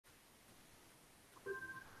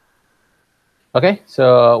Okay,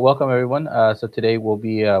 so welcome everyone. So today we'll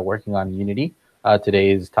be working on Unity.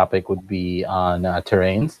 Today's topic would be on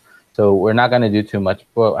terrains. So we're not going to do too much.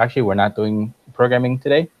 Well, actually, we're not doing programming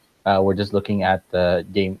today. We're just looking at the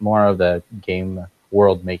game, more of the game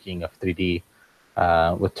world making of 3D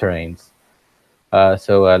with terrains.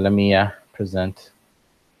 So let me present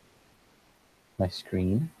my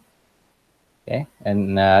screen. Okay,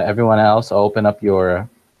 and everyone else, open up your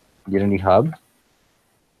Unity Hub.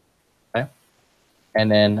 Okay, and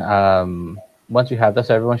then once you have that,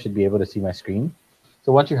 so everyone should be able to see my screen.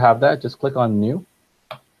 So once you have that, just click on New.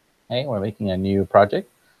 Okay, we're making a new project,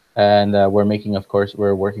 and we're making, of course,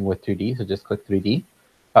 we're working with 2D. So just click 3D,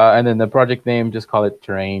 and then the project name, just call it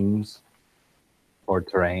Terrains or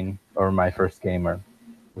Terrain or My First Game or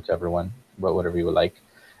whichever one, but whatever you would like,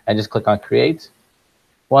 and just click on Create.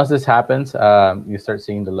 Once this happens, you start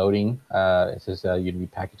seeing the loading. It says Unity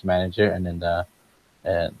Package Manager, and then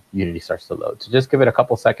and Unity starts to load. So just give it a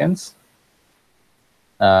couple seconds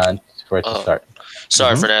uh, for it to Oh, start.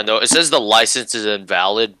 sorry, Mm-hmm. Fernando. It says the license is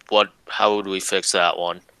invalid. How would we fix that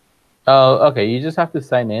one? Oh, okay. You just have to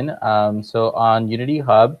sign in. So on Unity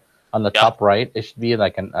Hub, on the Yeah. top right, it should be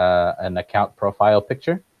like an account profile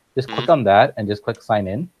picture. Just Hmm. click on that and just click sign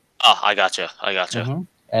in. Oh, I gotcha. I gotcha.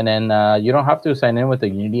 And then you don't have to sign in with a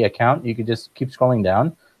Unity account. You could just keep scrolling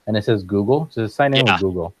down, and it says Google. So just sign in with Yeah.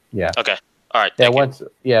 Google. Yeah. Okay. All right. Yeah. Thank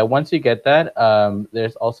you. Once you get that,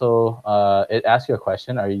 there's also it asks you a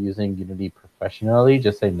question. Are you using Unity professionally?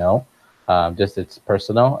 Just say no. Just it's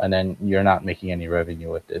personal, and then you're not making any revenue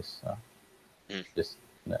with this. Mm, Just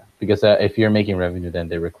yeah. Because if you're making revenue, then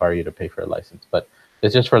they require you to pay for a license. But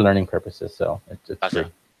it's just for learning purposes, so it's gotcha.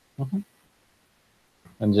 free.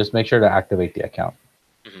 And just make sure to activate the account.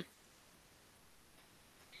 Hmm.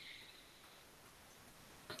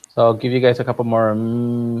 So I'll give you guys a couple more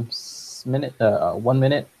minute, 1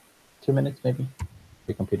 minute, 2 minutes maybe.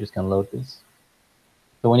 Your computers can load this.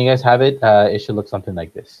 So when you guys have it, it should look something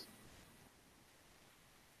like this.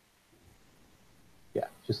 Yeah,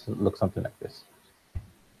 just look something like this.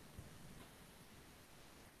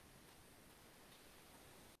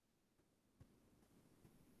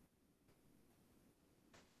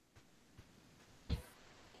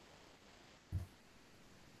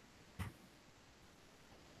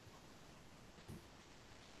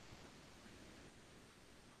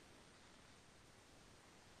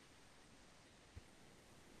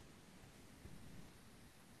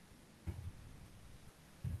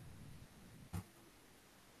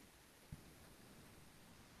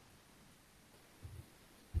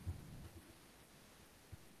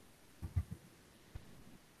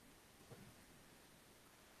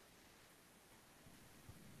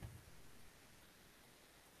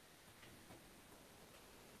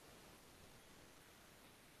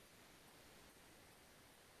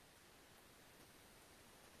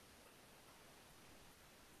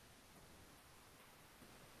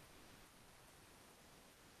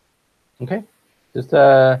 Okay. Just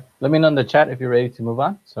let me know in the chat if you're ready to move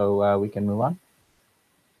on, so we can move on.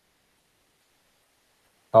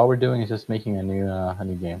 All we're doing is just making a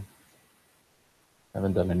new game.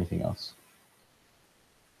 Haven't done anything else.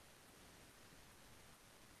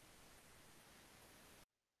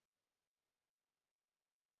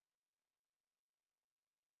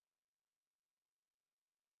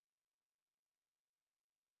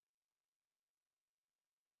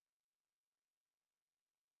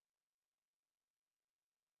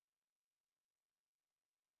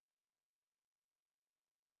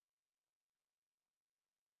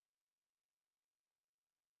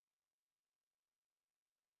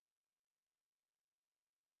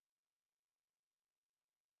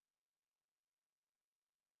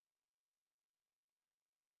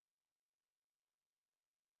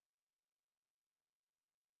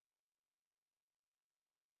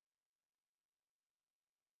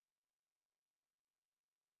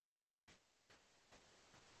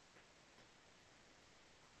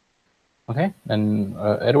 Okay. And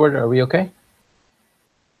Edward, are we okay?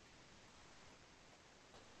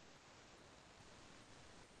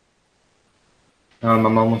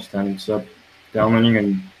 I'm almost done. So downloading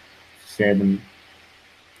and saving.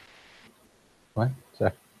 What?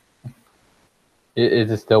 Sorry.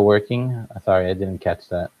 Is it still working? Sorry, I didn't catch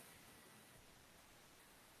that.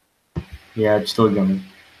 Yeah, it's still going.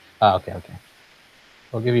 Ah, okay, okay.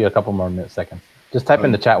 We'll give you a couple more seconds. Just type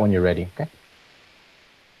in the chat when you're ready, okay?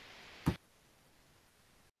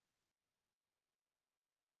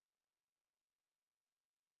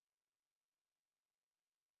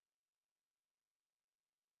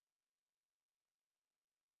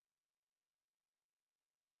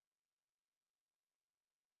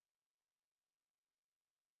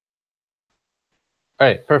 All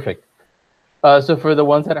right, perfect. So for the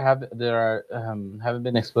ones that haven't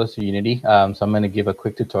been exposed to Unity, so I'm going to give a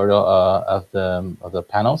quick tutorial of the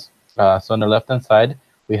panels. So on the left hand side,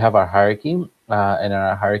 we have our hierarchy, and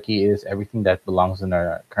our hierarchy is everything that belongs in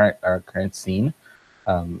our current scene.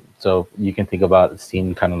 So you can think about the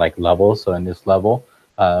scene kind of like levels. So in this level,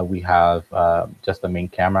 we have just the main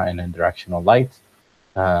camera and then directional lights.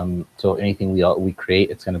 So anything we create,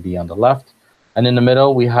 it's going to be on the left. And in the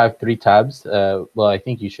middle, we have 3 tabs. Well, I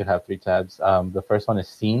think you should have 3 tabs. The first one is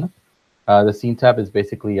scene. The scene tab is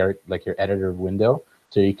basically your editor window,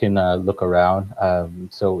 so you can look around.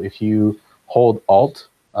 So if you hold Alt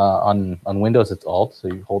on Windows, it's Alt. So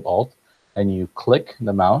you hold Alt and you click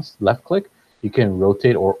the mouse, left click, you can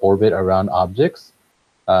rotate or orbit around objects.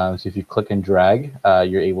 So if you click and drag,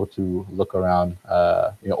 you're able to look around,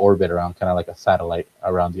 orbit around, kind of like a satellite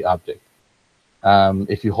around the object.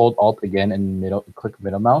 If you hold Alt again and click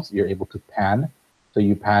middle mouse, you're able to pan. So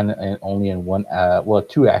you pan only in one,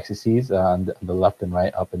 2 axes, on the left and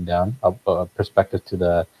right, up and down, perspective to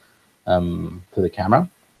the camera.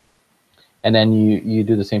 And then you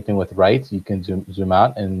do the same thing with right. You can zoom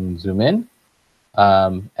out and zoom in.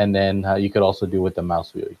 And then you could also do with the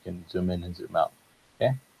mouse wheel. You can zoom in and zoom out.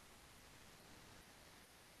 Okay.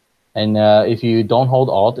 And if you don't hold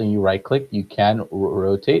Alt and you right click, you can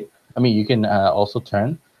rotate. I mean, you can also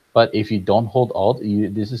turn. But if you don't hold Alt,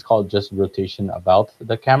 this is called just rotation about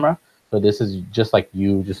the camera. So this is just like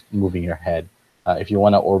you just moving your head. If you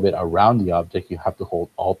want to orbit around the object, you have to hold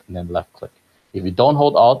Alt and then left click. If you don't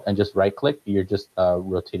hold Alt and just right click, you're just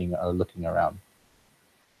rotating or looking around.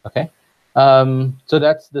 Okay. So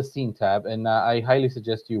that's the scene tab, and I highly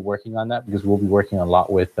suggest you working on that because we'll be working a lot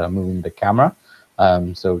with moving the camera.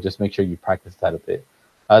 So just make sure you practice that a bit.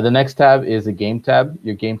 The next tab is a game tab.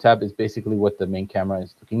 Your game tab is basically what the main camera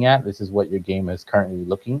is looking at. This is what your game is currently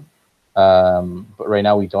looking. But right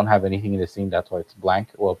now we don't have anything in the scene. That's why it's blank.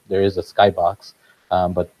 Well, there is a skybox,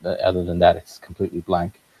 but other than that, it's completely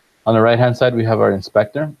blank. On the right-hand side, we have our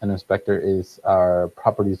inspector. An inspector is our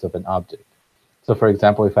properties of an object. So for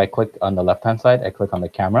example, if I click on the left-hand side, I click on the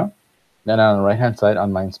camera. Then on the right-hand side,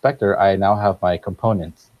 on my inspector, I now have my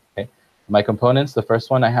components. Okay, my components, the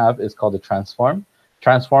first one I have is called a transform.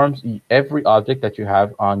 Transforms, every object that you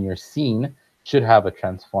have on your scene should have a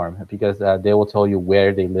transform because they will tell you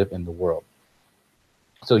where they live in the world.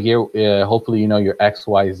 So here, hopefully you know your X,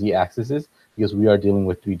 Y, Z axes because we are dealing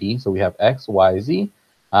with 3D. So we have X, Y, Z.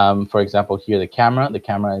 For example, here the camera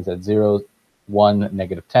is at 0, 1,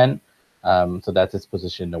 -10. So that's its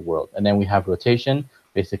position in the world. And then we have rotation,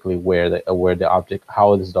 basically where the object,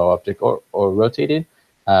 how is the object or rotated,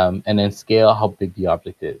 and then scale, how big the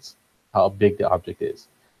object is.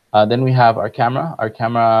 Then we have our camera. Our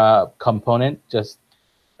camera component just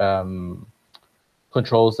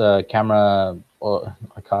controls camera or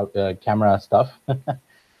camera stuff.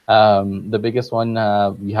 The biggest one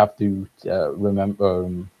you have to remember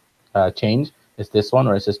change is this one,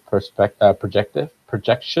 or it says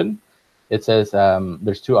projection. It says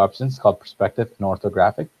there's 2 options called perspective and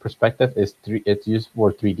orthographic. Perspective is it's used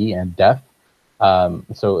for 3D and depth.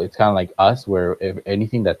 So it's kind of like us, where if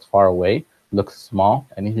anything that's far away looks small,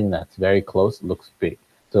 anything that's very close looks big.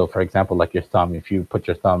 So for example, like your thumb, if you put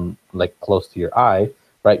your thumb like close to your eye,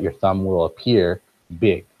 right, your thumb will appear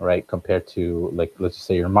big, right, compared to like, let's just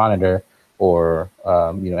say your monitor or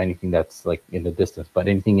anything that's like in the distance. But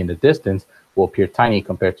anything in the distance will appear tiny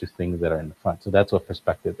compared to things that are in the front. So that's what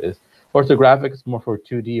perspective is. Orthographic is more for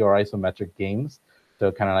 2D or isometric games.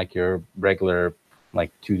 So kind of like your regular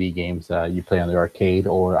like 2D games you play on the arcade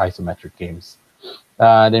or isometric games.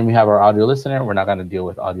 Then we have our audio listener. We're not going to deal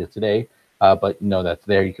with audio today, but know that's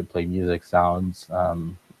there. You can play music, sounds,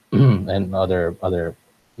 and other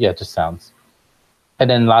just sounds. And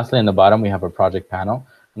then lastly, in the bottom, we have our project panel.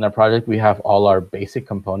 In our project, we have all our basic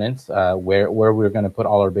components, where we're going to put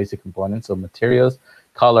all our basic components. So materials,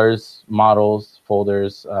 colors, models,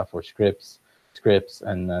 folders for scripts,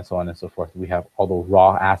 and so on and so forth. We have all the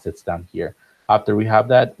raw assets down here. After we have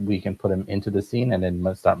that, we can put them into the scene and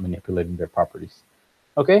then start manipulating their properties.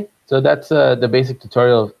 Okay, so that's the basic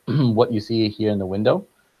tutorial of what you see here in the window.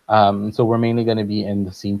 So we're mainly going to be in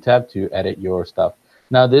the scene tab to edit your stuff.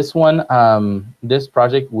 Now this one, this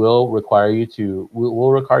project will require you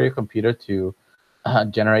will require your computer to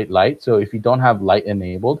generate light. So if you don't have light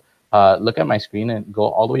enabled, look at my screen and go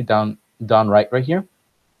all the way down right here.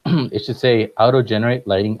 It should say auto generate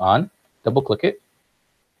lighting on. Double click it.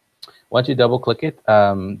 Once you double click it,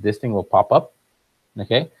 this thing will pop up.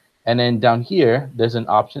 Okay, and then down here there's an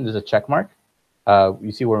option. There's a check mark.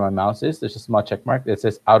 You see where my mouse is? There's a small check mark that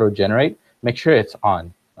says auto generate. Make sure it's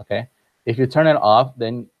on. Okay. If you turn it off,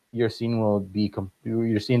 then your scene will be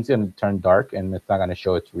your scene's going to turn dark and it's not going to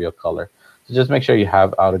show its real color. So just make sure you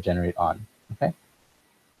have auto generate on. Okay.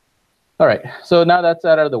 All right. So now that's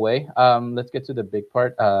out of the way. Let's get to the big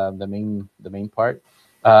part, the main part.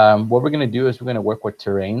 What we're going to do is we're going to work with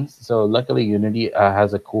terrains. So luckily, Unity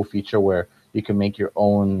has a cool feature where you can make your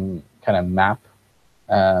own kind of map,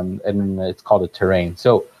 and it's called a terrain.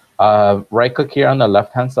 So right-click here on the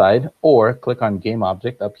left-hand side, or click on Game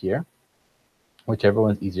Object up here, whichever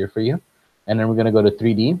one's easier for you. And then we're going to go to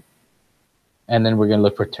 3D, and then we're going to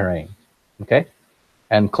look for terrain, okay?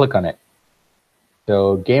 And click on it.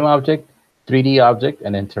 So Game Object, 3D Object,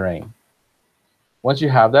 and then Terrain. Once you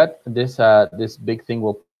have that, this big thing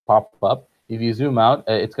will pop up. If you zoom out,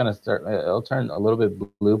 it's going to start, it'll turn a little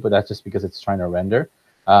bit blue, but that's just because it's trying to render.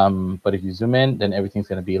 But if you zoom in, then everything's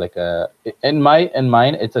going to be like in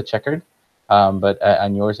mine, it's a checkered, but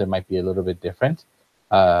on yours, it might be a little bit different.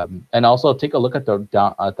 And also take a look at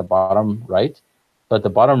the bottom right. So at the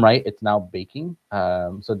bottom right, it's now baking.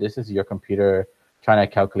 So this is your computer trying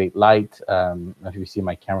to calculate light. If you see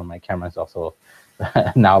my camera is also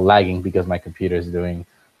now lagging because my computer is doing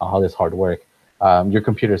all this hard work. Your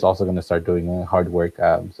computer is also going to start doing hard work.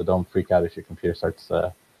 So don't freak out if your computer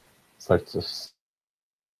the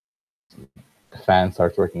fan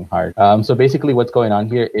starts working hard. So basically what's going on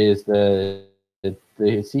here is the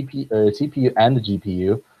CPU and the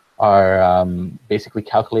GPU are basically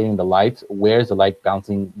calculating the light. Where's the light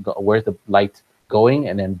bouncing? Where's the light going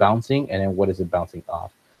and then bouncing, and then what is it bouncing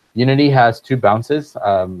off? Unity has 2 bounces.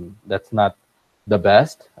 That's not the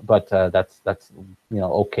best, but that's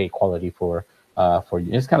okay quality for you.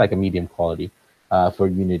 It's kind of like a medium quality for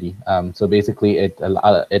Unity. So basically, it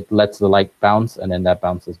lets the light bounce, and then that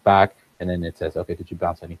bounces back, and then it says, okay, did you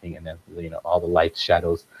bounce anything? And then all the lights,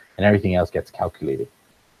 shadows, and everything else gets calculated.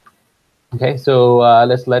 Okay, so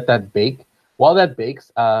let's let that bake. While that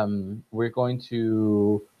bakes, we're going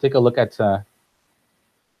to take a look at.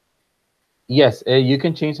 Yes, you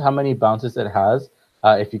can change how many bounces it has.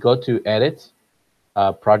 If you go to Edit,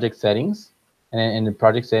 Project Settings, and in the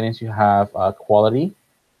Project Settings, you have Quality.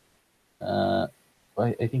 I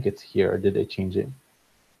think it's here. Or did they change it?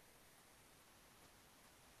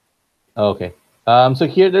 Okay. So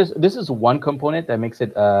here, this is one component that makes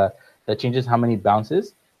it that changes how many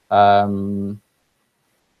bounces.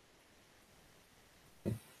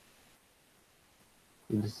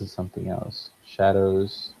 This is something else.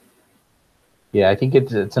 Shadows. Yeah, I think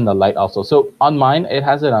it's in the light also. So on mine, it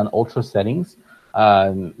has it on ultra settings.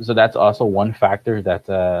 So that's also one factor that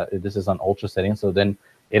this is on ultra settings. So then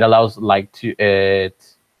it allows light to it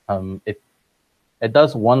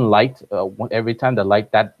does one light every time that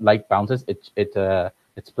light bounces. It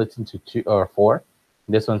splits into 2 or 4.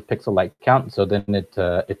 This one's pixel light count. So then it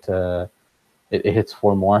hits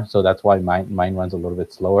 4 more. So that's why mine runs a little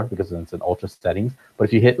bit slower because it's in ultra settings. But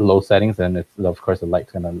if you hit low settings, then of course the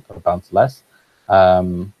light's gonna bounce less.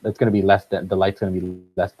 It's going to be less. The light's going to be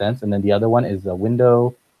less dense, and then the other one is a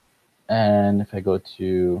window. And if I go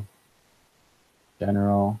to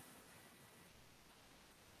general,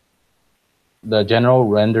 the general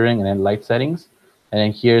rendering, and then light settings, and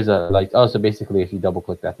then here's a light. Oh, so basically, if you double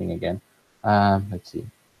click that thing again, let's see.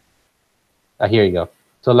 Here you go.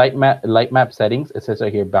 So light map settings. It says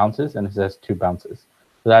right here bounces, and it says 2 bounces.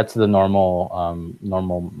 So that's the normal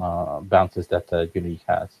bounces that Unity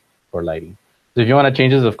has for lighting. So if you want to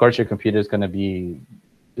change this, of course, your computer is going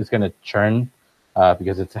to churn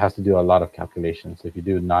because it has to do a lot of calculations. So if you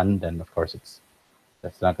do none, then of course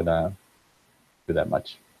that's not going to do that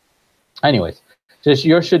much. Anyways, so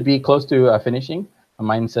yours should be close to finishing.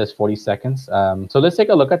 Mine says 40 seconds. So let's take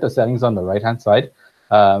a look at the settings on the right-hand side.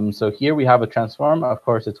 So here we have a transform. Of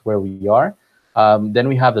course, it's where we are. Then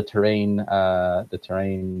we have the terrain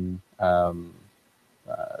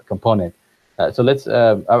component. So let's,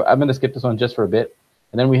 I'm going to skip this one just for a bit.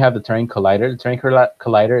 And then we have the Terrain Collider. The Terrain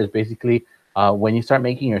Collider is basically when you start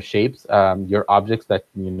making your shapes, your objects that,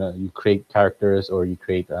 you create characters or you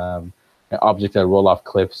create objects that roll off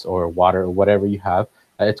cliffs or water or whatever you have,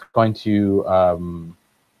 it's going to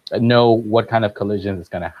know what kind of collisions it's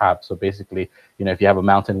going to have. So basically, if you have a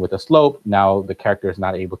mountain with a slope, now the character is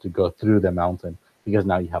not able to go through the mountain because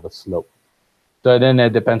now you have a slope. So then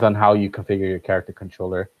it depends on how you configure your character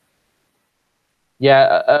controller.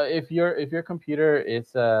 Yeah, if your computer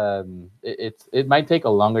is it might take a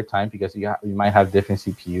longer time because you might have different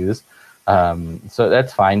CPUs, so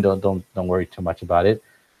that's fine. Don't worry too much about it.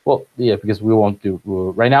 Well, yeah, because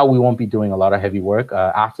right now we won't be doing a lot of heavy work.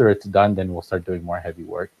 After it's done, then we'll start doing more heavy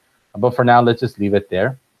work. But for now, let's just leave it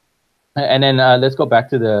there, and then let's go back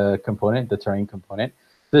to the component, the terrain component.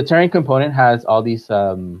 The terrain component has all these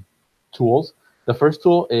tools. The first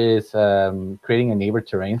tool is creating a neighbor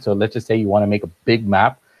terrain. So let's just say you want to make a big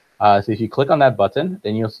map. So if you click on that button,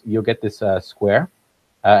 then you'll get this square.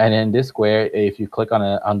 And in this square, if you click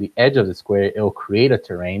on the edge of the square, it will create a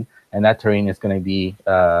terrain, and that terrain is going to be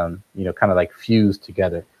kind of like fused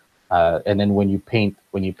together. And then when you paint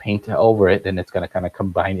over it, then it's going to kind of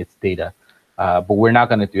combine its data. But we're not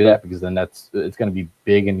going to do that because then it's going to be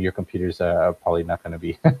big, and your computers are probably not going to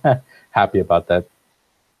be happy about that.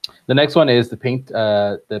 The next one is the paint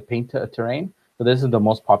terrain. So this is the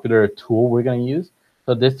most popular tool we're going to use.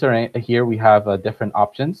 So this terrain here, we have different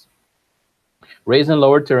options. Raise and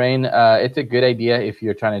lower terrain, it's a good idea if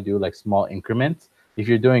you're trying to do like small increments. If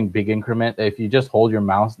you're doing big increment, if you just hold your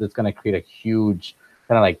mouse, that's going to create a huge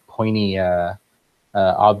kind of like pointy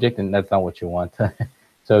object, and that's not what you want.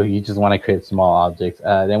 So you just want to create small objects.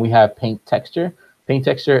 Then we have paint texture. Paint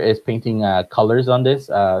texture is painting colors on this.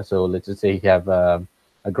 So let's just say you have a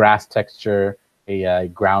grass texture, a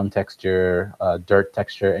ground texture, dirt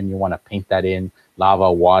texture, and you want to paint that in,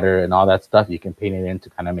 lava, water, and all that stuff. You can paint it in to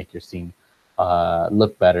kind of make your scene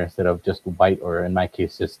look better instead of just white, or in my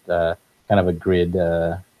case, just kind of a grid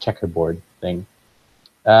checkerboard thing.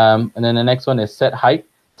 And then the next one is set height.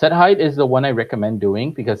 Set height is the one I recommend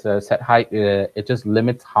doing because set height, it just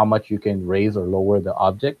limits how much you can raise or lower the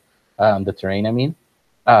object, the terrain, I mean.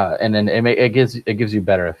 And then it gives you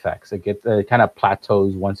better effects. It kind of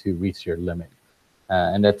plateaus once you reach your limit.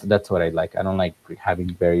 And that's what I like. I don't like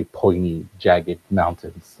having very pointy, jagged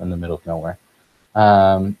mountains in the middle of nowhere.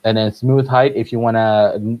 And then smooth height, if you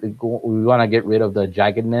we wanna get rid of the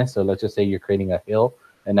jaggedness. So let's just say you're creating a hill,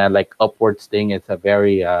 and that like upwards thing, it's a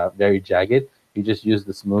very very jagged. You just use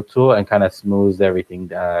the smooth tool and kind of smooths everything,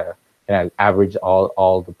 kind of average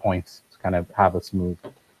all the points to kind of have a smooth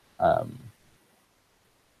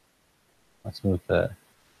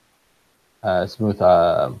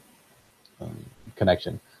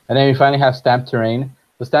connection. And then we finally have stamp terrain.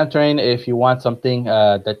 The stamp terrain, if you want something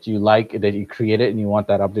that you like, that you created, and you want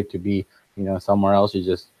that object to be, somewhere else, you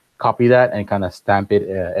just copy that and kind of stamp it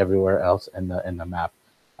everywhere else in the map.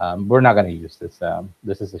 We're not going to use this.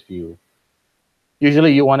 This is a few.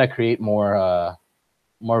 Usually, you want to create more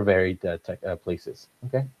varied places.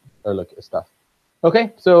 Okay, or look at stuff.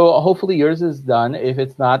 Okay, so hopefully yours is done. If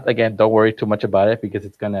it's not, again, don't worry too much about it because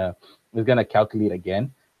it's gonna calculate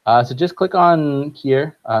again. So just click on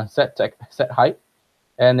here, set height.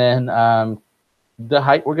 And then the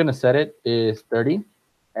height we're going to set it is 30.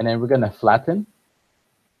 And then we're going to flatten.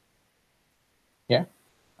 Here.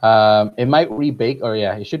 It might rebake, or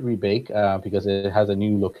yeah, it should rebake because it has a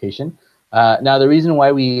new location. Now, the reason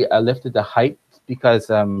why we lifted the height is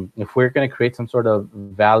because if we're going to create some sort of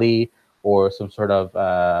valley or some sort of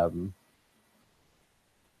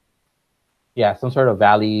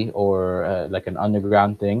valley or like an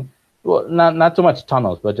underground thing, well, not so much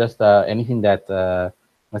tunnels, but just anything that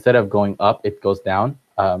instead of going up, it goes down.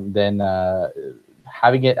 Then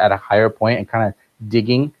having it at a higher point and kind of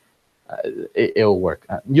digging, it'll work.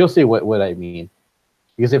 You'll see what I mean.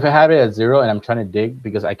 Because if I have it at 0 and I'm trying to dig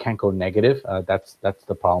because I can't go negative, that's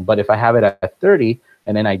the problem. But if I have it at 30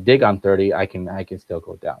 and then I dig on 30, I can still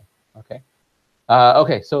go down. Okay.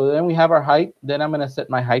 Okay. So then we have our height. Then I'm gonna set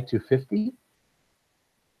my height to 50.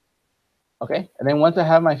 Okay. And then once I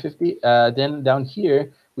have my 50, then down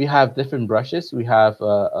here we have different brushes. We have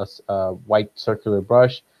a white circular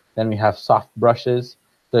brush. Then we have soft brushes.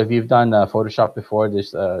 So if you've done Photoshop before,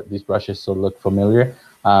 these brushes will look familiar.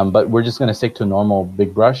 But we're just going to stick to normal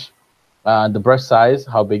big brush. The brush size,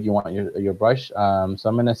 how big you want your brush. So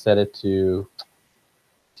I'm going to set it to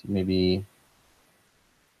maybe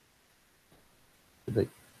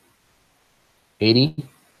 80.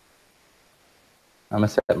 I'm going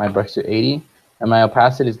to set my brush to 80. And my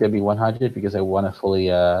opacity is going to be 100 because I want to fully,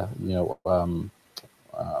 what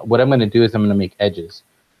I'm going to do is I'm going to make edges.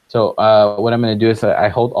 So what I'm going to do is I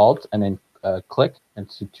hold Alt and then click and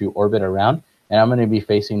to orbit around. And I'm going to be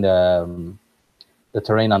facing the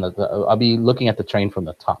terrain on I'll be looking at the terrain from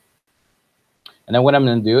the top. And then what I'm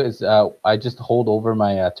going to do is I just hold over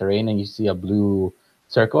my terrain, and you see a blue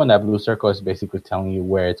circle, and that blue circle is basically telling you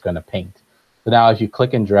where it's going to paint. So now if you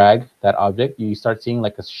click and drag that object, you start seeing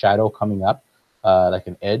like a shadow coming up, like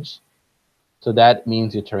an edge. So that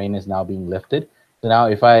means your terrain is now being lifted. So now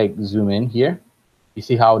if I zoom in here, you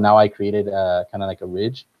see how now I created kind of like a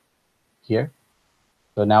ridge here.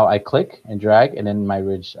 So now I click and drag, and then my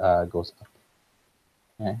ridge goes up.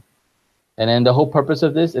 Okay. And then the whole purpose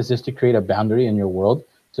of this is just to create a boundary in your world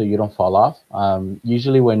so you don't fall off.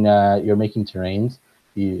 Usually when you're making terrains,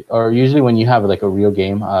 or usually when you have like a real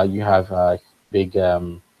game, you have big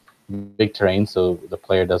terrain, so the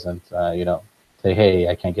player doesn't, say, hey,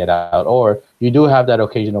 I can't get out. Or you do have that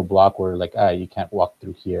occasional block where like, you can't walk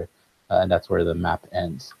through here. And that's where the map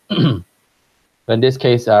ends. But in this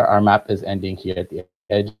case, our map is ending here at the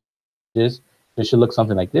edges. It should look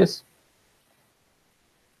something like this.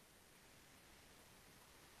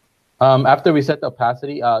 After we set the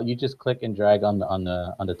opacity, you just click and drag on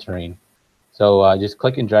the terrain. So just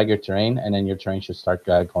click and drag your terrain, and then your terrain should start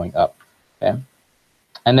going up. Okay.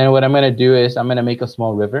 And then what I'm going to do is I'm going to make a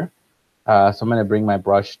small river. So I'm going to bring my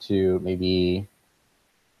brush to maybe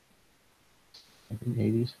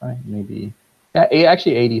 80 is fine. Maybe, yeah,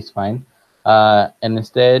 actually 80 is fine. And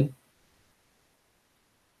instead,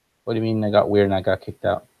 what do you mean I got weird and I got kicked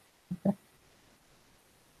out? Okay.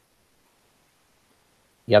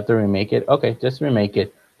 You have to remake it. Okay, just remake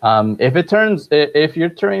it. If your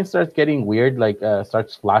terrain starts getting weird, like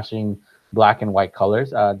starts flashing black and white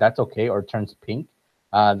colors, that's okay, or turns pink,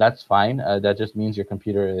 that's fine. That just means your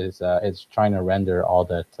computer is trying to render all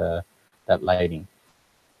that lighting.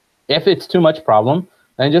 If it's too much problem,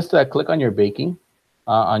 then just click on your baking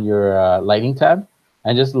on your lighting tab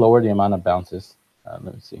and just lower the amount of bounces. Let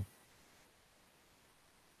me see.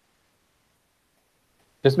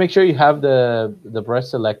 Just make sure you have the brush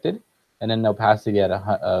selected, and then the opacity at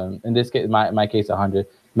in this case, my case 100.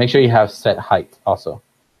 Make sure you have set height also.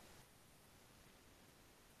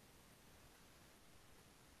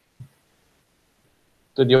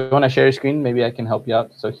 So do you want to share your screen? Maybe I can help you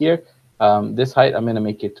out. So here, this height, I'm going to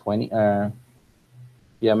make it 20. Yeah,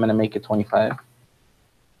 I'm going to make it 25.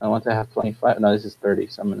 I want to have 25. No, this is 30,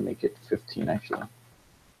 so I'm going to make it 15 actually.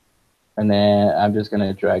 And then I'm just going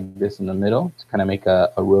to drag this in the middle to kind of make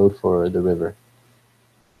a road for the river.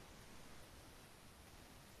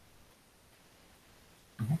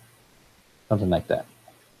 Something like that.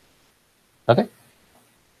 Okay.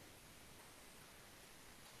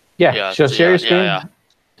 Yeah, so share your screen. Yeah.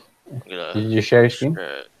 Did you share your screen?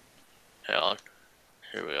 Hang on.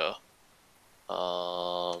 Here we go.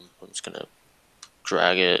 I'm just gonna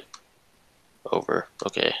drag it over.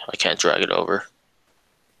 Okay, I can't drag it over.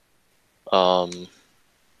 Hang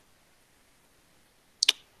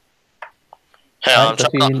on,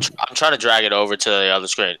 I'm trying to drag it over to the other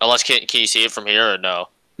screen. Unless, can you see it from here or no?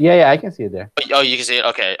 Yeah, I can see it there. Oh, you can see it?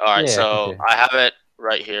 Okay, all right. Yeah, so I have it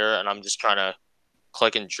right here, and I'm just trying to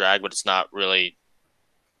click and drag, but it's not really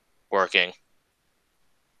working.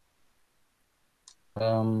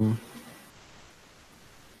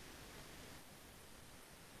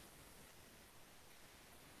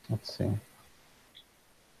 Let's see.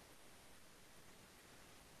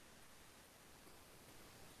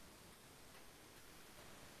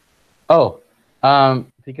 Oh,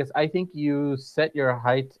 because I think you set your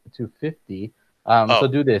height to 50. So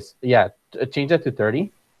do this. Yeah, change that to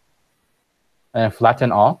 30. And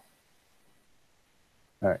flatten all.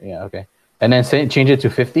 All right, yeah, okay. And then change it to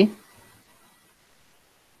 50.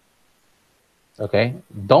 Okay,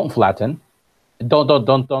 don't flatten.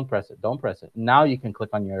 Don't press it. Don't press it. Now you can click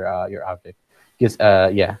on your object. Because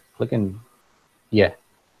yeah, click and yeah.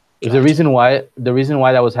 Gotcha. The reason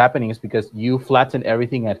why that was happening is because you flattened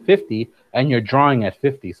everything at 50 and you're drawing at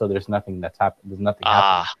 50, so there's nothing that's happening. There's nothing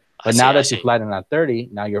happening. But now that you flatten at 30,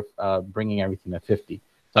 now you're bringing everything at 50.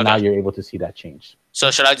 So now you're able to see that change.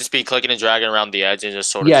 So should I just be clicking and dragging around the edge and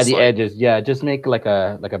just sort of the edges? Yeah, just make like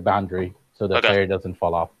a boundary so the player doesn't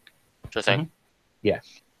fall off. Sure thing. Yeah.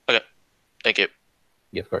 Okay. Thank you.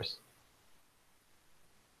 Yeah, of course.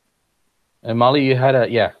 And Molly, you had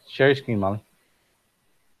share your screen, Molly.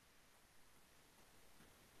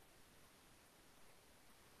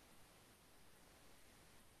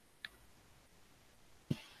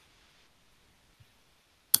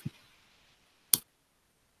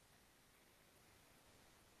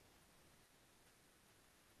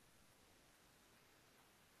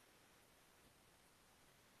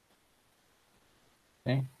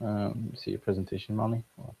 Okay, see your presentation, Molly.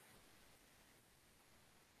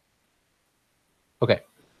 Okay,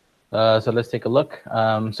 so let's take a look.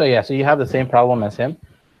 So you have the same problem as him.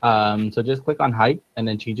 So just click on height and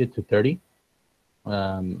then change it to 30.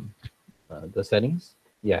 The settings,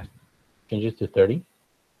 change it to 30.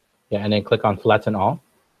 Yeah, and then click on flatten all.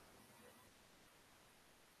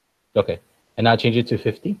 Okay, and now change it to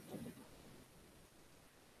 50.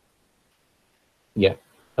 Yeah.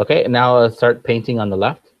 Okay, and now start painting on the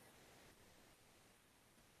left.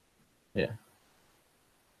 Yeah.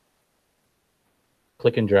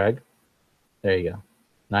 Click and drag. There you go.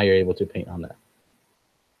 Now you're able to paint on that.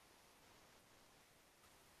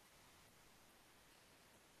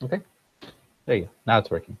 Okay. There you go. Now it's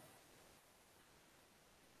working.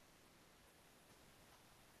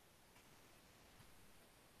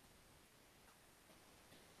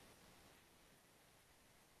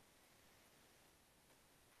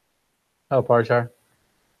 Oh, Parchar.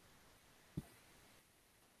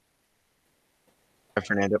 Hi,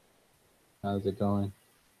 Fernando. How's it going?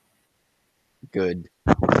 Good.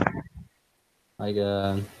 Like,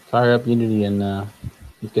 fire up Unity and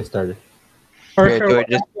let's get started. Okay, Parker, do what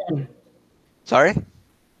it just. happened? Sorry.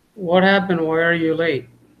 What happened? Why are you late?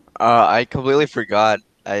 I completely forgot.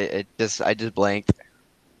 I just blanked.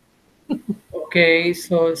 Okay,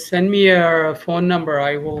 so send me your phone number.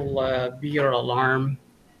 I will be your alarm.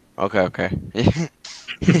 Okay, okay.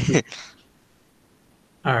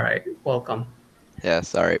 All right, welcome. Yeah,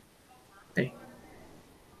 sorry. Hey.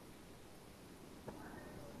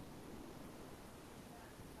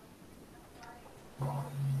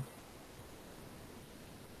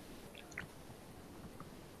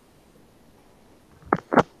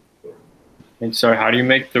 And so, how do you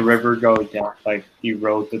make the river go down? Like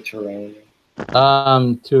erode the terrain?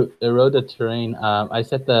 To erode the terrain, I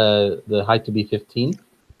set the height to be 15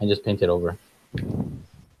 and just paint it over.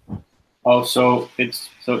 Oh, so is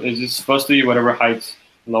it supposed to be whatever height's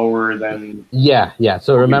lower than? Yeah, yeah.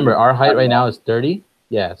 So remember, our height right now Yeah. is 30.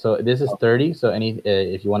 Yeah, so this is 30. So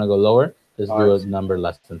if you want to go lower, just do a number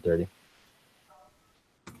less than 30.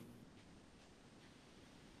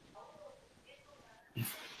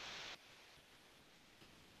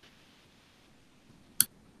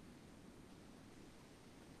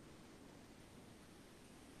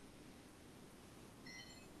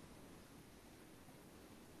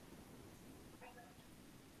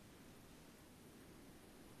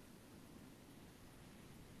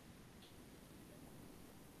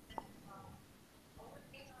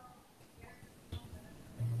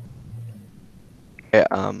 Okay,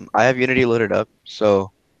 I have Unity loaded up,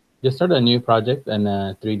 so Just start a new project and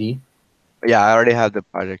 3D. yeah, I already have the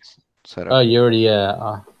projects set Oh, up. you already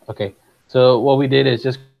okay. So what we did is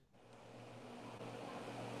just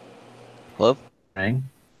Hello? right?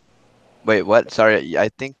 Wait, what? Sorry, I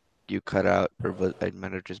think you cut out, or it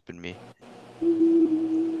might have just been me.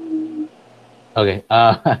 Okay.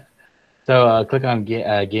 So click on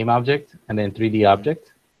game object and then 3D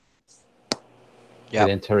object. Yeah.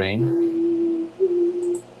 And then terrain.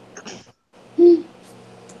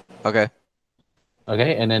 Okay.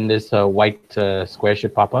 Okay, and then this white square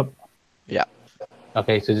should pop up. Yeah.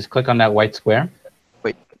 Okay, so just click on that white square.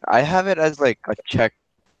 Wait, I have it as like a check.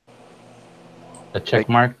 A check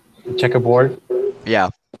mark, checkerboard.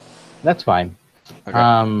 Yeah. That's fine.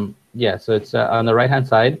 Okay. Yeah, so it's on the right hand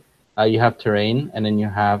side. You have terrain, and then you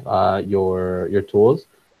have your tools.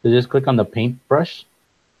 So just click on the paintbrush.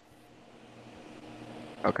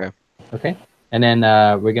 Okay. Okay, and then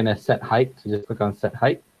we're gonna set height. So just click on set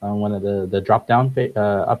height on one of the drop down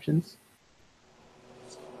options.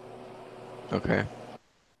 Okay.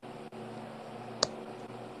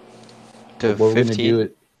 To What we're 15? gonna do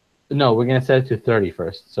it. No, we're gonna set it to 30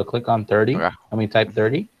 first. So click on 30. Okay. I mean, type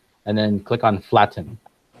 30, and then click on flatten.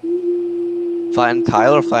 Flatten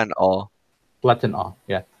tile or flatten all? Flatten all.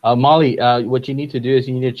 Yeah. Molly, what you need to do is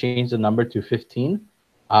you need to change the number to 15,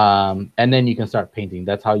 and then you can start painting.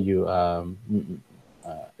 That's how you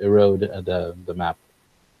erode the map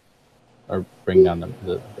or bring down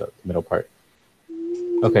the middle part.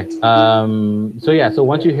 Okay. So yeah. So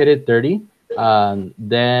once you hit it 30,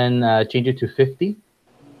 then change it to 50.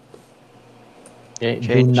 Okay.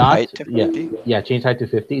 Change height to 50? Yeah. Change height to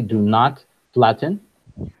 50. Do not flatten.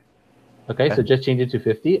 Okay, so just change it to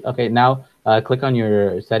 50. Okay, now click on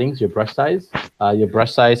your settings, your brush size. Your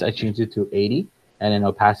brush size, I changed it to 80, and then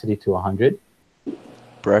opacity to 100.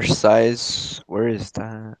 Brush size, where is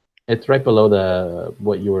that? It's right below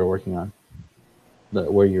what you were working on,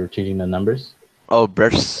 where you're changing the numbers. Oh,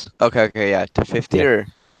 brush. Okay, yeah, to 50 Yeah. or?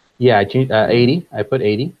 Yeah, I changed 80. I put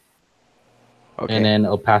 80. Okay. And then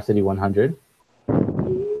opacity 100.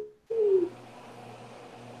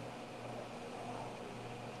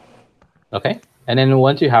 Okay, and then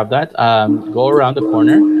once you have that, go around the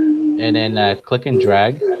corner, and then click and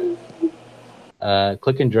drag.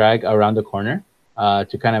 Click and drag around the corner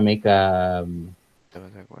to kind of make kind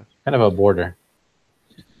of a border.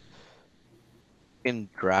 In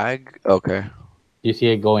drag? Okay. You see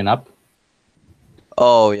it going up?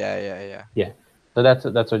 Oh, yeah. Yeah. So that's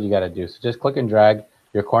what you got to do. So just click and drag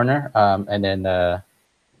your corner, and then yeah,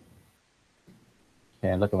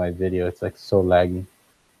 look at my video. It's like so laggy.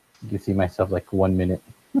 You can see myself like 1 minute.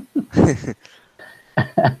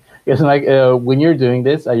 It's like when you're doing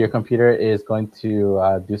this, your computer is going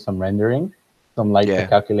to do some rendering, some light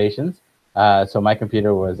calculations. So my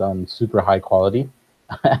computer was on super high quality,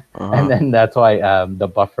 and then that's why the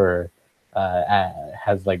buffer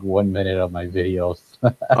has like 1 minute of my videos.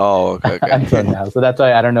 Oh, okay. Until now, so that's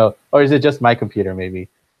why I don't know, or is it just my computer maybe?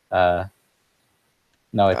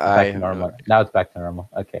 No, it's back to normal. Now it's back to normal.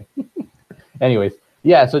 Okay. Anyways,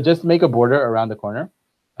 yeah. So just make a border around the corner,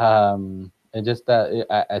 and just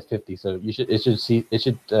at 50. So it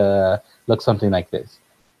should look something like this.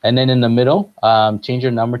 And then in the middle, change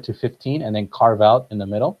your number to 15, and then carve out in the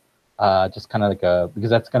middle, just kind of like because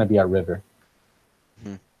that's going to be our river.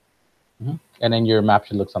 And then your map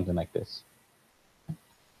should look something like this.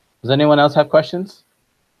 Does anyone else have questions?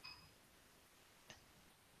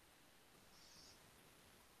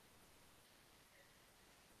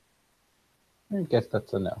 I guess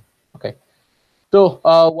that's a no. Okay. So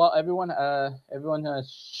while everyone is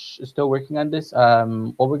still working on this,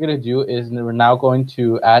 what we're gonna do is we're now going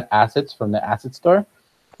to add assets from the asset store.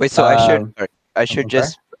 Wait, so I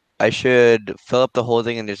should fill up the whole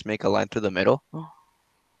thing and just make a line through the middle?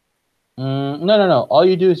 No. All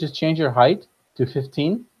you do is just change your height to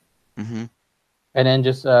 15, and then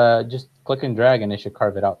just click and drag, and it should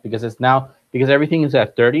carve it out because everything is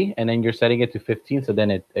at 30, and then you're setting it to 15, so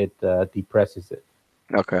then it depresses it.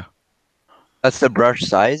 Okay. That's the brush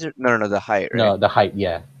size? No, the height, right? No, the height,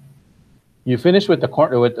 yeah. You finish with the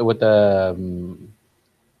corner with the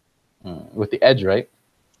edge, right?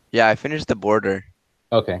 Yeah, I finished the border.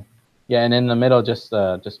 Okay. Yeah, and in the middle, just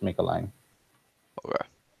make a line. Okay.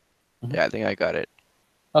 Yeah, I think I got it.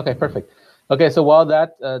 Okay, perfect. Okay, so while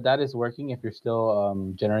that is working, if you're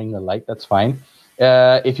still generating the light, that's fine.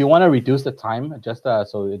 If you want to reduce the time, just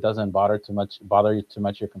so it doesn't bother you too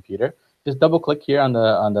much your computer, just double click here on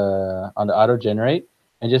the auto generate,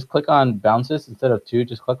 and just click on bounces instead of 2.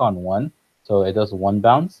 Just click on 1, so it does 1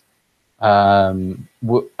 bounce. After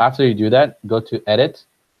you do that, go to Edit,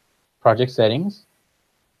 Project Settings,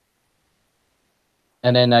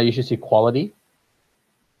 and then you should see Quality.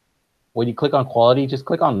 When you click on Quality, just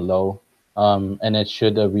click on Low, and it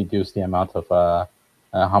should reduce the amount of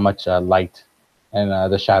how much light and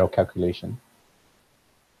the shadow calculation.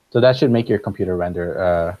 So that should make your computer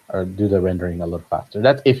render or do the rendering a little faster.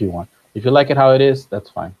 That's if you want. If you like it how it is, that's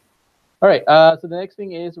fine. All right. So the next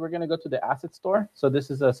thing is we're going to go to the asset store. So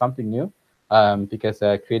this is something new because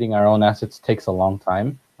creating our own assets takes a long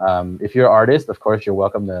time. If you're an artist, of course, you're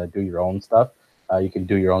welcome to do your own stuff. You can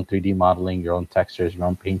do your own 3D modeling, your own textures, your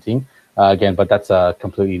own painting. Again, but that's a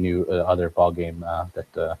completely new other ball game.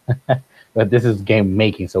 But this is game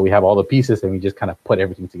making. So we have all the pieces and we just kind of put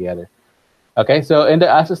everything together. Okay, so in the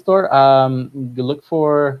asset store, you look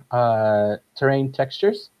for terrain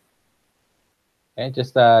textures. Okay,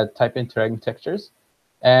 just type in terrain textures,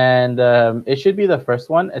 and it should be the first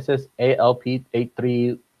one. It says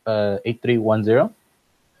ALP8310,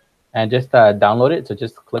 and just download it. So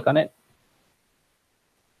just click on it,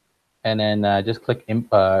 and then just click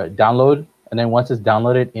download, and then once it's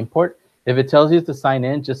downloaded, import. If it tells you to sign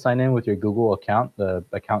in, just sign in with your Google account, the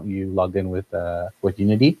account you logged in with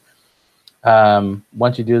Unity.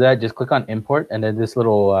 Once you do that, just click on import, and then this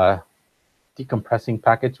little decompressing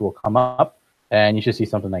package will come up, and you should see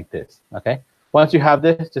something like this. Okay. Once you have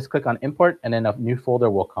this, just click on import, and then a new folder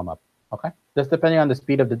will come up. Okay. Just depending on the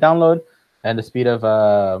speed of the download and the speed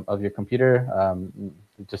of your computer,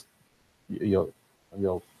 you'll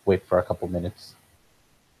wait for a couple minutes.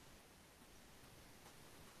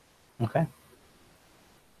 Okay.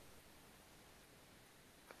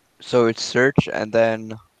 So it's search and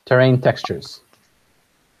then terrain textures.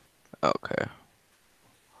 Okay.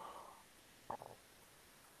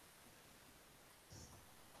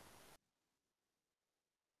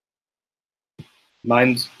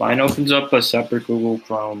 Mine opens up a separate Google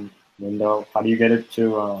Chrome window. How do you get it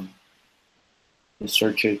to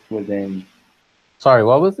search it within? Sorry,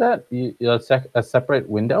 what was that? A separate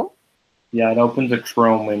window? Yeah, it opens a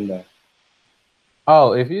Chrome window.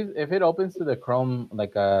 Oh, if it opens to the Chrome,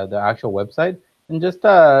 like the actual website, then just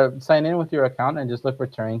sign in with your account and just look for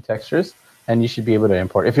terrain textures, and you should be able to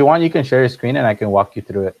import. If you want, you can share your screen and I can walk you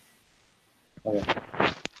through it. Okay.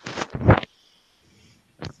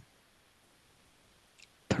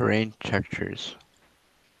 Terrain textures.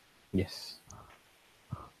 Yes.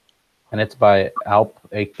 And it's by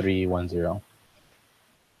ALP8310.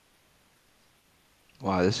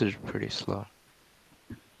 Wow, this is pretty slow.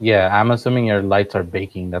 Yeah, I'm assuming your lights are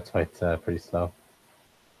baking. That's why it's pretty slow.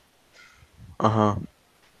 Uh-huh.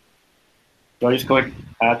 So I just click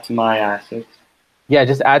add to my assets. Yeah,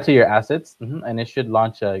 just add to your assets, and it should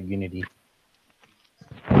launch Unity.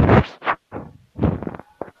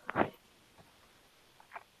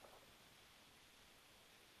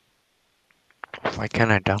 Why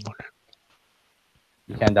can't I download it?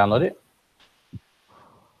 You can't download it?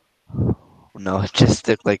 No, it just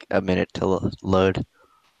took like a minute to load.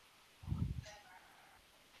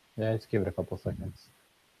 Yeah, just give it a couple seconds.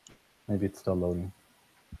 Maybe it's still loading.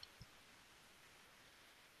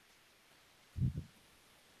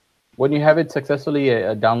 when you have it successfully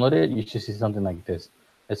downloaded, you should see something like this.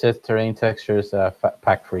 It says Terrain Textures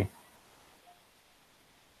pack free.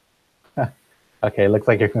 Okay, looks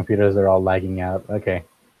like your computers are all lagging out. Okay,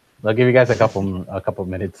 I'll give you guys a couple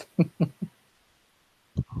minutes.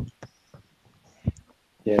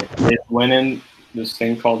 Yeah, it went in this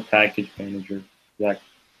thing called Package Manager.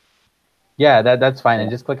 Yeah, that's fine. And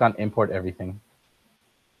just click on import everything.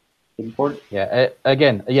 Import? Yeah,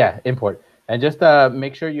 again, yeah, import. And just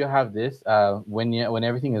make sure you have this. When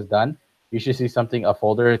everything is done, you should see a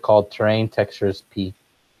folder called Terrain Textures P,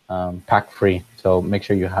 pack free. So make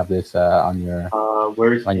sure you have this on your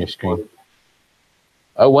screen.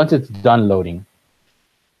 Once it's done loading.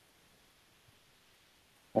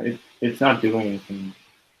 It's not doing anything.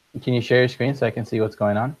 Can you share your screen so I can see what's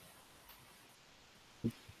going on?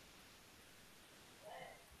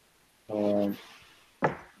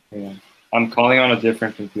 Yeah. I'm calling on a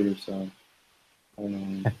different computer, so I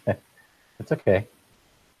don't know. It's okay.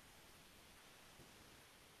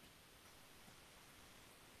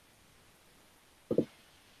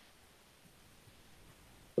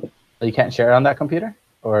 You can't share it on that computer,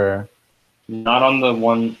 or not on the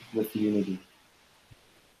one with Unity.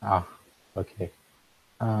 Ah, okay.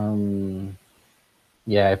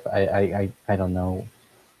 Yeah, if I don't know.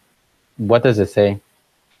 What does it say?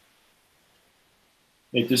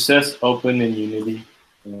 It just says open in Unity.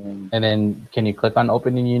 And then can you click on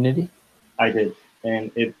open in Unity? I did.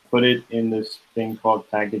 And it put it in this thing called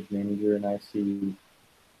Package Manager, and I see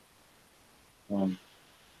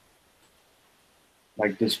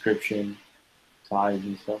like description, size,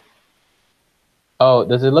 and stuff. Oh,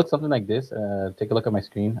 does it look something like this? Take a look at my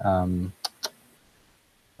screen.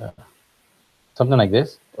 Something like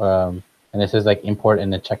this. And it says like import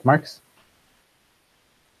and the check marks.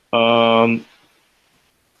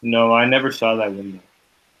 No, I never saw that window.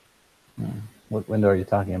 What window are you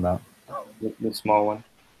talking about? The small one.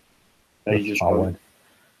 That you just small one.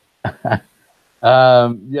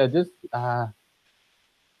 Yeah, just I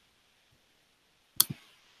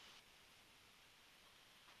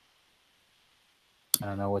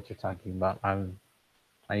don't know what you're talking about. I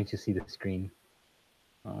need to see the screen.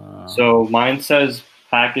 So mine says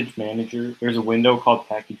Package Manager. There's a window called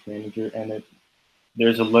Package Manager, and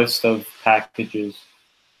there's a list of packages.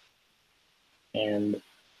 And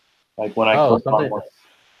like when I click on one,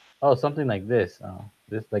 something like this.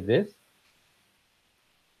 This like this.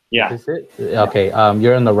 Yeah. Is this it? Okay.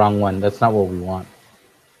 You're in the wrong one. That's not what we want.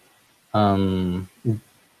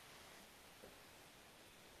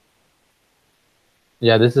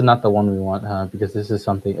 Yeah, this is not the one we want, because this is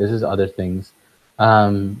something. This is other things.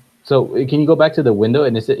 So can you go back to the window,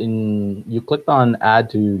 and is it in? You clicked on Add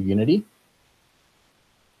to Unity.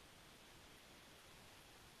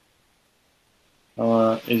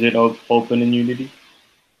 Is it open in Unity?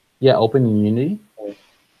 Yeah, open in Unity. Okay.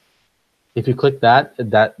 If you click that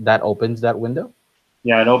opens that window.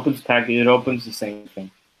 Yeah, it opens package. It opens the same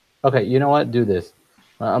thing. Okay, you know what? Do this.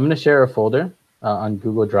 I'm gonna share a folder on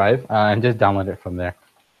Google Drive and just download it from there.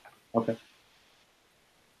 Okay.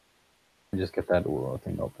 Just get that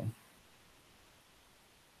thing open.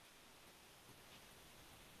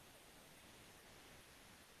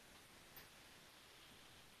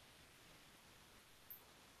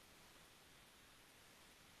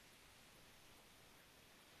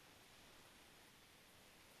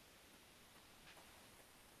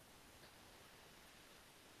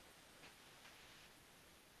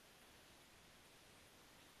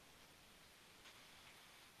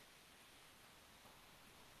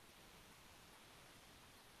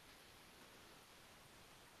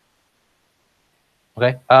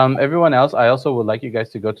 Okay. Everyone else, I also would like you guys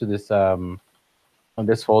to go to this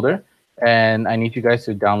folder, and I need you guys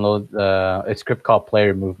to download a script called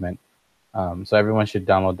Player Movement. So everyone should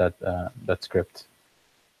download that script.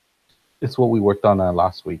 It's what we worked on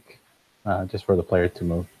last week, just for the player to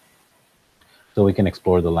move, so we can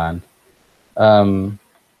explore the land. Okay,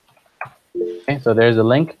 so there's a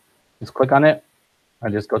link. Just click on it,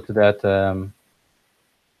 and just go to that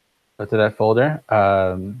folder,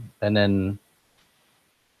 and then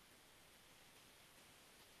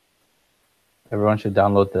everyone should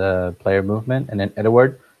download the Player Movement, and then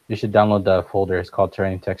Edward, you should download the folder. It's called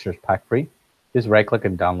Terrain Textures Pack Free. Just right click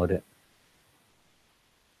and download it.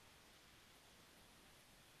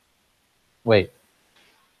 Wait,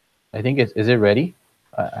 I think is it ready?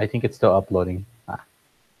 I think it's still uploading.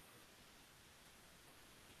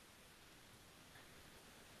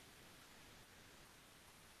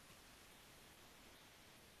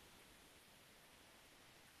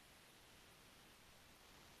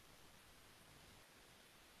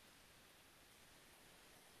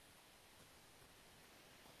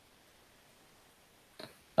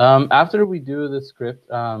 After we do the script,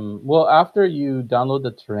 well, after you download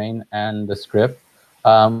the terrain and the script,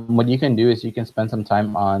 what you can do is you can spend some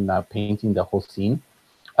time on painting the whole scene.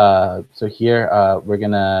 So here we're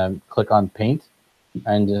gonna click on paint,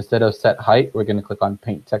 and instead of set height, we're gonna click on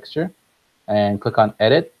paint texture, and click on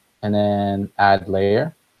edit, and then add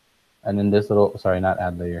layer, and then this little, sorry, not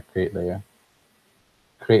add layer, create layer,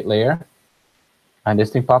 and this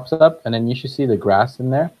thing pops up, and then you should see the grass in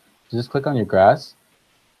there. So just click on your grass.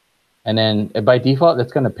 And then by default,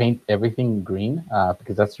 it's going to paint everything green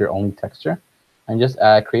because that's your only texture. And just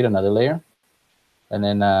create another layer. And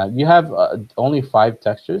then you have only 5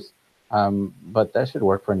 textures, but that should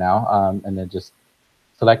work for now. And then just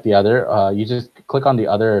select the other. You just click on the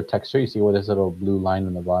other texture. You see where there's a little blue line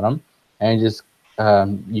in the bottom. And just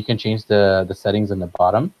you can change the settings in the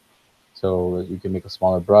bottom. So you can make a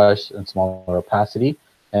smaller brush and smaller opacity.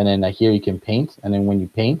 And then here you can paint. And then when you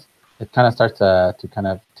paint, it kind of starts to kind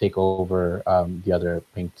of take over the other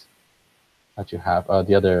paint that you have,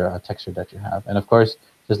 the other texture that you have. And of course,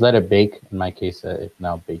 just let it bake. In my case, it's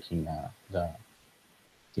now baking the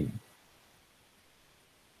scene.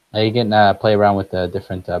 Now you can play around with the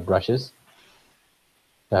different brushes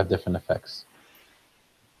to have different effects.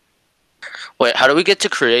 Wait, how do we get to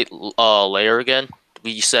create a layer again?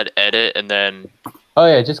 We said edit and then... Oh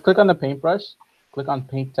yeah, just click on the paintbrush, click on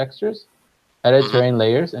paint textures, edit terrain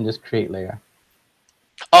layers, and just create layer.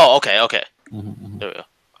 Oh, okay. Mm-hmm. There we go.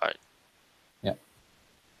 All right.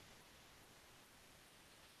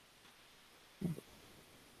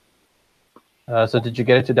 Yeah. So did you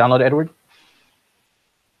get it to download, Edward?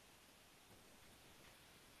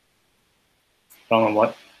 Download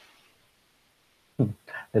what?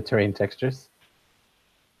 The terrain textures.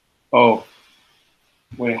 Oh,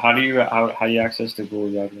 wait. How do you access the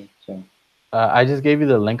Google Drive link? So. I just gave you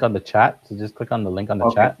the link on the chat, so just click on the link on the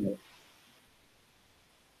chat.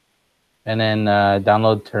 And then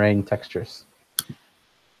download terrain textures.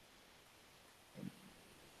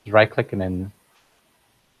 Just right click and then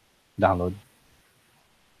download.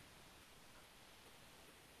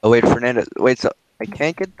 Oh wait, Fernando. Wait, so I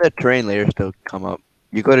can't get the terrain layers to come up.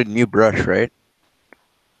 You go to new brush, right?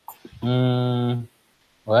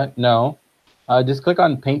 What? No. Just click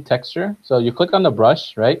on paint texture. So you click on the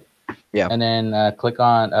brush, right? Yeah. And then click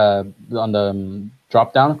on the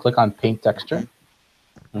drop down. Click on paint texture.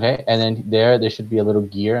 Okay. And then there should be a little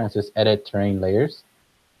gear, and it says edit terrain layers.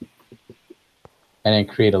 And then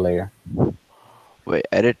create a layer. Wait,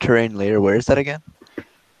 edit terrain layer. Where is that again?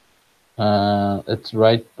 It's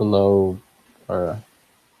right below. Or.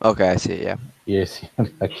 Okay, I see. Yeah. Yes.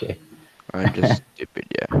 Okay. I'm just stupid.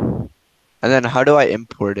 Yeah. And then how do I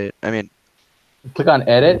import it? I mean, click on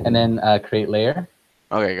edit and then create layer.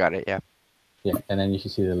 Okay, got it. Yeah. Yeah, and then you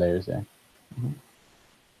should see the layers there.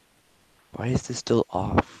 Why is this still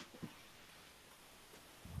off?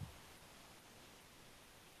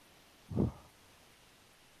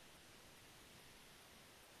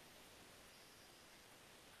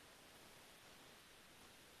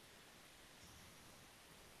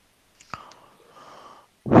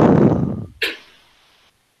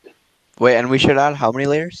 Wait, and we should add how many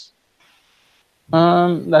layers?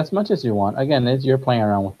 As much as you want. Again, you're playing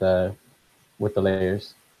around with the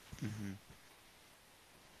layers.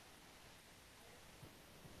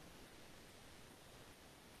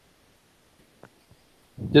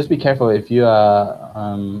 Just be careful if you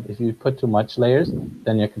put too much layers,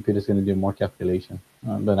 then your computer's going to do more calculation.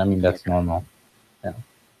 But I mean that's normal. Yeah.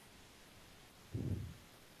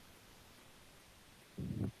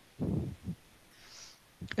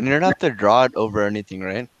 And you don't have to draw it over anything,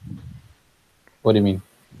 right? What do you mean?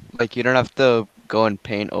 Like you don't have to go and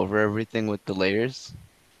paint over everything with the layers?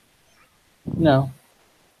 No.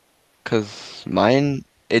 Cause mine,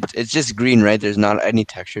 it's just green, right? There's not any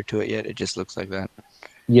texture to it yet. It just looks like that.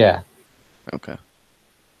 Yeah. Okay.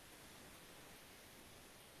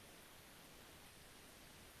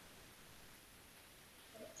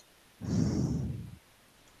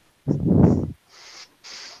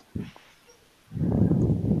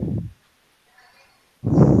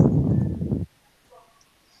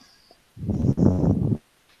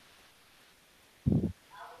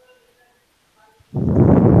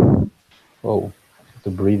 Whoa, the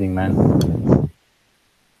breathing, man.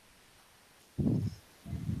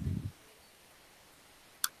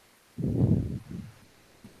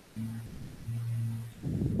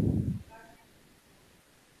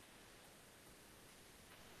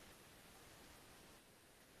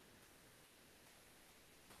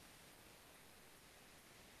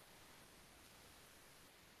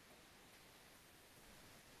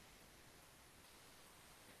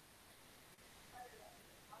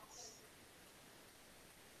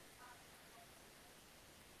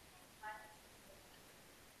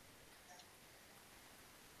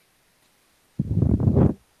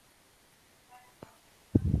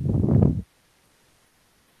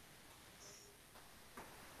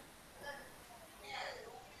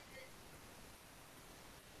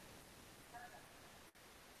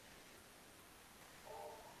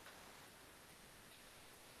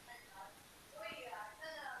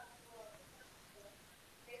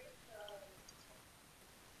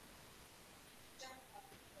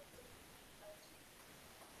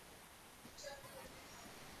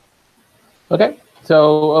 Okay,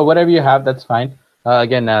 so whatever you have, that's fine.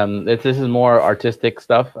 Again, this is more artistic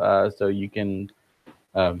stuff, so you can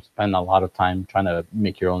spend a lot of time trying to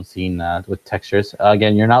make your own scene with textures.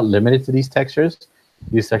 Again, you're not limited to these textures.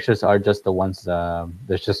 These textures are just the ones.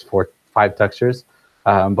 There's just 5 textures.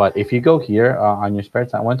 But if you go here on your spare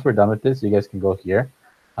time, once we're done with this, you guys can go here.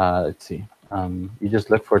 Let's see. You just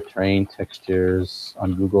look for terrain textures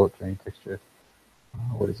on Google. Terrain texture.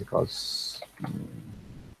 What is it called?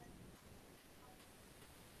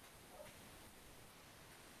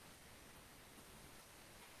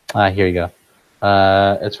 Here you go.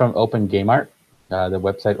 It's from Open Game Art, the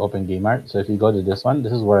website Open Game Art. So if you go to this one,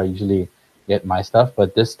 this is where I usually get my stuff.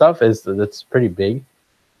 But this stuff that's pretty big.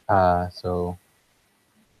 So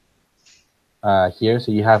here,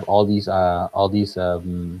 so you have all these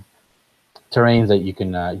terrains that you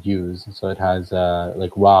can use. So it has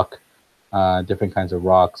like rock, different kinds of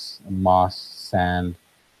rocks, moss, sand.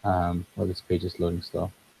 Well, this page is loading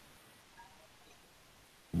slow.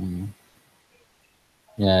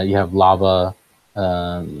 Yeah, you have lava,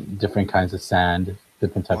 different kinds of sand,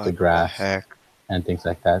 different types of grass, and things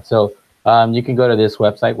like that. So you can go to this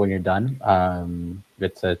website when you're done.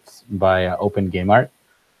 It's by Open Game Art,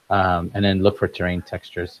 and then look for terrain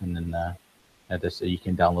textures, and then so you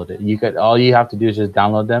can download it. All you have to do is just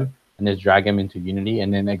download them and just drag them into Unity,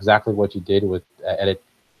 and then exactly what you did with edit,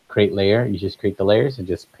 create layer. You just create the layers and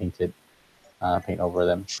just paint over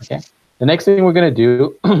them. Okay. The next thing we're going to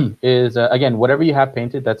do is, again, whatever you have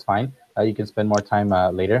painted, that's fine. You can spend more time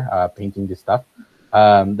later painting this stuff.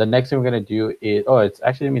 The next thing we're going to do is, it's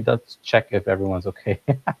actually, let's check if everyone's okay.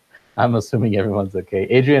 I'm assuming everyone's okay.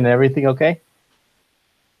 Adrian, everything okay?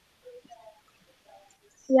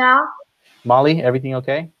 Yeah. Molly, everything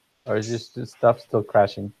okay? Or is this stuff still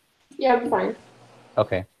crashing? Yeah, I'm fine.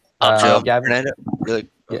 Okay. I'm chill. Gavin? Really?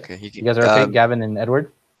 Yeah. Okay. You guys are okay, Gavin and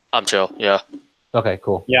Edward? I'm chill. Yeah. Okay,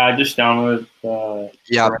 cool. Yeah, I just downloaded.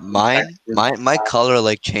 Yeah, my color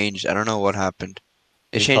like changed. I don't know what happened.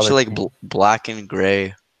 It Your changed to color like black and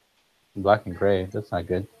gray. Black and gray. That's not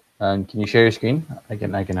good. Can you share your screen? I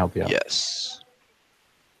can help you out. Yes.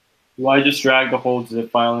 Well, I just drag the whole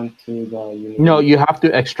zip file into the Unity. No, you have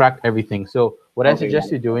to extract everything. So what I Okay,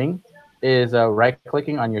 suggest you doing is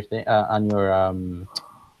right-clicking on your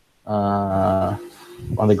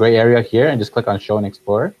on the gray area here, and just click on Show and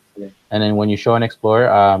Explore. Okay. And then when you show and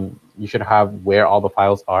explore, you should have where all the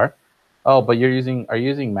files are. Oh, but are you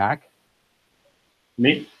using Mac?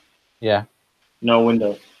 Me? Yeah. No,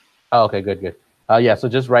 Windows. Oh, okay, good. Yeah, so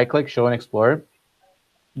just right-click, Show and Explore,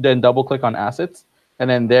 then double-click on Assets, and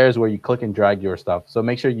then there's where you click and drag your stuff. So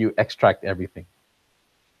make sure you extract everything.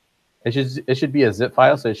 It should be a zip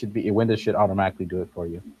file, so Windows should automatically do it for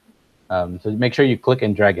you. So make sure you click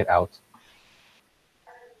and drag it out.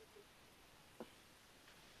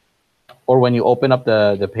 Or when you open up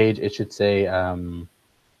the page, it should say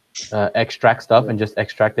extract stuff, and just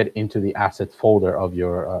extract it into the assets folder of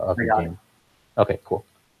your game. Okay, cool.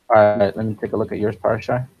 All right, let me take a look at yours,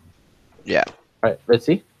 Parashar. Yeah. All right, let's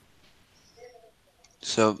see.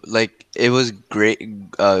 So like it was great.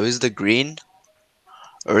 It was the green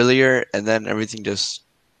earlier, and then everything just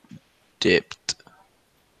dipped.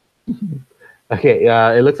 Okay,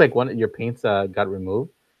 it looks like one of your paints got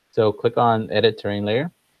removed. So click on Edit Terrain Layer.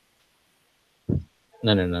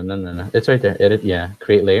 No. It's right there. Edit, yeah.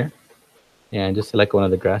 Create layer. Yeah, and just select one of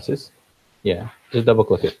the grasses. Yeah, just double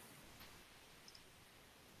click it.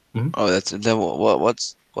 Oh, that's then what?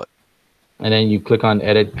 And then you click on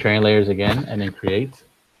Edit Terrain Layers again, and then Create.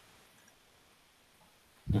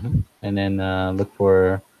 And then look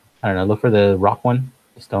for, look for the rock one,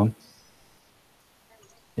 the stone.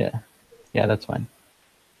 Yeah, that's fine.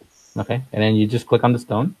 Okay, and then you just click on the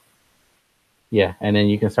stone. Yeah, and then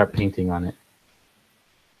you can start painting on it.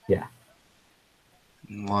 Yeah.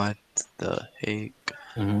 What the heck?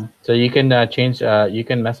 So you can change. You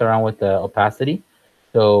can mess around with the opacity.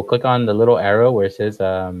 So click on the little arrow where it says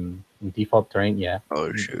default terrain. Yeah.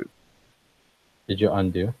 Oh shoot! Did you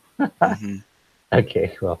undo?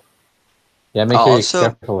 Okay. Well. Yeah. Make sure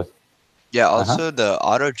you're careful with. Yeah. Also, the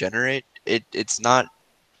auto generate. It's not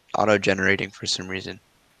auto generating for some reason.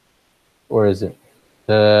 Or is it?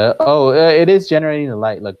 It is generating the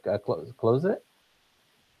light. Look, close it.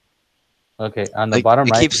 Okay, on the bottom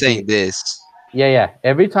right. Keep saying this. Yeah.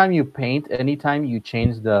 Every time you paint, anytime you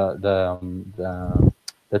change the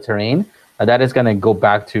terrain, that is gonna go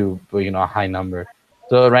back to a high number.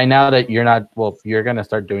 So right now that you're gonna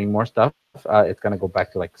start doing more stuff. It's gonna go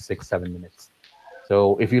back to like 6-7 minutes.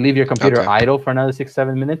 So if you leave your computer idle for another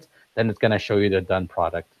 6-7 minutes, then it's gonna show you the done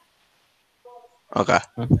product. Okay.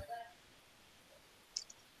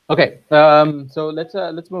 Okay. So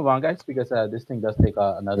let's move on, guys, because this thing does take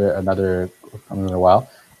another while.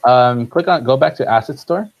 Go back to Asset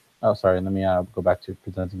Store. Oh, sorry. Let me go back to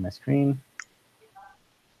presenting my screen.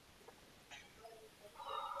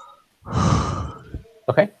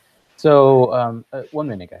 Okay. So 1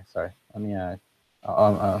 minute, guys. Sorry. Let me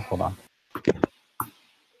hold on.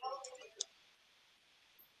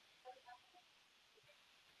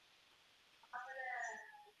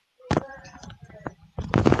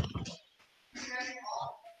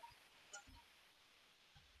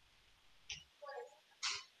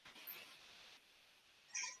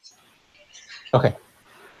 Okay.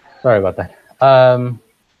 Sorry about that. Oh,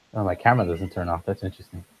 my camera doesn't turn off. That's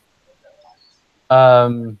interesting.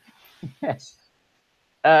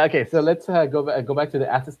 Okay, so let's go back to the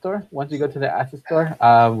asset store. Once you go to the asset store,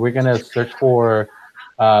 we're gonna search for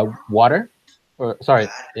water. Or sorry,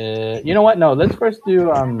 you know what? No, let's first do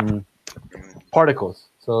particles.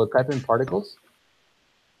 So type in particles.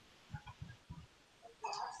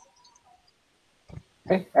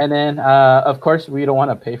 Okay, and then of course we don't want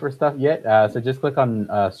to pay for stuff yet. So just click on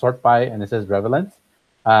sort by, and it says relevance.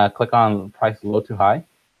 Click on price low to high.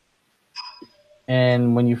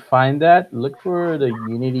 And when you find that, look for the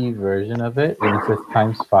Unity version of it, and it says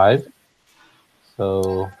 ×5.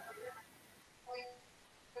 So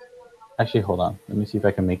actually, hold on. Let me see if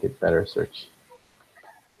I can make it better search.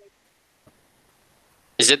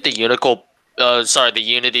 Is it the the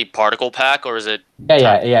Unity particle pack, or is it?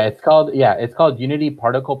 Yeah. It's called Unity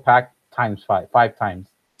Particle Pack ×5, 5 times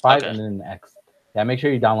 5, Okay. and then an X. Yeah, make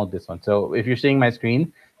sure you download this one. So if you're seeing my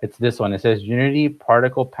screen, it's this one. It says Unity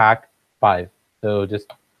Particle Pack 5. So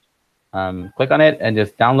just click on it and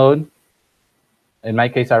just download. In my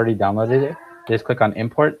case, I already downloaded it. Just click on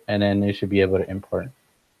import, and then you should be able to import.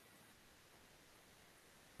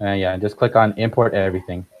 Yeah, just click on import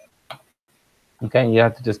everything. Okay, you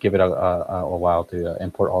have to just give it a while to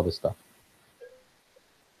import all this stuff.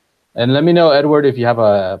 And let me know, Edward, if you have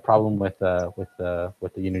a problem with the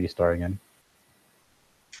Unity store again.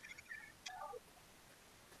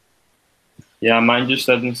 Yeah, mine just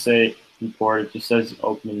doesn't say import. It just says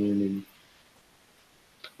open in Unity.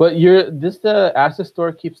 But the asset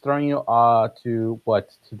store keeps throwing you to what,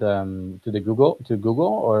 to the Google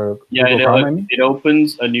or yeah, Google Chrome, it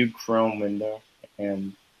opens a new Chrome window,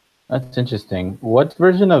 and that's interesting. What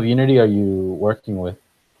version of Unity are you working with?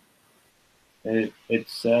 it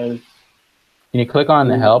says. Can you click on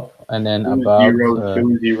help and then about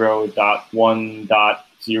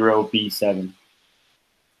 2020.1.0b7?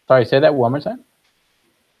 Sorry, say that one more time.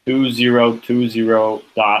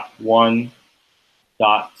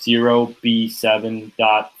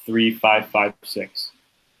 2020.1.0b7.3556.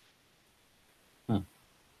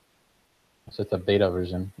 So it's a beta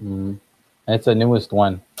version. And it's the newest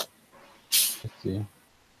one. Let's see.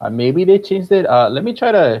 Maybe they changed it. Let me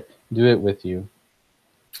try to do it with you.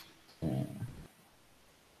 Yeah.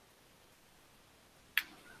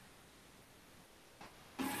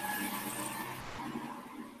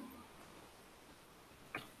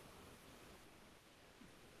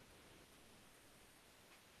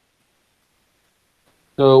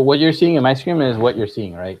 So what you're seeing in my screen is what you're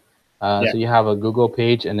seeing, right? Yeah. So you have a Google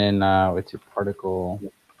page, and then it's a particle,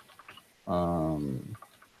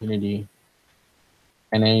 Unity,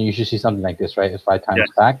 and then you should see something like this, right? It's 5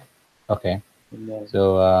 times back. Okay.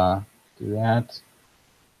 So do that,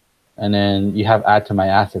 and then you have add to my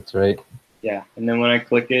assets, right? Yeah, and then when I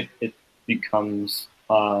click it, it becomes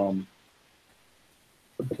okay.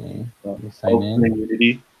 Sign in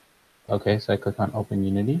Unity. Okay, so I click on Open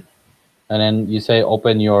Unity, and then you say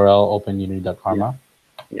Open URL, openunity.karma.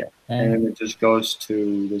 Yeah. And then it just goes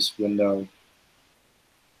to this window.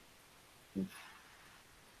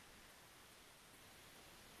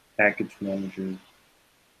 Package manager.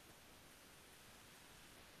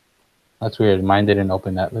 That's weird. Mine didn't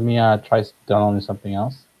open that. Let me try downloading something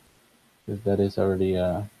else, because that is already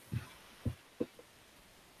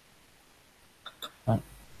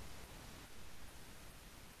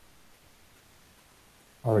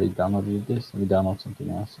already downloaded this. Let me download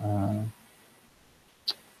something else.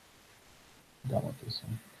 Download this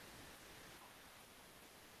one.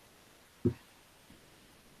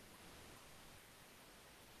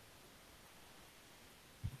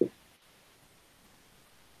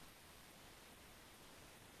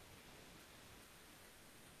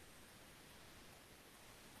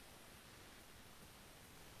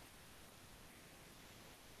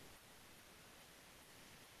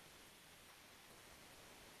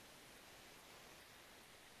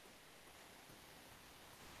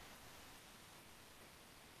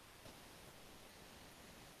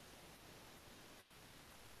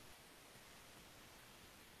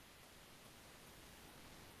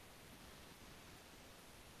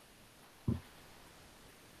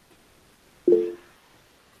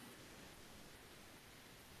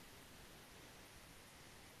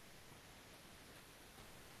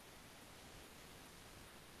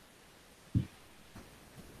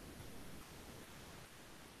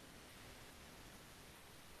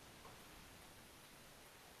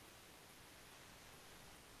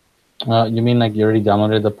 You mean like you already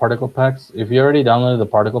downloaded the particle packs? If you already downloaded the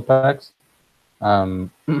particle packs, you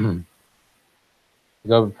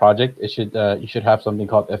go to project. It should you should have something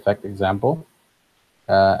called effect example,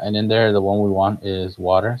 and in there the one we want is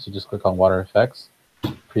water. So just click on water effects,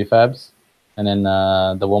 prefabs, and then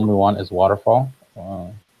the one we want is waterfall,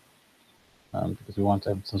 because we want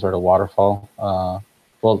some sort of waterfall.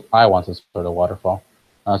 Well, I want some sort of waterfall.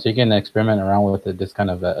 So you can experiment around with this kind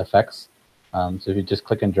of effects. So if you just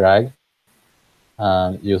click and drag,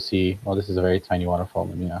 you'll see, well, this is a very tiny waterfall.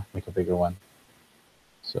 Let me make a bigger one.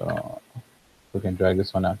 So we can drag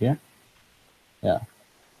this one out here. Yeah.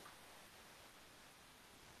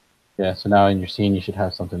 Yeah, so now in your scene, you should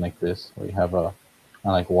have something like this, where you have a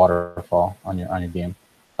like waterfall on your game.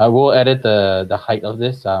 We'll edit the height of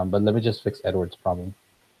this, but let me just fix Edward's problem.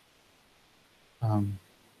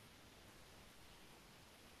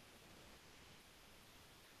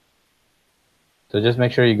 So just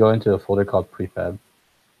make sure you go into a folder called prefab.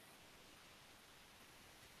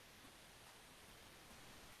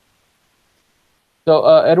 So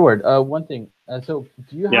Edward, one thing. So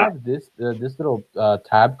do you have this this little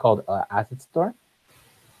tab called Asset Store?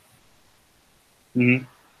 Mm-hmm.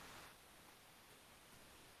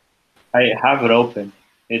 I have it open.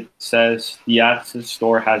 It says the Asset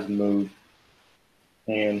Store has moved,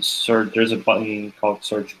 and search. There's a button called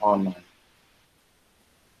Search Online.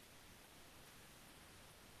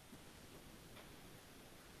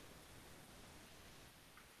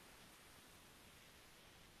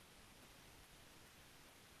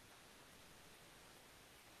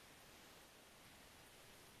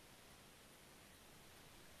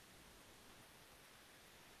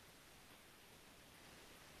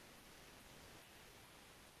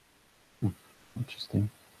 Interesting.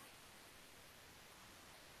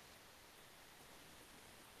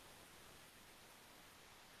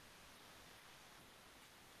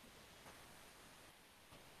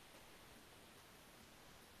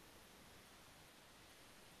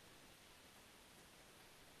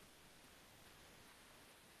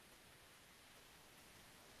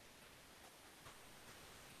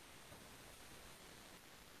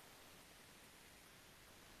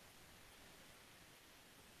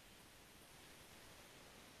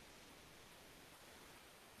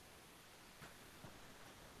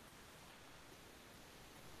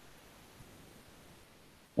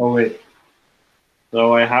 Oh wait.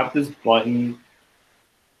 So I have this button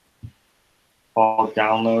called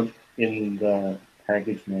Download in the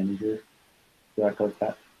package manager. Do I click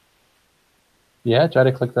that? Yeah, try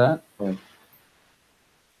to click that. Right.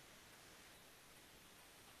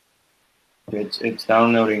 It's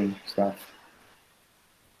downloading stuff.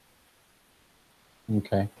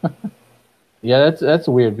 Okay. Yeah, that's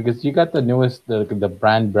weird because you got the newest, the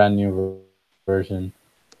brand new version.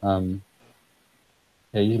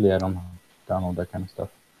 Yeah, usually I don't download that kind of stuff.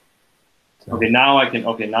 So. Okay, now I can.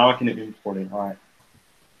 Okay, now I can import it. All right.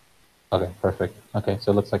 Okay, perfect. Okay,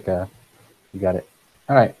 so it looks like you got it.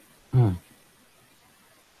 All right. All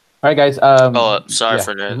right, guys. Sorry yeah.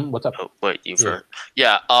 for that. What's up? Oh, wait,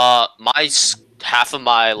 yeah. My half of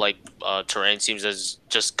my terrain seems as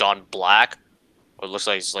just gone black, or it looks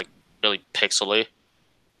like it's like really pixely.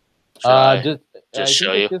 Just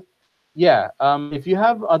show you. Yeah. If you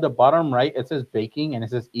have at the bottom right, it says baking and it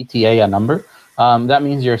says ETA a number. That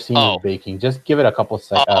means your scene is baking. Just give it a couple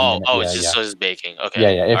seconds. It just says baking. Okay.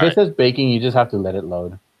 Yeah. If it says baking, you just have to let it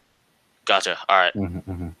load. Gotcha. All right.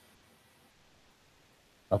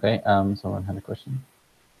 Okay. Someone had a question.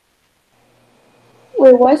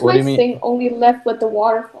 Wait, why is my thing only left with the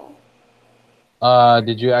waterfall?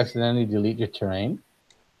 Did you accidentally delete your terrain?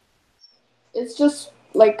 It's just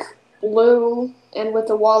like blue and with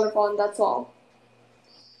the waterfall, and that's all.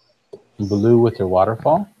 Blue with your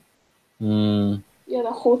waterfall? Yeah,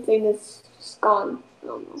 the whole thing is just gone. I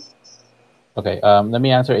don't know. Okay. Let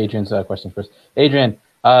me answer Adrian's question first. Adrian,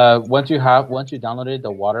 once you downloaded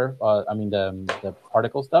the water, the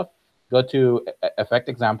particle stuff, go to effect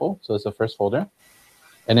example. So it's the first folder,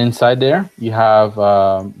 and inside there you have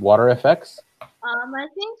water effects. I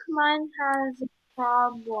think mine has a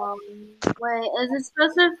problem. Wait, is it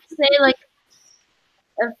supposed to say like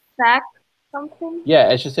effect something? Yeah,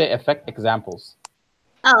 it should say effect examples.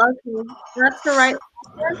 Oh, okay. That's the right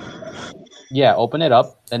folder? Yeah, open it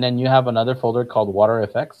up, and then you have another folder called water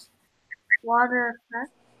effects. Water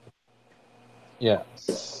effects? Yeah.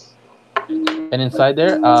 And inside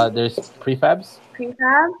there, there's prefabs.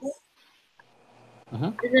 Prefabs?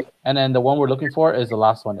 And then the one we're looking for is the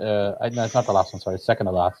last one. No, it's not the last one. Sorry, second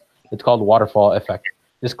to last. It's called waterfall effect.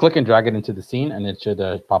 Just click and drag it into the scene, and it should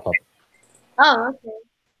pop up. Oh, okay.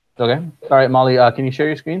 Okay. All right, Molly. Can you share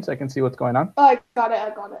your screen so I can see what's going on? Oh, I got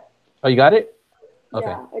it. Oh, you got it? Okay.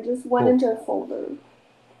 Yeah, I just went Cool. into a folder.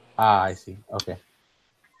 Ah, I see. Okay.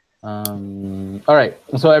 All right.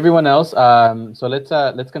 So everyone else, so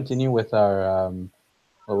let's continue with our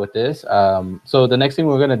with this. So the next thing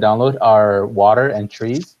we're gonna download are water and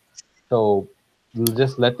trees. So we'll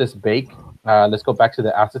just let this bake. Let's go back to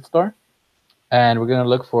the asset store, and we're gonna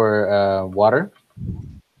look for water.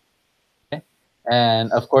 Okay.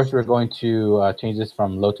 And of course, we're going to change this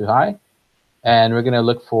from low to high, and we're gonna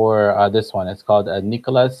look for this one. It's called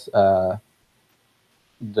Nicholas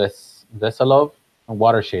Veselov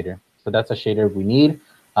water shader. So that's a shader we need.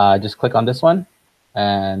 Just click on this one,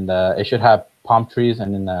 and it should have palm trees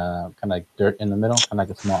and then kind of like dirt in the middle, kind of like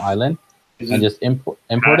a small island. And just import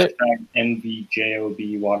it.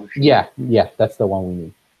 NVJOB water shader. Yeah, that's the one we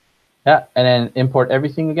need. Yeah, and then import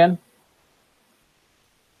everything again.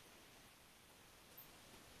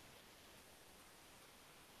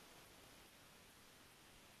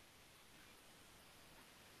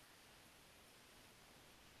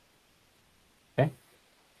 Okay.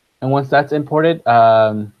 And once that's imported,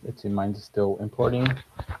 let's see, mine's still importing.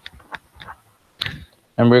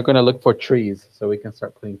 And we're going to look for trees, so we can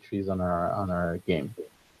start putting trees on our game.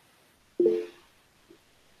 Did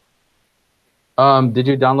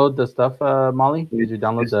you download the stuff, Molly? Did you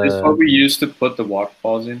download Is this what we used to put the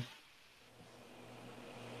waterfalls in?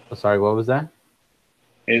 Oh, sorry, what was that?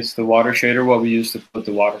 Is the water shader what we used to put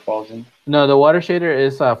the waterfalls in? No, the water shader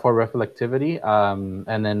is for reflectivity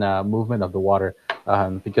and then movement of the water,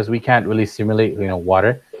 because we can't really simulate,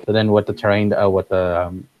 water. So then what the terrain, what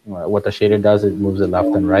the shader does, it moves it left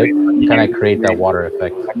and right, kind of create that water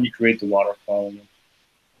effect. How do you create the waterfall?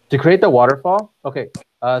 To create the waterfall, okay.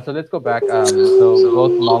 So let's go back. So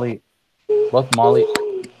both Molly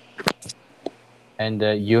and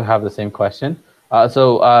you have the same question.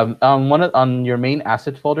 So on your main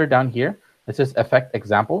asset folder down here, it says effect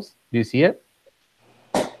examples. Do you see it?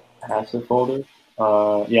 Asset folder?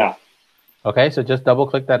 Yeah. Okay, so just double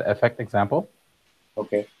click that effect example.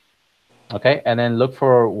 Okay. Okay, and then look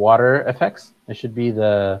for water effects. It should be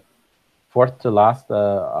the fourth to last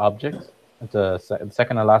object. It's the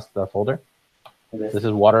second to last folder. Okay. This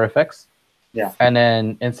is water effects. Yeah. And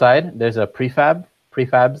then inside there's a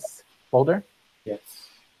prefabs folder. Yes.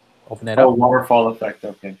 Open it up. Oh, waterfall effect.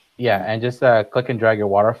 Okay. Yeah, and just click and drag your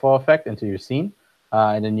waterfall effect into your scene,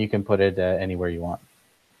 and then you can put it anywhere you want.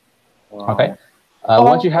 Wow. Okay.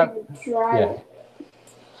 Once you have,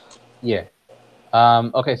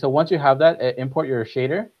 okay, so once you have that, import your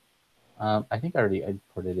shader. I think I already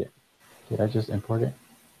imported it. Did I just import it?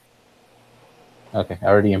 Okay, I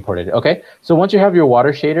already imported it. Okay, so once you have your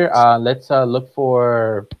water shader, let's look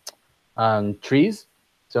for trees.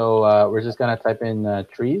 So we're just gonna type in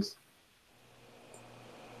trees.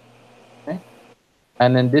 Okay,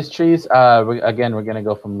 and then this trees, again, we're gonna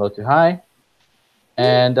go from low to high.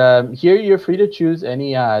 And here you're free to choose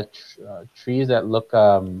any trees that look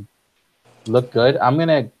good. I'm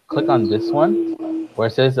gonna click on this one where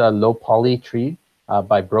it says low poly tree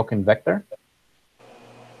by Broken Vector.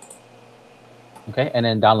 Okay, and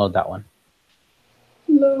then download that one.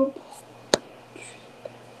 Low.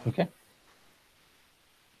 Okay.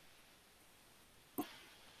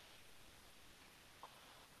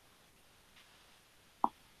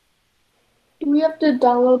 Do we have to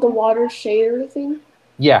download the water shader thing?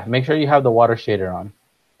 Yeah, make sure you have the water shader on.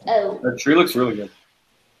 Oh. The tree looks really good.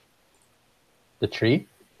 The tree?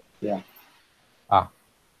 Yeah. Ah,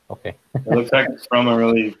 okay. It looks like it's from a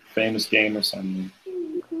really famous game or something.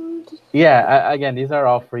 Yeah, again, these are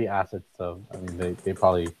all free assets, so I mean, they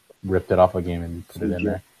probably ripped it off a game and put it in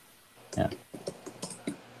there.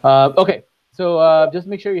 Yeah. Okay, so just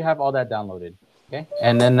make sure you have all that downloaded. Okay,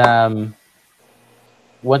 and then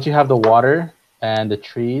once you have the water and the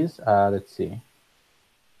trees, let's see.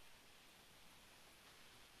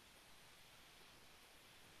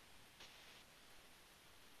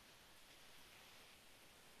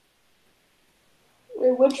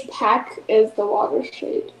 Which pack is the water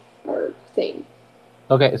shade or thing?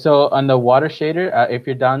 Okay, so on the water shader, if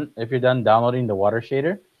you're done downloading the water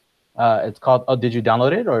shader, it's called. Oh, did you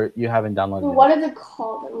download it or you haven't downloaded it? What is it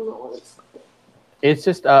called? I don't know what it's called. It's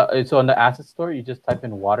just so on the asset store, you just type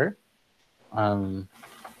in water, and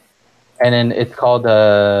then it's called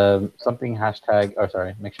something hashtag. Or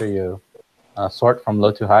sorry, make sure you sort from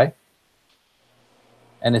low to high.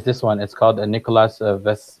 And it's this one. It's called Nicholas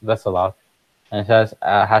Veselov, and it says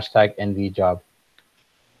hashtag NVJob.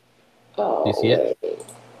 Oh, do you see it?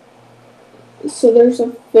 So there's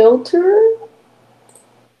a filter.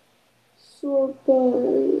 Sort by.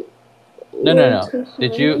 No.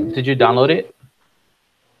 Did you download it?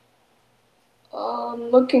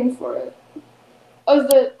 Looking for it. Oh,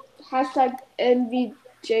 is it hashtag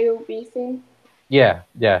NVJOB thing? Yeah,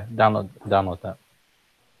 download that.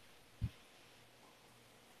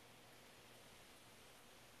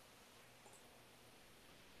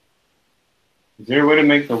 Is there a way to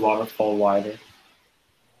make the waterfall wider?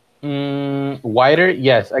 Wider,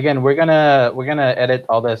 yes. Again, we're gonna edit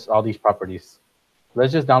all these properties.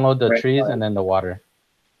 Let's just download the trees and then the water.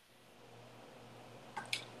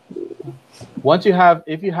 Once you have,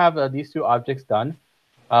 if you have these two objects done,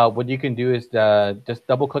 what you can do is just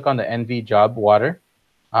double click on the NV job water,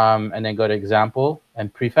 and then go to example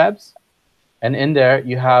and prefabs, and in there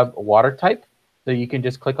you have water type. So you can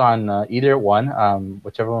just click on either one,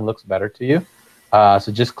 whichever one looks better to you.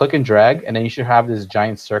 So just click and drag, and then you should have this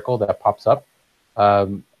giant circle that pops up.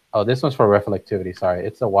 Oh, this one's for reflectivity. Sorry,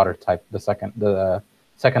 it's the water type, the second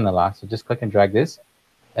to last. So just click and drag this,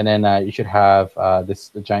 and then you should have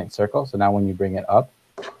the giant circle. So now when you bring it up,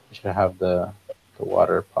 you should have the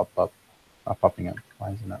water pop up, not popping up.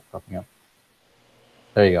 Why is it not popping up?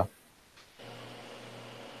 There you go.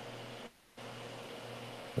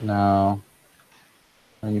 So now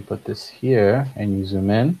when you put this here and you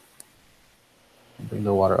zoom in, bring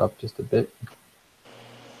the water up just a bit.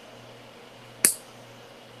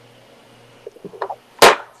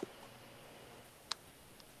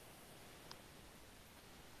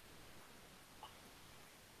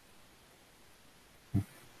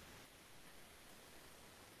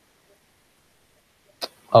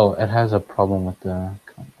 Oh, it has a problem with the.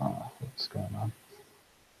 What's going on?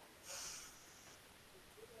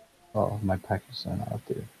 Oh, my packages are not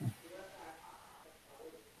updated.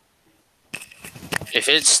 If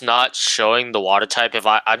it's not showing the water type, if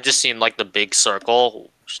I'm just seeing like the big circle,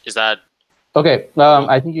 is that okay?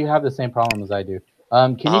 I think you have the same problem as I do.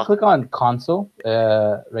 Can you click on console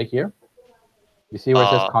right here? You see where it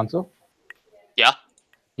says console? Yeah.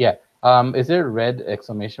 Yeah. Is there red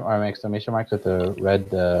exclamation marks with the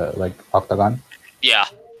red like octagon? Yeah.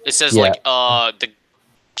 It says like the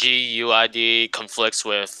GUID conflicts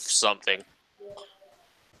with something.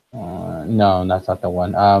 No, that's not the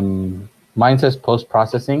one. Mine says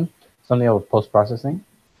post-processing. Something with post-processing.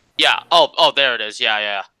 Yeah. Oh, there it is.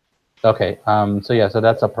 Yeah. Okay. So yeah, so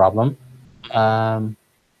that's a problem. So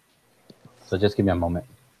just give me a moment.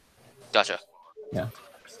 Gotcha. Yeah.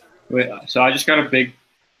 Wait. So I just got a big,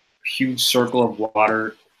 huge circle of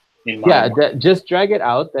water in my. Yeah. Just drag it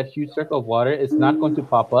out. That huge circle of water. It's not going to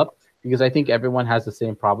pop up because I think everyone has the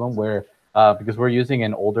same problem where because we're using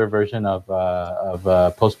an older version of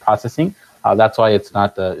post-processing. That's why it's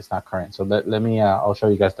not current. So let me I'll show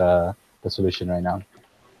you guys the solution right now.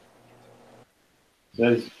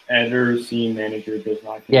 Says editor scene manager does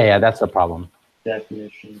not. Yeah, that's the problem.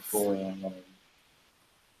 Definition for.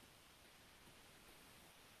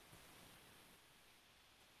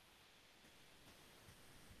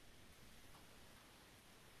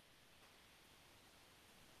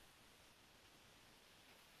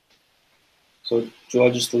 So do I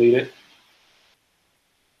just delete it?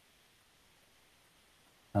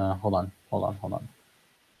 Hold on.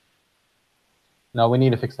 No, we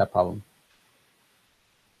need to fix that problem.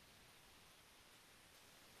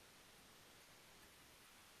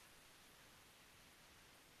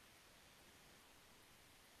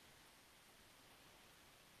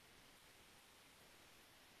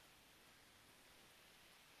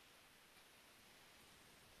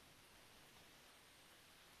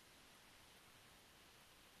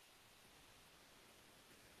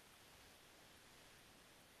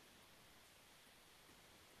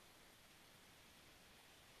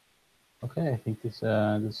 Okay, I think this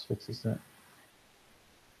fixes it.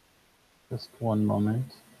 Just one moment.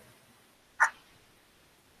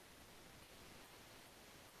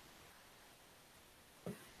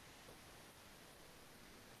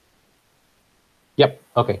 Yep.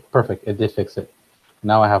 Okay. Perfect. It did fix it.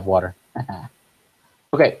 Now I have water.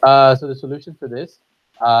 Okay. So the solution for this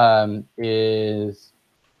is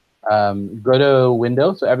go to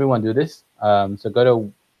Window. So everyone do this. So go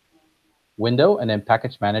to Window and then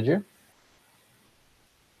Package Manager.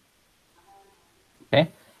 Okay.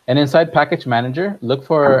 And inside Package Manager, look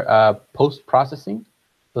for post-processing.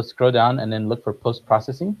 So scroll down and then look for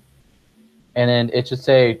post-processing. And then it should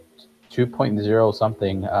say 2.0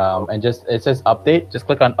 something. And it says update. Just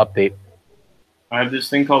click on update. I have this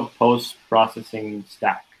thing called post-processing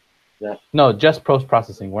stack. No, just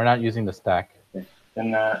post-processing. We're not using the stack. Okay.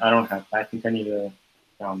 Then I don't have. I think I need to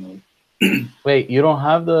download. Wait, you don't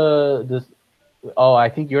have this? Oh, I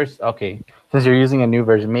think yours. Okay, since you're using a new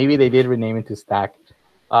version, maybe they did rename it to stack.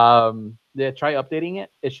 Yeah, try updating it.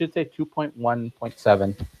 It should say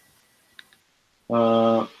 2.1.7.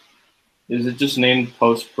 Is it just named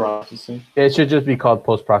post processing? It should just be called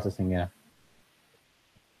post processing. Yeah.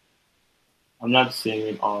 I'm not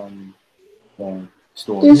seeing it on the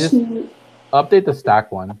store. You just update the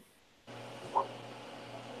stack one.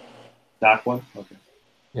 Stack one? Okay.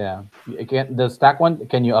 Yeah. The stack one,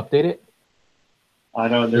 can you update it? I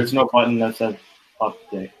know there's no button that says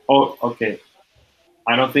update. Oh, okay.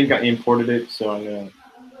 I don't think I imported it, so I'm gonna.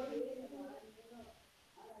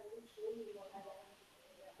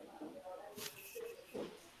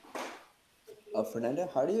 Fernando,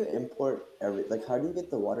 how do you import how do you get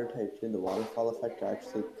the water type 2 and the waterfall effect to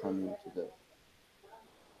actually come into the...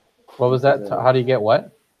 What was that? How do you get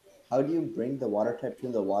what? How do you bring the water type 2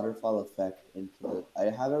 and the waterfall effect into the... I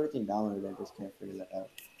have everything downloaded, I just can't figure that out.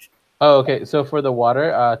 Oh, okay. So for the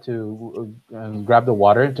water, to grab the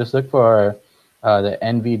water, just look for the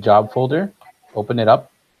NV job folder, open it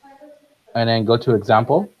up, and then go to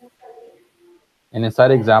example. And inside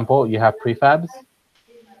example, you have prefabs.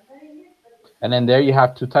 And then there you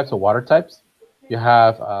have two types of water types. You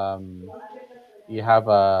have water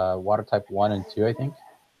type 1 and 2, I think.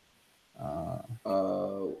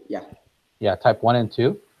 Yeah. Yeah, type 1 and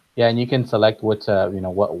 2. Yeah, and you can select what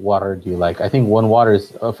what water do you like. I think one water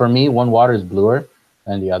is for me. One water is bluer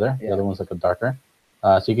than the other. Yeah. The other one's like a darker.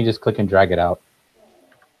 So you can just click and drag it out.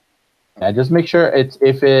 And just make sure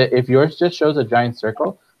if yours just shows a giant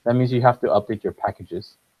circle, that means you have to update your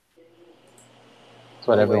packages. That's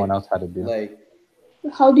what everyone else had to do. Like,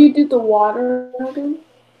 how do you do the water?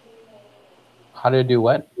 How do you do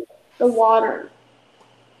what? The water.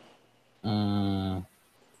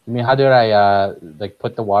 I mean, how did I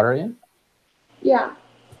put the water in? Yeah.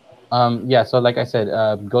 Yeah. So like I said,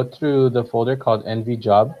 go through the folder called NV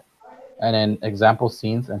job, and then example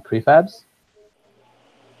scenes and prefabs.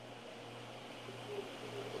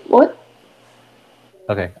 What?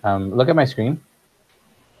 Okay. Look at my screen.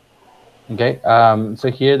 Okay. So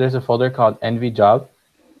here there's a folder called NV job,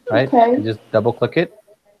 right? Okay. You just double click it,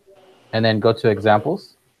 and then go to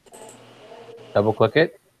examples. Double click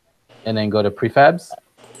it, and then go to prefabs.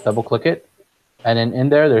 Double click it, and then in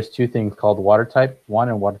there there's two things called water type 1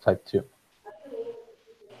 and water type 2.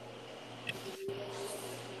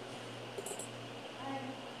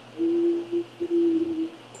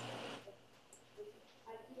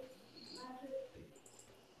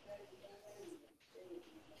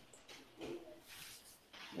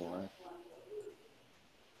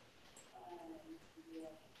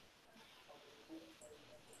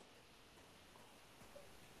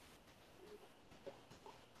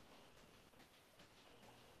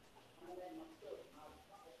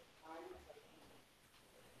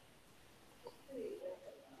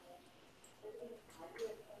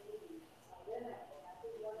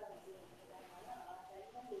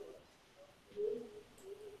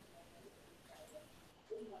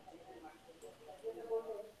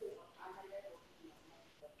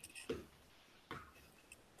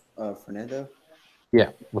 Fernando?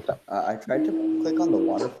 Yeah, what's up? I tried to click on the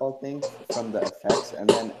waterfall thing from the effects, and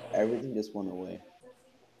then everything just went away.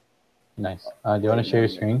 Nice. Do you want to share your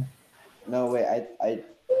screen? No, wait. I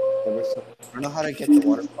don't know how to get the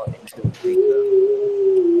waterfall into the thing.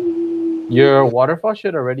 Your waterfall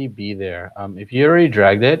should already be there. If you already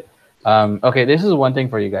dragged it, okay. This is one thing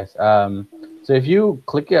for you guys. So if you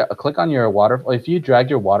click on your waterfall, if you drag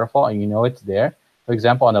your waterfall and you know it's there, for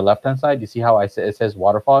example, on the left-hand side, you see how it says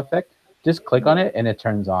waterfall effect? Just click on it and it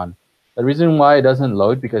turns on. The reason why it doesn't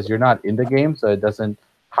load because you're not in the game, so it doesn't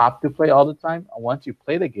have to play all the time. Once you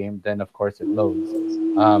play the game, then of course it loads.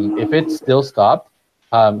 If it's still stopped,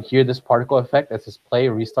 here this particle effect that says play,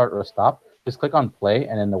 restart, or stop, just click on play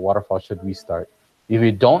and then the waterfall should restart. If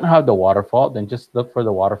you don't have the waterfall, then just look for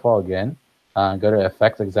the waterfall again. Go to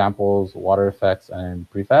effects, examples, water effects, and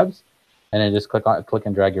prefabs, and then just click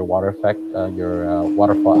and drag your water effect, your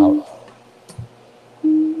waterfall out.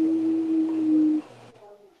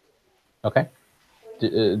 Okay.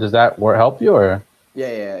 Does that help you or? Yeah,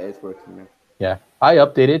 it's working now. Yeah, I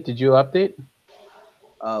updated. Did you update?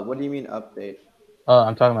 What do you mean update? Oh,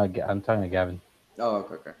 I'm talking to Gavin. Oh,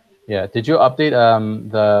 okay. Yeah. Did you update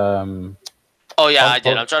the? Oh yeah, I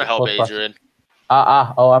did. I'm trying to help Adrian.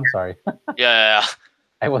 Oh, I'm sorry. Yeah.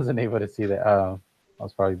 I wasn't able to see that. I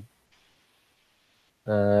was probably.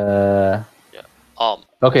 Yeah.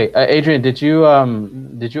 Okay, Adrian, did you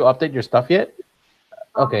update your stuff yet?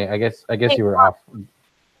 Okay, I guess you were off.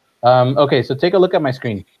 Okay, so take a look at my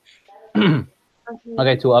screen.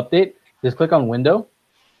 Okay, to update, just click on Window,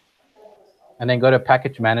 and then go to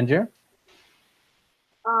Package Manager.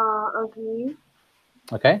 Okay.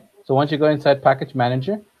 Okay, so once you go inside Package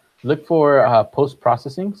Manager, look for Post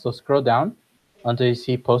Processing. So scroll down until you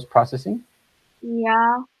see Post Processing.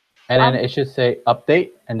 Yeah. And then it should say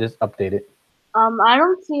update, and just update it. I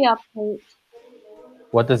don't see update.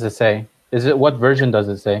 What does it say? What version does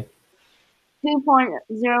it say?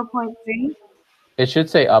 2.0.3. It should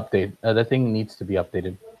say update. The thing needs to be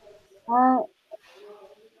updated.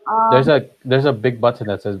 There's a big button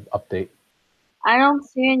that says update. I don't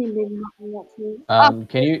see any big button that says.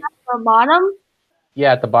 Can you? At the bottom?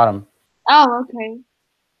 Yeah, at the bottom. Oh, okay.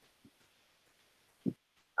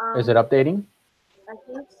 Is it updating? I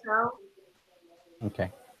think so. Okay.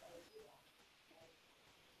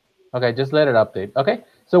 Okay, just let it update. Okay,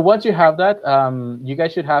 so once you have that, you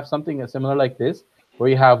guys should have something similar like this, where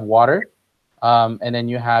you have water, and then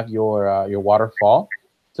you have your waterfall.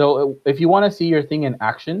 So if you want to see your thing in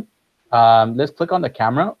action, let's click on the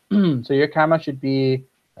camera. So your camera should be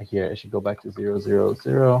here. It should go back to 0, 0,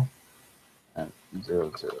 0, and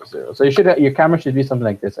 0, 0, 0. So your camera should be something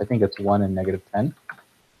like this. I think it's 1 and -10.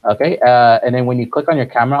 Okay, and then when you click on your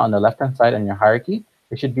camera on the left-hand side on your hierarchy,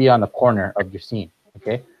 it should be on the corner of your scene.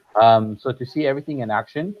 Okay, so to see everything in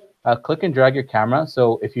action, click and drag your camera.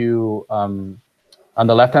 So if you on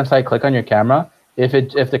the left-hand side, click on your camera. If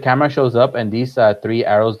the camera shows up and these 3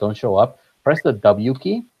 arrows don't show up, press the W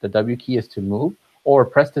key. The W key is to move, or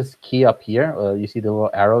press this key up here. You see the little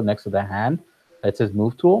arrow next to the hand that says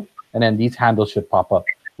Move Tool, and then these handles should pop up.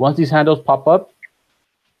 Once these handles pop up,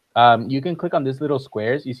 you can click on these little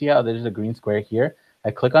squares. You see how there's a green square here?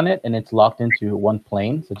 I click on it and it's locked into one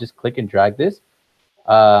plane. So just click and drag this,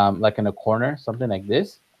 like in a corner, something like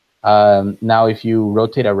this. Now, if you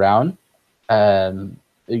rotate around,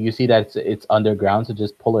 you see that it's underground. So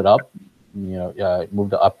just pull it up. Move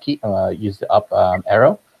the up key. Use the up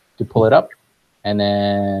arrow to pull it up, and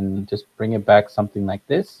then just bring it back something like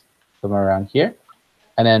this, somewhere around here.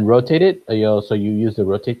 And then rotate it. So you use the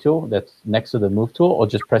rotate tool that's next to the move tool, or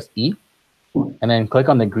just press E, and then click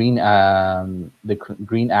on the green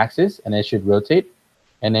axis, and it should rotate.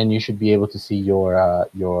 And then you should be able to see your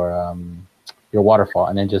waterfall.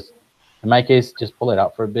 And then just, in my case, just pull it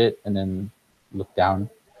out for a bit, and then look down,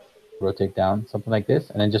 rotate down, something like this,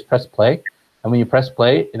 and then just press play. And when you press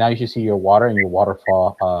play, now you should see your water and your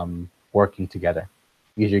waterfall working together,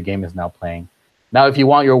 because your game is now playing. Now, if you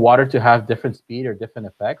want your water to have different speed or different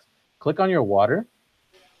effects, click on your water.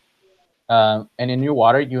 And in your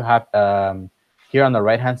water, you have, here on the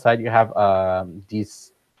right-hand side, you have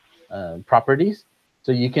these properties.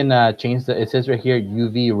 So you can change it says right here,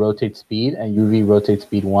 UV rotate speed and UV rotate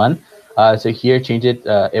speed 1. So here, change it.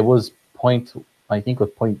 It was I think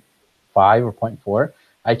with 0.5 or 0.4.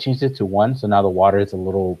 I changed it to 1. So now the water is a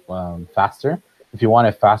little faster. If you want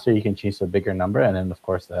it faster, you can change to a bigger number. And then, of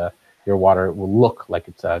course, your water will look like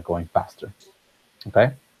it's going faster.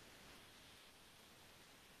 Okay.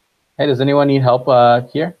 Hey, does anyone need help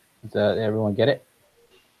here? Does everyone get it?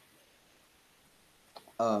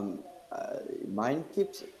 Mine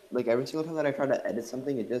keeps, like, every single time that I try to edit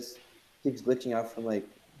something, it just keeps glitching out from, like,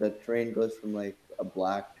 the terrain goes from, like, a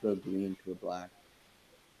black to a green to a black.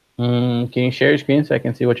 Can you share your screen so I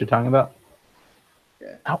can see what you're talking about?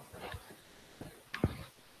 Yeah. Ow.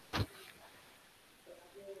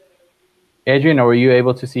 Adrian, were you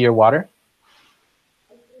able to see your water?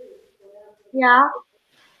 Yeah.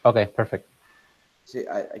 Okay, perfect. See,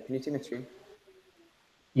 can you see my screen?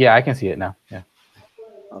 Yeah, I can see it now. Yeah.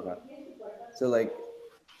 Okay. So like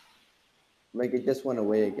it just went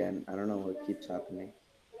away again. I don't know what keeps happening.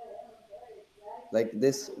 Like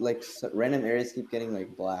this, like random areas keep getting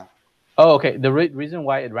like black. Oh, okay. The reason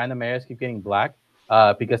why random areas keep getting black,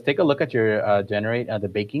 because take a look at your generate the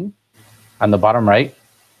baking on the bottom right.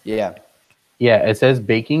 Yeah. Yeah, it says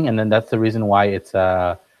baking, and then that's the reason why it's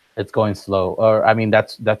going slow. Or I mean,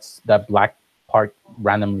 that's that black part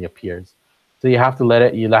randomly appears. So you have to let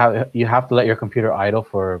it. You have to let your computer idle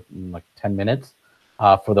for like 10 minutes,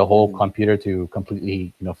 for the whole computer to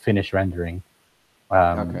completely finish rendering.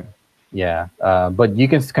 Okay. Yeah, but you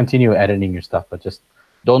can continue editing your stuff, but just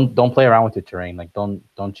don't play around with the terrain. Like don't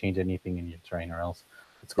change anything in your terrain, or else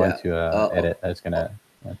it's going to edit. It's gonna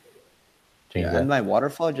change that. And my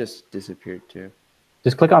waterfall just disappeared too.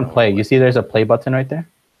 Just click on play. You see there's a play button right there?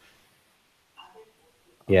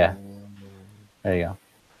 Yeah. There you go.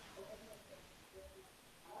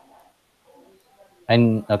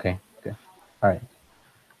 And okay. All right.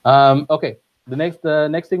 Okay. The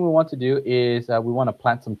next thing we want to do is we want to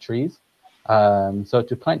plant some trees. So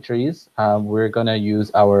to plant trees, we're gonna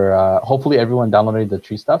use our. Hopefully, everyone downloaded the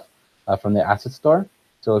tree stuff from the asset store.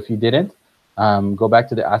 So if you didn't, go back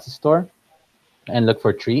to the asset store and look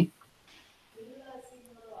for tree.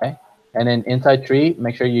 Okay. And then inside tree,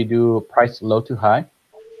 make sure you do price low to high.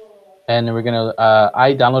 And we're gonna.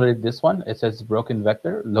 I downloaded this one. It says Broken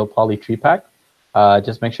Vector Low Poly Tree Pack.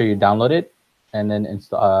 just make sure you download it and then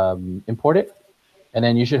import it. And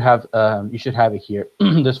then you should have it here.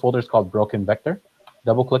 This folder is called Broken Vector.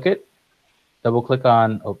 Double click it. Double click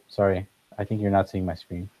on. Oh, sorry. I think you're not seeing my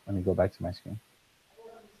screen. Let me go back to my screen.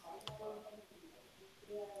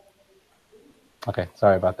 Okay,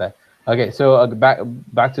 sorry about that. Okay, so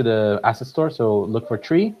back to the asset store. So look for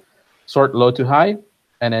tree, sort low to high,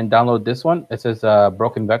 and then download this one. It says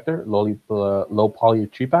Broken Vector low poly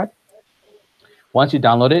tree pack. Once you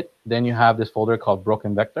download it, then you have this folder called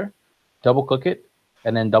Broken Vector. Double click it,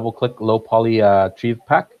 and then double click low poly tree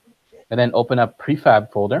pack, and then open up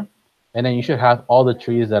prefab folder, and then you should have all the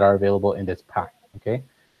trees that are available in this pack. Okay,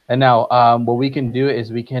 and now what we can do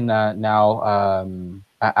is we can now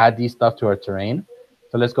add these stuff to our terrain.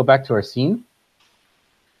 So let's go back to our scene.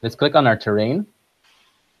 Let's click on our terrain.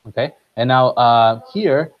 Okay, and now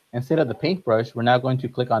here, instead of the paintbrush, we're now going to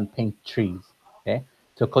click on paint trees. Okay,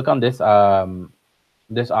 so click on this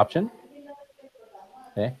this option.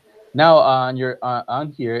 Okay, now on your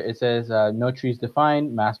on here it says no trees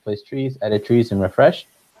defined, mass place trees, edit trees, and refresh.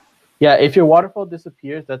 Yeah, if your waterfall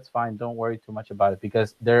disappears, that's fine. Don't worry too much about it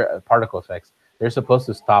because they're particle effects. They're supposed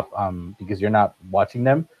to stop because you're not watching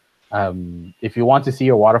them. If you want to see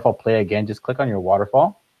your waterfall play again, just click on your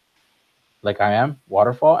waterfall, like I am,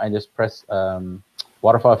 waterfall, and just press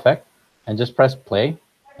waterfall effect, and just press play,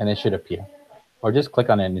 and it should appear. Or just click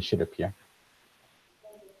on it and it should appear.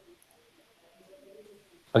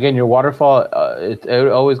 Again, your waterfall, it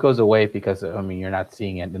always goes away because, I mean, you're not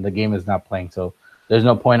seeing it and the game is not playing. So there's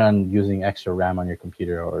no point on using extra RAM on your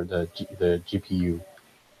computer or the GPU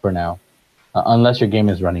for now. Unless your game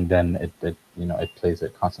is running, then it plays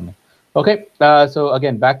it constantly. Okay, so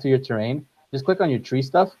again, back to your terrain. Just click on your tree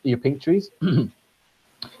stuff, your pink trees. And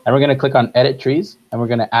we're going to click on Edit Trees, and we're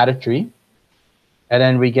going to add a tree. And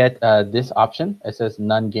then we get this option. It says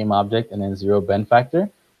None Game Object, and then 0 Bend Factor.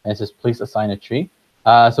 And it says Please Assign a Tree.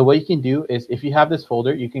 So what you can do is, if you have this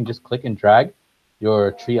folder, you can just click and drag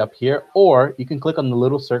your tree up here, or you can click on the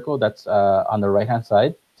little circle that's on the right-hand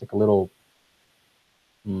side. It's like a little,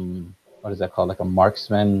 what is that called? Like a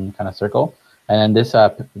marksman kind of circle. And then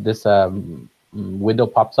this window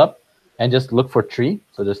pops up, and just look for tree.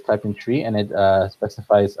 So just type in tree, and it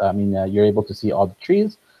specifies, you're able to see all the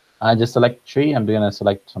trees. Just select tree. I'm going to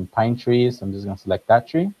select some pine trees. I'm just going to select that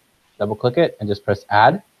tree. Double click it, and just press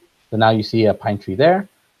add. So now you see a pine tree there.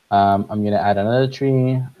 I'm going to add another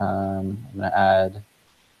tree. I'm going to add,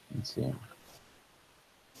 let's see, I'm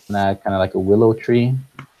going to add kind of like a willow tree,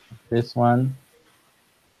 this one.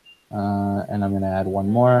 And I'm going to add one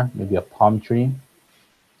more, maybe a palm tree.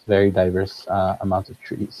 It's very diverse amount of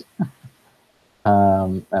trees.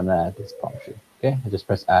 I'm going to add this palm tree. Okay, I just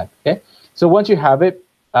press add. Okay, so once you have it,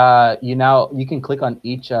 you can click on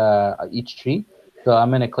each tree. So I'm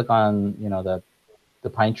going to click on the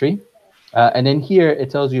pine tree, and then here it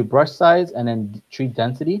tells you brush size and then tree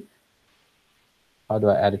density. How do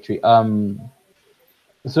I add a tree?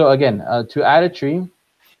 So again, to add a tree,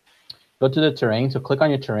 go to the terrain. So click on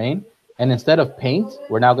your terrain, and instead of paint,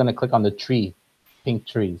 we're now going to click on the tree, pink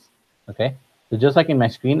trees. Okay, so just like in my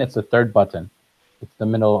screen, it's the third button. It's the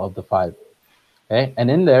middle of the 5. Okay, and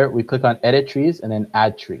in there we click on edit trees and then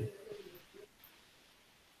add tree.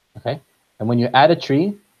 Okay, and when you add a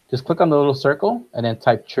tree, just click on the little circle and then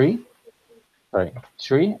type tree, and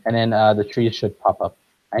then the tree should pop up.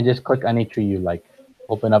 And just click any tree you like.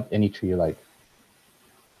 Open up any tree you like.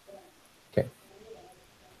 Okay.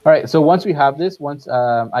 All right, so once we have this,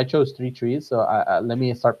 I chose 3 trees, so let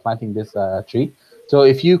me start planting this tree. So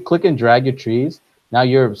if you click and drag your trees, now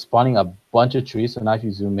you're spawning a bunch of trees. So now if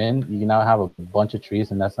you zoom in, you now have a bunch of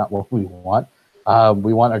trees, and that's not what we want.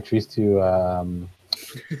 We want our trees to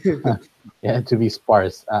to be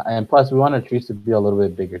sparse, and plus we want our trees to be a little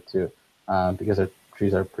bit bigger too, because our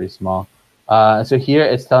trees are pretty small. So here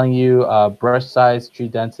it's telling you brush size, tree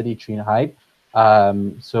density, tree height.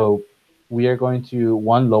 So we are going to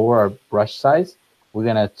lower our brush size. We're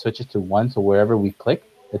gonna switch it to 1, so wherever we click,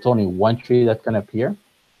 it's only 1 tree that's gonna appear.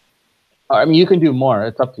 I mean, you can do more,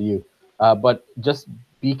 it's up to you, but just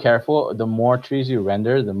be careful. The more trees you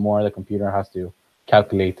render, the more the computer has to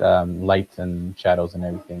calculate lights and shadows and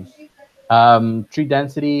everything. Tree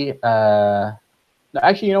density,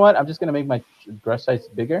 actually, you know what? I'm just gonna make my brush size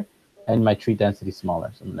bigger and my tree density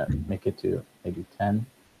smaller. So I'm gonna make it to maybe 10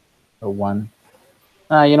 or 1.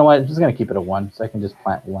 You know what? I'm just gonna keep it at 1, so I can just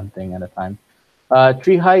plant one thing at a time.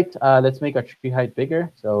 Tree height, let's make our tree height bigger.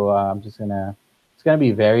 So I'm just gonna, it's gonna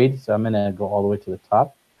be varied. So I'm gonna go all the way to the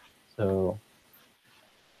top. So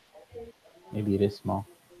maybe it is small.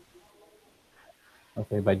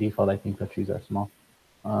 Okay, by default, I think the trees are small.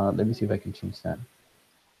 Let me see if I can change that.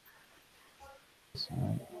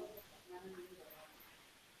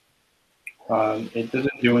 It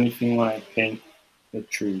doesn't do anything when I paint the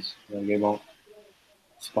trees. Like it won't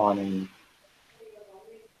spawn any.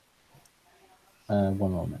 One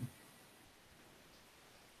moment.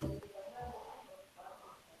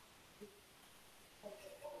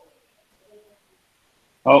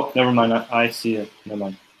 Oh, never mind. I see it. Never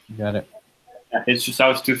mind. Got it. Yeah, it's just I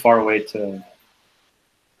was too far away to.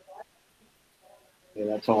 Yeah,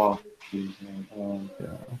 that's a lot of trees. Yeah.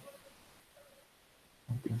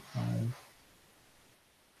 Okay, fine.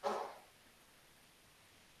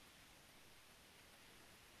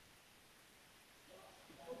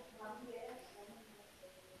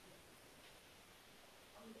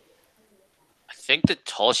 I think the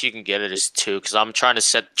tallest you can get it is 2, because I'm trying to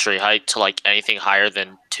set the tree height to like anything higher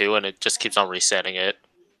than 2, and it just keeps on resetting it.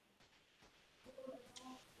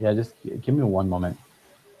 Yeah, just give me one moment.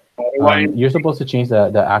 Why? You're supposed to change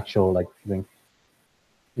the actual like thing.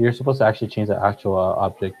 You're supposed to actually change the actual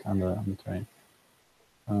object on the terrain.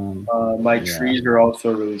 My yeah. trees are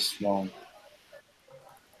also really small.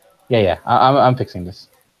 Yeah. I'm fixing this.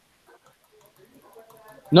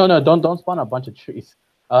 No, don't spawn a bunch of trees.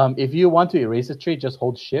 If you want to erase a tree, just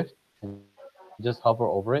hold Shift and just hover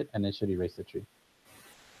over it, and it should erase the tree.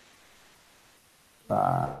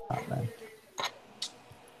 Man.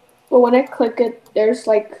 But when I click it, there's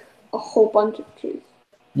like a whole bunch of trees.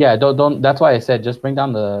 Yeah, don't. That's why I said just bring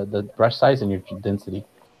down the brush size and your density.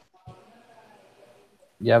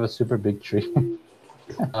 You have a super big tree.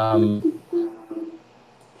 The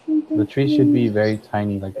tree should be very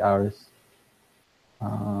tiny, like ours.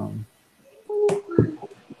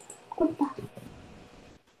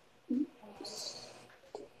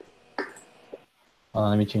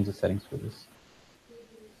 Let me change the settings for this.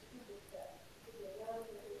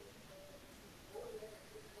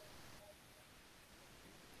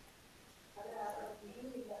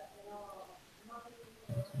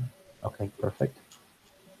 Okay, perfect.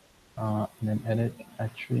 And then edit a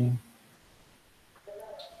tree.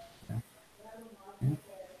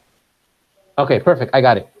 Okay, perfect. I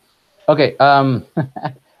got it. Okay.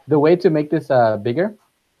 The way to make this bigger,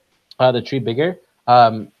 the tree bigger.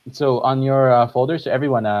 So on your folder, so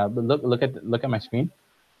everyone, look at my screen.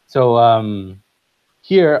 So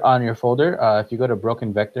here on your folder, if you go to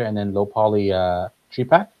broken vector and then low poly tree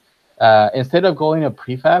pack, instead of going to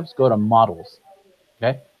prefabs, go to models.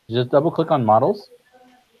 Okay, just double click on models.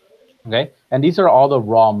 Okay, and these are all the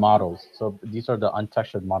raw models. So these are the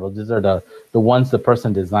untextured models. These are the ones the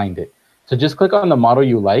person designed it. So just click on the model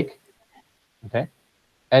you like. Okay,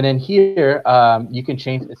 and then here you can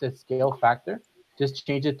change. It says scale factor. Just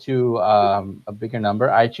change it to a bigger number.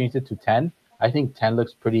 I changed it to 10. I think 10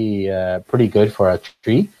 looks pretty good for a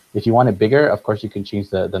tree. If you want it bigger, of course you can change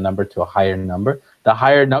the number to a higher number. The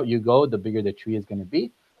higher note you go, the bigger the tree is going to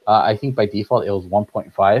be. I think by default it was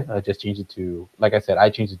 1.5. I just changed it to, like I said, I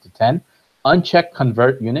changed it to 10. Uncheck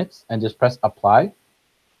convert units and just press apply.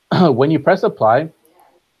 When you press apply,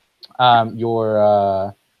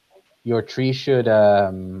 your tree should,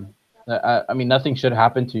 I mean, nothing should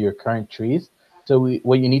happen to your current trees. So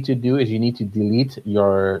what you need to do is you need to delete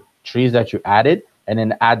your trees that you added and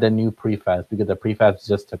then add the new prefabs because the prefabs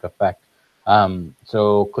just took effect.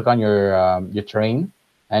 So click on your terrain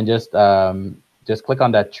and just click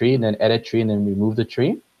on that tree and then edit tree and then remove the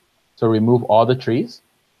tree. So remove all the trees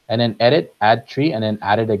and then edit, add tree and then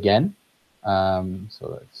add it again.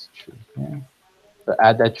 So that's tree here. So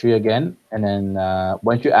add that tree again, and then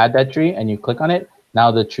once you add that tree and you click on it,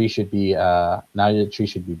 now the tree should be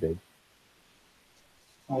big.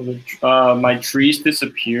 My trees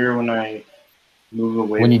disappear when I move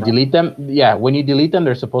away. When you delete them, yeah, when you delete them,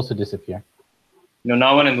 they're supposed to disappear. No,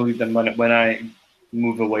 not when I delete them. When I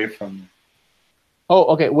move away from them. Oh,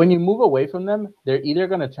 okay. When you move away from them, they're either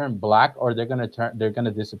gonna turn black or they're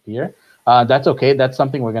gonna disappear. That's okay. That's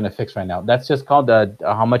something we're gonna fix right now. That's just called the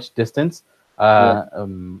how much distance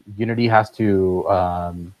Unity has to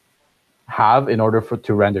have in order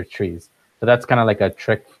to render trees. So that's kind of like a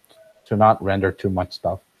trick to not render too much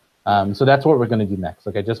stuff. So that's what we're going to do next.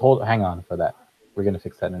 Okay, just hang on for that. We're going to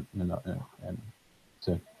fix that in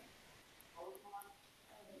soon.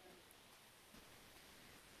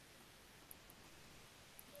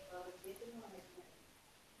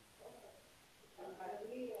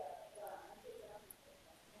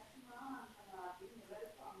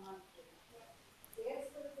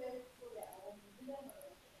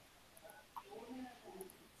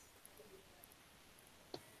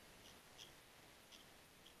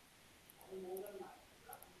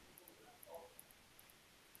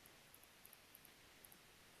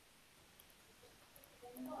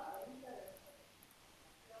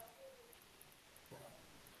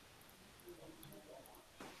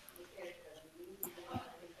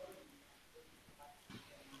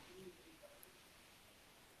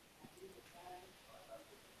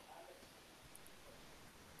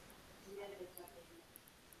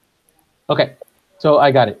 Okay, so I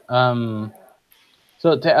got it.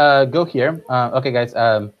 So to go here. Okay, guys.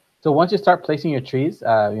 So once you start placing your trees,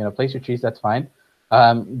 place your trees. That's fine.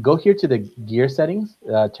 Go here to the gear settings,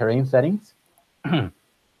 terrain settings.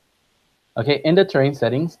 Okay, in the terrain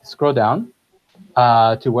settings, scroll down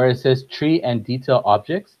to where it says tree and detail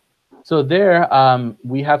objects. So there,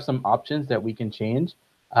 we have some options that we can change.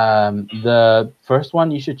 The first one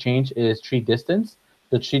you should change is tree distance.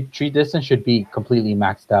 The tree distance should be completely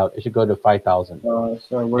maxed out. It should go to 5,000.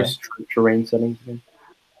 So where's terrain settings again?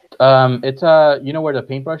 It's you know where the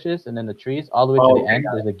paintbrush is, and then the trees all the way to the end.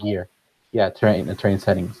 There's a gear. Yeah, the terrain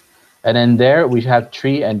settings, and then there we have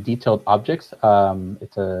tree and detailed objects.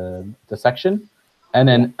 It's a section, and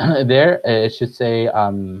then there it should say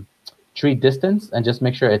tree distance, and just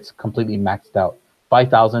make sure it's completely maxed out.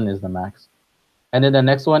 5,000 is the max, and then the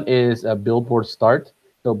next one is a billboard start.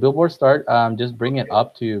 So billboard start, just bring it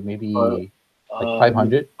up to maybe like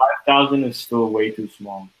 500. 5,000 is still way too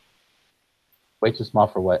small. Way too small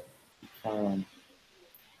for what?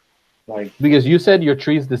 Like because you said your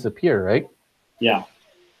trees disappear, right? Yeah.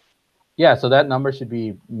 Yeah, so that number should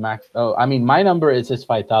be max. Oh, I mean, my number is just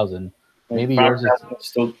 5,000. Maybe yours is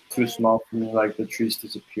still too small for me. Like the trees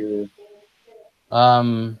disappear.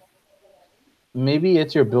 Maybe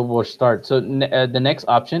it's your billboard start. So the next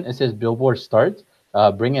option, it says billboard start.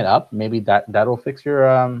 Bring it up. Maybe that'll fix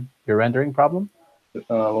your rendering problem.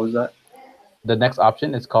 What was that? The next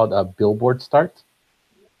option is called a billboard start.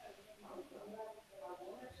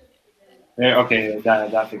 Yeah, okay,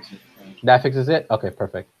 that fixes it. That fixes it? Okay,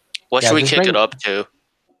 perfect. What should we kick it up to?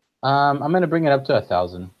 I'm going to bring it up to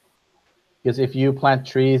 1,000. Because if you plant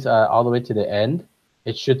trees all the way to the end,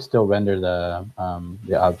 it should still render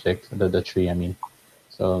the object, the tree, I mean.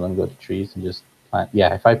 So let me go to trees and just plant.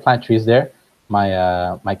 Yeah, if I plant trees there,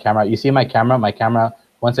 my camera, you see my camera,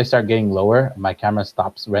 once I start getting lower, my camera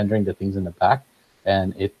stops rendering the things in the back,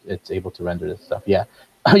 and it's able to render this stuff. Yeah.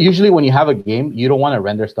 Usually when you have a game, you don't want to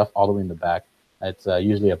render stuff all the way in the back. It's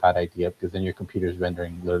usually a bad idea because then your computer is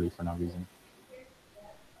rendering literally for no reason.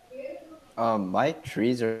 My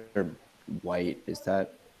trees are white. Is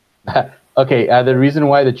that okay? The reason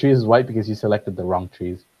why the trees is white because you selected the wrong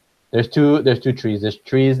trees. There's two trees. There's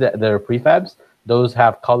trees that are prefabs. Those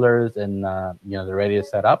have colors and they're ready to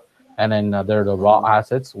set up. And then there are the raw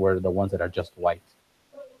assets where the ones that are just white.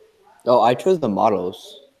 Oh, I chose the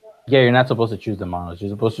models. Yeah, you're not supposed to choose the models.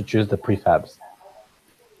 You're supposed to choose the prefabs.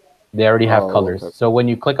 They already have colors. Okay. So when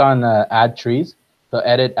you click on add trees, so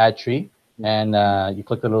edit add tree, and you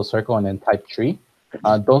click the little circle and then type tree.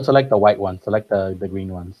 Don't select the white one. Select the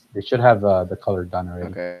green ones. They should have the color done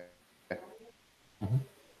already. Okay. Mm-hmm.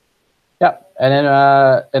 Yeah,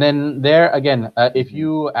 and then there again, if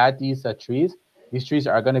you add these trees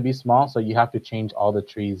are going to be small, so you have to change all the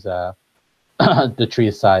trees, the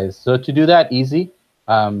tree size. So to do that easy,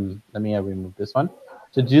 let me remove this one.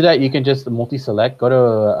 To do that, you can just multi-select, go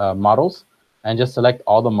to models, and just select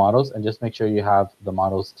all the models, and just make sure you have the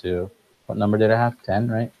models to, what number did I have?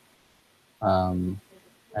 10, right? And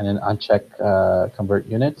then uncheck convert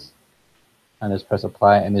units, and just press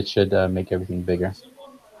apply, and it should make everything bigger.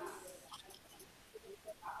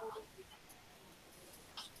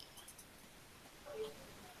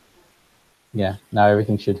 Yeah, now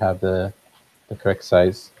everything should have the correct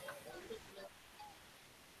size.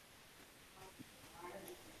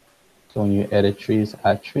 So when you edit trees,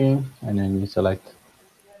 add tree, and then you select,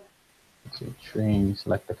 let's see, tree, and you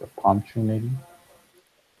select like a palm tree maybe.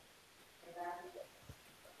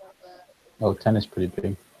 Oh, 10 is pretty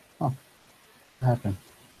big. Oh, what happened?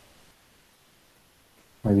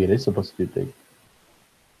 Maybe it is supposed to be big.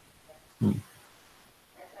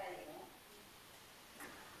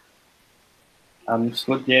 I'm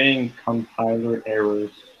still getting compiler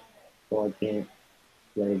errors, so I can't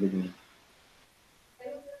play the game.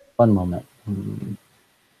 One moment.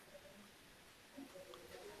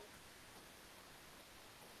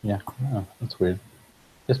 Yeah, oh, that's weird.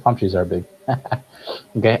 These palm trees are big.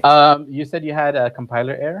 Okay. You said you had a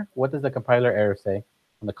compiler error. What does the compiler error say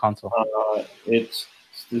on the console? It's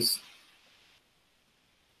this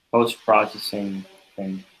post-processing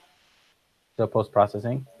thing. The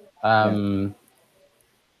post-processing.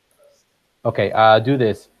 Okay. Do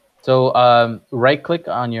this. So right-click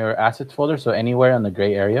on your assets folder. So anywhere in the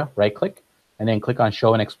gray area, right-click, and then click on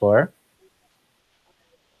Show in Explorer.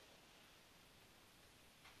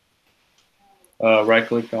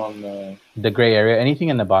 Right-click on the gray area, anything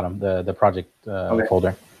in the bottom, the project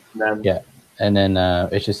folder. Then, yeah, and then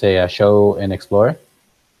it should say Show in Explorer.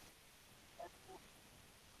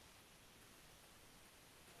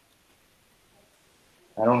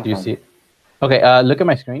 I don't. Do you see it? Okay. Look at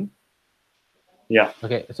my screen. Yeah.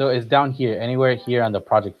 Okay, so it's down here, anywhere here on the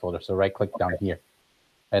project folder. So right click down here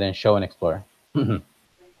and then show and explore.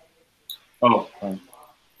 Oh, fine.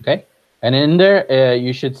 Okay, and in there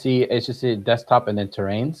you should see, it should say desktop and then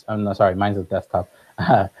terrains. I'm no, sorry, mine's a desktop.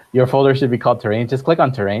 Your folder should be called terrains. Just click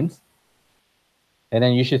on terrains. And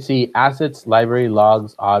then you should see assets, library,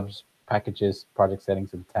 logs, obs, packages, project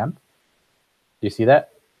settings, and temp. Do you see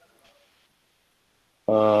that?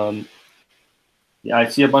 Yeah, I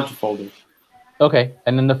see a bunch of folders. Okay,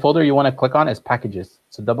 and then the folder you want to click on is packages.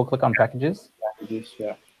 So double click on packages. Packages,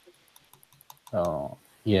 yeah. Oh,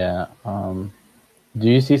 yeah. Do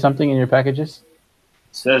you see something in your packages?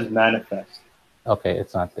 It says manifest. Okay,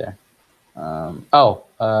 it's not there.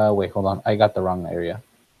 Wait, hold on. I got the wrong area.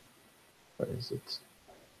 Where is it?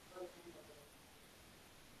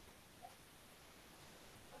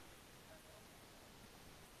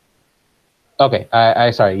 Okay,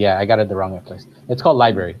 sorry. Yeah, I got it the wrong place. It's called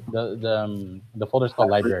library. The folder is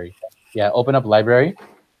called library. Yeah, open up library,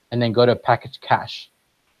 and then go to package cache.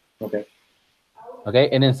 Okay. Okay,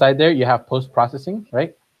 and inside there you have post processing,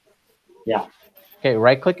 right? Yeah. Okay,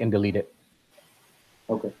 right click and delete it.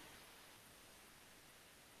 Okay.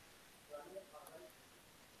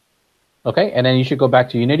 Okay, and then you should go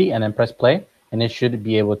back to Unity and then press play, and it should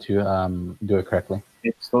be able to do it correctly.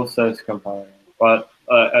 It still says compiler, but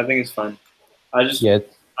I think it's fine. I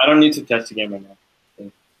don't need to test the game right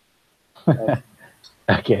now.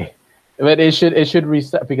 Okay, but it should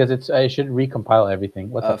reset because it should recompile everything.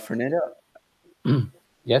 What's up, Fernando?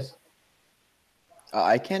 Yes.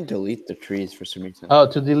 I can't delete the trees for some reason. Oh,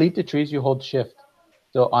 to delete the trees, you hold shift.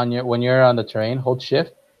 So when you're on the terrain, hold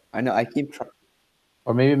shift. I know. I keep trying.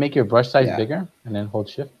 Or maybe make your brush size bigger and then hold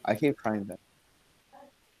shift. I keep trying that.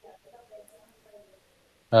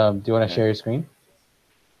 Do you want to share your screen?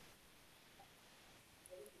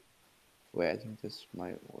 Wait, I think this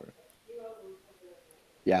might work.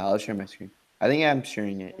 Yeah, I'll share my screen. I think I'm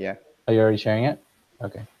sharing it. Yeah. Are you already sharing it?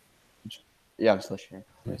 Okay. Yeah, I'm still sharing.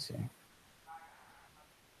 Let me see.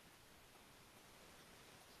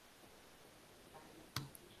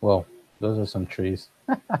 Whoa, those are some trees.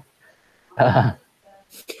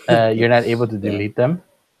 You're not able to delete them.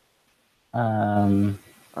 Hold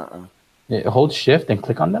shift and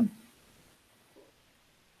click on them.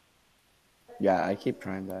 Yeah, I keep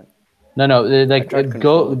trying that. No, like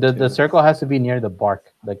the circle has to be near the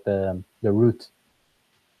bark, like the root.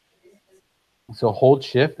 So hold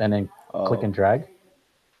shift and then click and drag.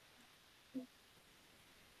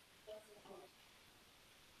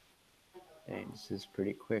 Dang, this is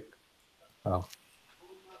pretty quick. Oh.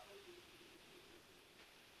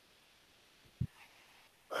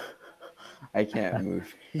 I can't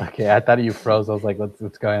move. Okay, I thought you froze. I was like,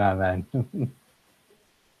 what's going on, man?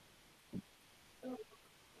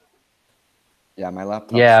 Yeah, my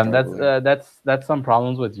laptop. Yeah, that's some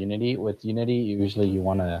problems with Unity. With Unity, usually you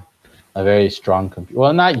want a very strong computer.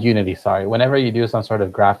 Well, not Unity, sorry. Whenever you do some sort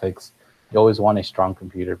of graphics, you always want a strong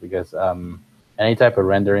computer because any type of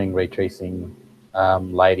rendering, ray tracing,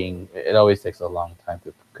 lighting, it always takes a long time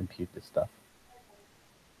to compute this stuff.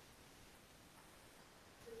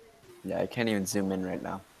 Yeah, I can't even zoom in right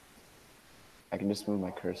now. I can just move my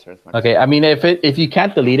cursor. Okay, I mean, if you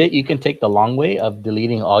can't delete it, you can take the long way of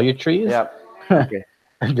deleting all your trees. Yeah. Okay.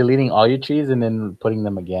 Deleting all your trees and then putting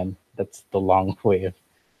them again. That's the long way of.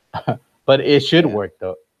 But it should work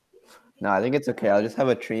though. No, I think it's okay. I'll just have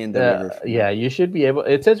a tree in the river. Yeah, you should be able.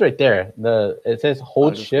 It says right there. It says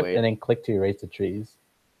hold shift and then click to erase the trees.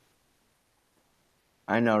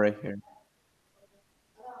 I know, right here.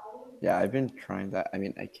 Yeah, I've been trying that. I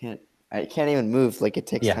mean, I can't even move. Like it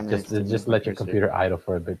takes 10 minutes. Just let your computer idle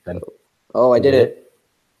for a bit then. Oh, I did it.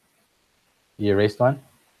 You erased one?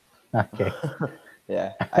 Okay.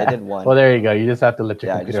 Yeah, I did one. Well, there you go. You just have to let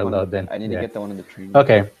your computer load then. I need to get the one in the tree.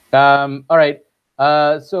 Okay. All right.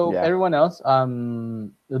 So everyone else, the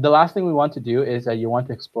last thing we want to do is you want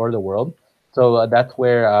to explore the world. So that's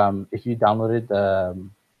where if you downloaded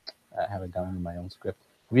I haven't downloaded my own script.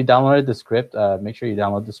 If you downloaded the script, make sure you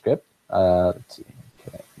download the script. Let's see.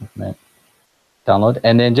 Okay. Download,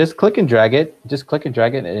 and then just click and drag it. Just click and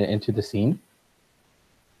drag it into the scene.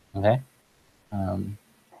 Okay.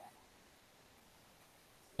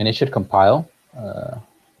 And it should compile.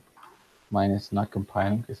 Mine is not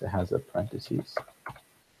compiling because it has a parentheses.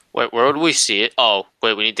 Wait, where would we see it? Oh,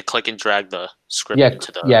 wait, we need to click and drag the script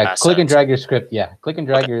into the assets. Click and drag your script. Yeah, click and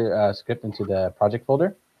drag your script into the project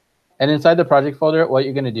folder. And inside the project folder, what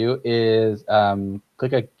you're going to do is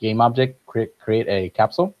click a game object, create a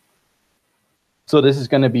capsule. So this is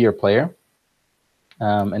going to be your player.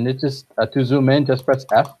 And it's just to zoom in, just press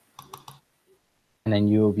F. And then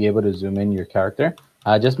you will be able to zoom in your character.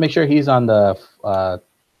 Just make sure he's on the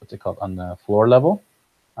what's it called, on the floor level.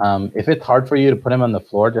 If it's hard for you to put him on the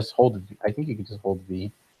floor, just hold V. I think you can just hold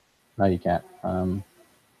V. No, you can't.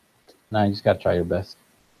 No, you just gotta try your best.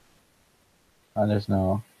 There's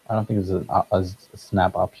no. I don't think there's a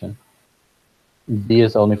snap option. V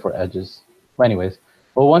is only for edges. But anyways,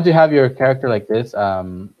 well, once you have your character like this,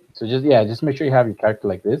 so just make sure you have your character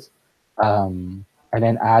like this, and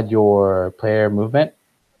then add your player movement.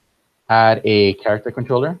 Add a character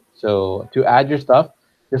controller. So to add your stuff,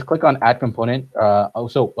 just click on Add Component.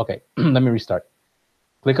 Okay, let me restart.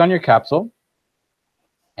 Click on your capsule,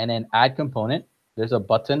 and then Add Component. There's a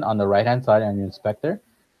button on the right-hand side on your inspector.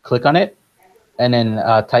 Click on it, and then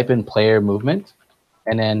type in player movement,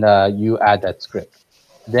 and then you add that script.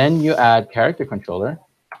 Then you add character controller,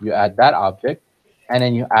 you add that object, and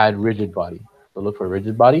then you add rigid body. So look for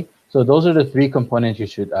rigid body. So those are the 3 components you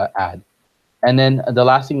should add. And then the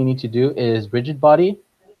last thing you need to do is rigid body,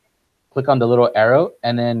 click on the little arrow,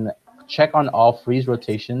 and then check on all freeze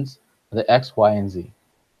rotations, the X, Y, and Z.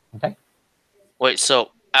 Okay? Wait,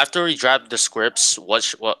 so after we drag the scripts, what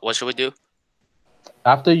should we do?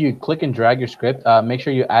 After you click and drag your script, make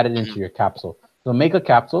sure you add it into your capsule. So make a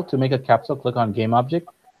capsule. To make a capsule, click on Game Object,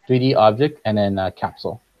 3D Object, and then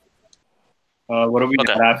Capsule. What do we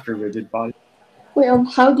add after rigid body? Wait,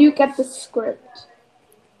 how do you get the script?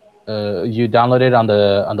 You download it on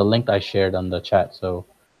the link I shared on the chat. So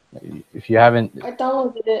if you haven't, I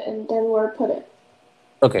downloaded it and then where to put it?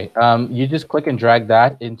 Okay, you just click and drag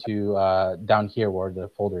that into down here where the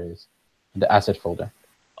folder is, the asset folder.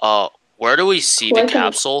 Where do we see the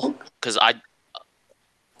capsule? Because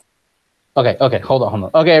Okay, hold on.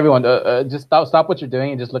 Okay, everyone, just stop what you're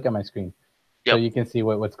doing and just look at my screen, so you can see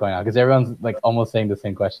what's going on. Because everyone's like almost saying the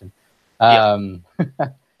same question.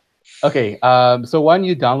 Okay, so when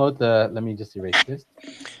you download let me just erase this.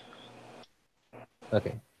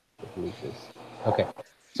 Okay, delete this. Okay,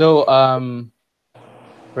 so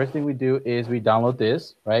first thing we do is we download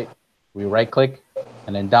this, right? We right click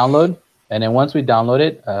and then download, and then once we download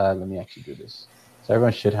it, let me actually do this. So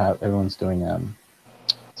everyone's doing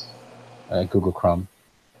Google Chrome.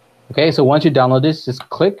 Okay, so once you download this, just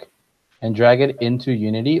click and drag it into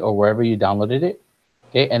Unity or wherever you downloaded it.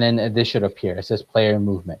 Okay, and then this should appear. It says player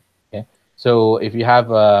movement. Okay, so if you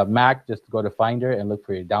have a Mac, just go to Finder and look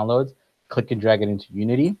for your downloads. Click and drag it into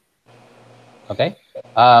Unity. Okay.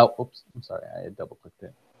 Oops, I'm sorry, I double clicked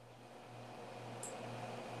it.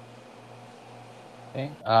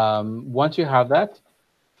 Okay. Once you have that,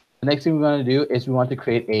 the next thing we want to do is we want to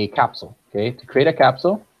create a capsule. Okay. To create a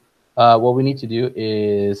capsule, what we need to do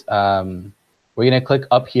is we're going to click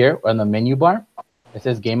up here on the menu bar. It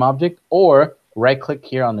says Game Object, or right-click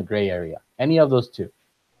here on the gray area. Any of those two.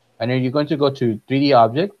 And then you're going to go to 3D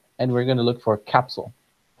Object, and we're going to look for Capsule.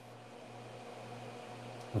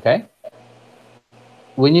 Okay.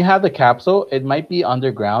 When you have the capsule, it might be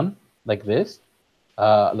underground like this,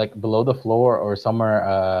 like below the floor or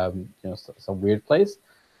somewhere, some weird place.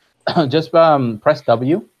 Just press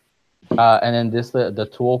W, and then the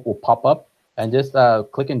tool will pop up, and just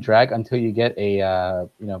click and drag until you get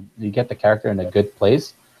you get the character in a good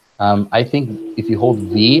place. I think if you hold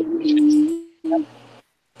V,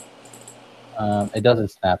 it doesn't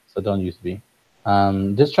snap, so don't use V.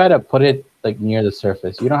 Just try to put it like near the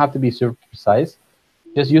surface. You don't have to be super precise.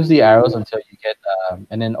 Just use the arrows until you get,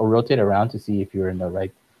 and then rotate around to see if you're in the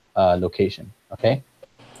right location, okay?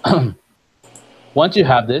 Once you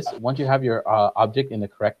have this, once you have your object in the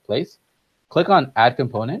correct place, click on Add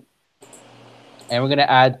Component, and we're going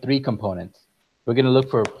to add 3 components. We're going to look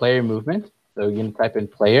for player movement, so we're going to type in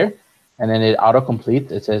player, and then it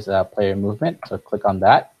auto-completes. It says player movement, so click on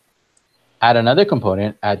that. Add another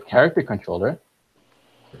component, add character controller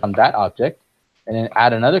on that object, and then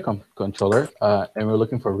add another controller, and we're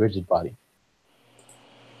looking for rigid body.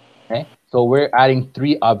 Okay, so we're adding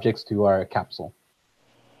 3 objects to our capsule.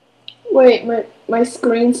 Wait, my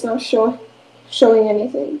screen's not showing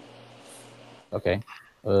anything. Okay.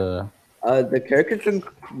 The character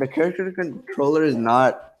controller is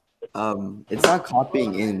not it's not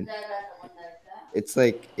copying in. It's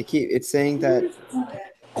like it's saying that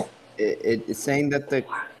it's saying that the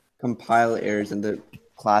compile errors and the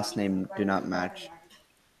class name do not match.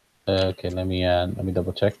 Okay, let me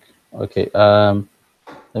double check. Okay,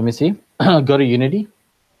 let me see. Go to Unity.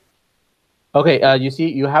 Okay, you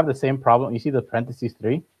see you have the same problem. You see the parentheses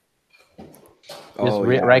 3? Just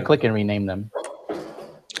right click and rename them.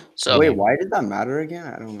 So wait, why did that matter again?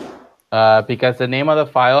 I don't know. Because the name of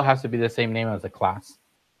the file has to be the same name as the class.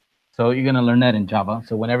 So you're gonna learn that in Java.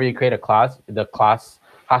 So whenever you create a class, the class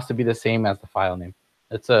has to be the same as the file name.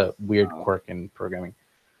 It's a weird quirk in programming.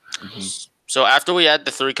 So after we add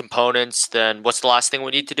the 3 components, then what's the last thing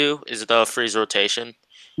we need to do? Is the freeze rotation?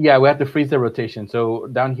 Yeah, we have to freeze the rotation. So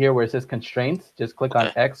down here where it says constraints, just click on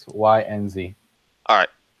Okay. X, Y, and Z. All right.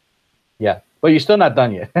 Yeah, but you're still not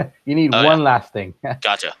done yet. You need Oh, one last thing.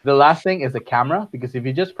 Gotcha. The last thing is the camera, because if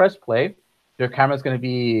you just press play, your camera is going to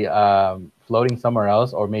be floating somewhere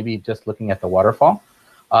else, or maybe just looking at the waterfall.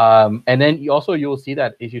 And then you will see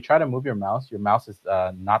that if you try to move your mouse is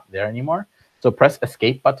not there anymore. So press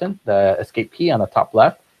escape button, the escape key on the top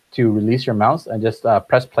left, to release your mouse, and just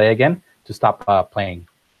press play again to stop playing.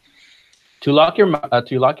 To lock your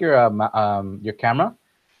camera,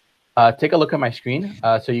 take a look at my screen.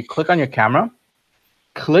 So you click on your camera,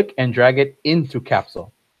 click and drag it into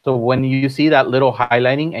capsule. So when you see that little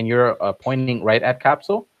highlighting and you're pointing right at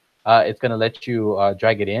capsule, it's going to let you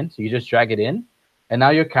drag it in. So you just drag it in. And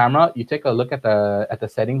now your camera, you take a look at the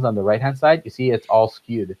settings on the right-hand side. You see it's all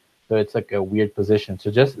skewed. So it's like a weird position. So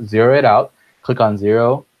just zero it out. Click on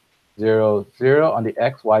 0, 0, 0 on the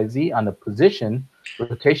X, Y, Z. On the position,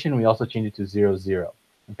 rotation, we also change it to 0, 0.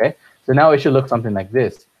 Okay? So now it should look something like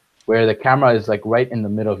this, where the camera is like right in the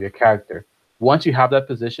middle of your character. Once you have that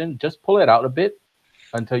position, just pull it out a bit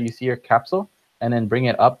until you see your capsule, and then bring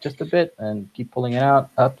it up just a bit and keep pulling it out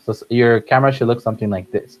up. So your camera should look something like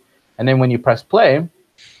this. And then when you press play,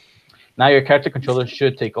 now your character controller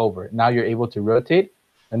should take over. Now you're able to rotate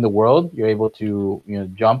in the world. You're able to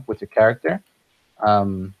jump with your character,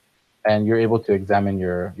 and you're able to examine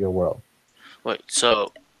your world. Wait,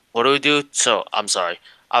 so what do we do? So I'm sorry.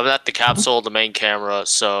 I'm at the capsule, the main camera.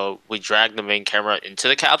 So we drag the main camera into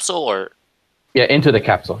the capsule, or? Yeah, into the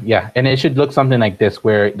capsule. Yeah, and it should look something like this,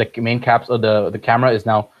 where the main capsule, the camera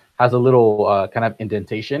has a little kind of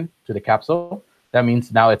indentation to the capsule. That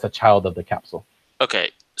means now it's a child of the capsule.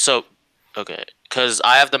 Okay, because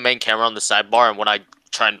I have the main camera on the sidebar, and when I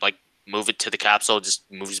try and like move it to the capsule, it just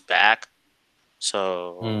moves back.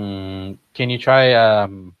 So can you try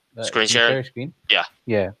screen share? Screen? Yeah.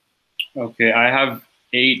 Yeah. Okay, I have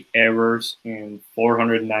 8 errors and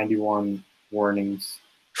 491 warnings.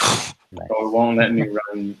 Nice. So it won't let me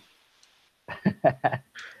run.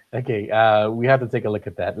 Okay, we have to take a look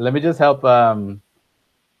at that. Let me just help.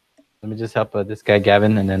 This guy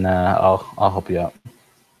Gavin, and then I'll help you out.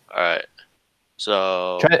 All right.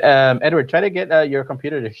 So try, Edward, try to get your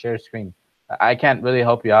computer to share screen. I can't really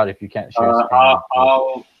help you out if you can't share screen.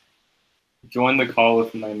 I'll join the call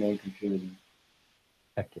with my main computer.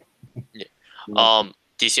 Okay. Yeah.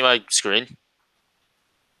 Do you see my screen?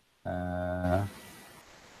 Yeah,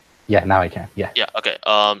 now I can. Yeah. Yeah. Okay.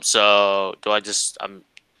 So do I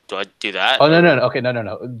do that? Oh no. Okay,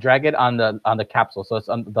 no. Drag it on the capsule, so it's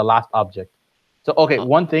on the last object. So okay,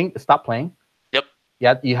 one thing, stop playing. Yep.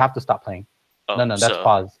 Yeah, you have to stop playing. Oh, No, that's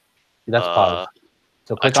pause. That's pause.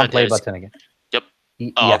 So click on play button again. Yep.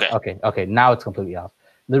 Yeah. Okay. Now it's completely off.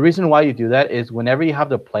 The reason why you do that is whenever you have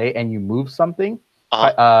to play and you move something,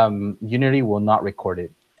 Unity will not record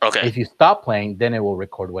it. Okay. If you stop playing, then it will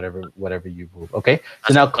record whatever you move. Okay.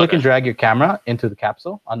 So now click and drag your camera into the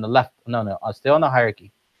capsule on the left. No. Stay on the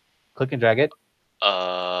hierarchy. Click and drag it.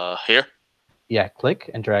 Here. Yeah. Click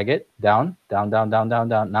and drag it down. Not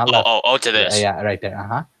left. Oh, to this. Yeah, right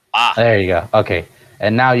there. There you go. Okay.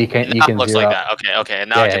 And now you can looks zero like that. Okay. And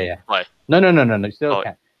now I can play. No. You still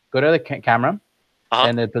can't. Go to the camera, Uh-huh.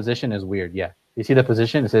 and the position is weird. Yeah. You see the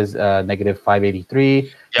position? It says negative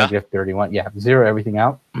 583, negative 31. Yeah. Zero everything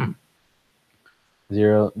out.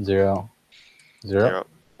 0, 0, 0.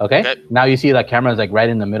 Okay. Now you see that camera is like right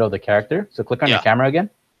in the middle of the character. So click on your camera again.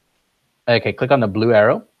 Okay. Click on the blue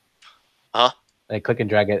arrow. Click and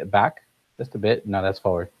drag it back just a bit. No, that's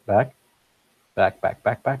forward. Back.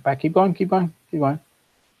 Keep going.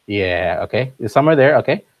 Yeah. Okay. It's somewhere there.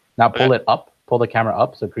 Okay. Now pull it up. Pull the camera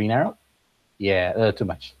up. So green arrow. Yeah. Too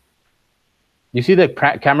much. You see the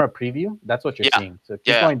camera preview? That's what you're seeing. So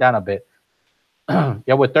keep going down a bit.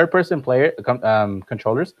 Yeah, with third-person player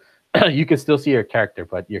controllers, you can still see your character,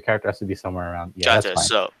 but your character has to be somewhere around. Yeah, gotcha. That's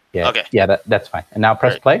fine. So okay. Yeah, that's fine. And now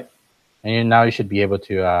press play, and now you should be able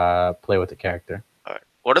to play with the character. All right.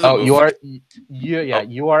 What are the movements?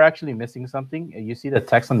 You are actually missing something. You see the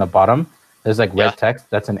text on the bottom? There's like red text.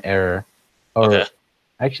 That's an error. Or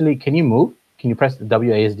actually, can you move? Can you press the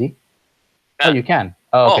WASD? Yeah. Oh, you can.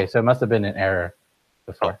 Oh, okay. So it must have been an error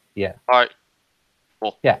before. Yeah. All right.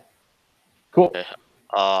 Cool. Yeah. Cool. Okay.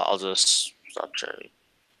 I'll just stop sharing.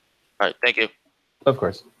 All right. Thank you. Of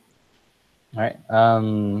course. All right.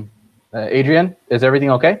 Adrian, is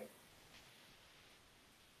everything okay?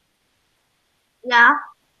 Yeah.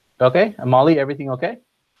 Okay. Molly, everything okay?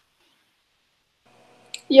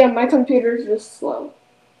 Yeah, my computer's just slow.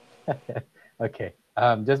 Okay.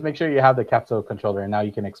 Just make sure you have the capsule controller, and now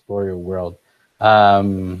you can explore your world.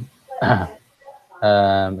 Let's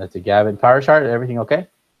see, Gavin. Power chart, everything okay?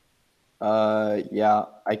 Yeah,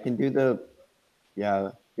 I can do the.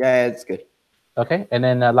 Yeah, it's good. Okay, and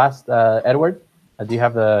then last, Edward, do you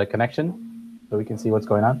have the connection so we can see what's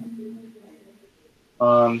going on?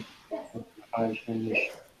 Can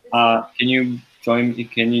you join?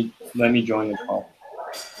 Can you let me join the call?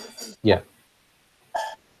 Yeah.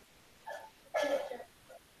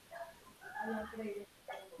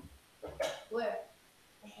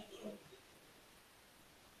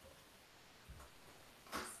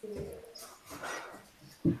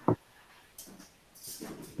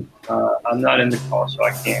 I'm not in the call, so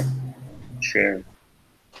I can't share.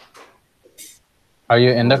 Are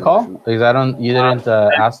you in the call? Because you didn't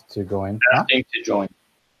ask to go in. Asking to join.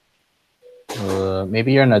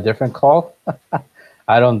 Maybe you're in a different call.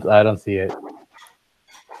 I don't see it.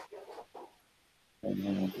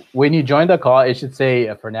 When you join the call, it should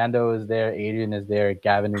say Fernando is there, Adrian is there,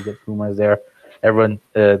 Gavin is there, Puma is there. Everyone,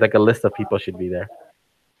 like a list of people should be there.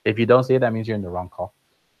 If you don't see it, that means you're in the wrong call.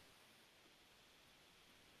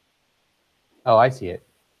 Oh, I see it.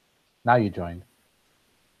 Now you joined.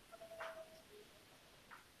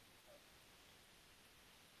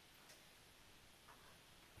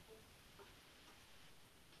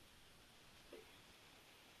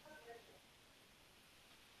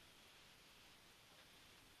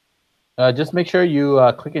 Just make sure you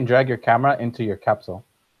click and drag your camera into your capsule,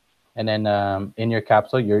 and then in your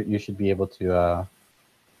capsule, you should be able to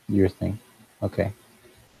your thing. Okay.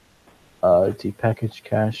 Let's see, package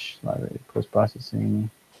cache, library, post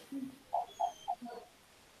processing.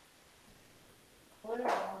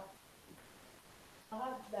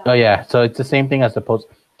 Oh yeah, so it's the same thing as the post.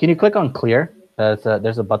 Can you click on clear?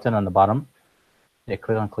 There's a button on the bottom. Yeah,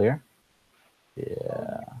 click on clear.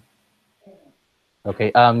 Yeah.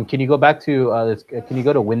 Okay. Can you go back to can you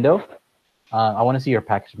go to window? I want to see your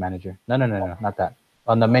package manager. No, not that.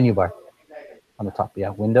 On the menu bar, on the top. Yeah,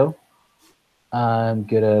 window.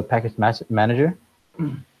 Get a package manager.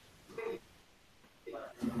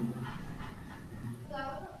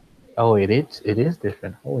 Oh, it is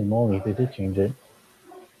different. Holy moly, they did change it.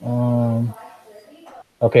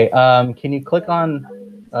 Okay. Can you click on?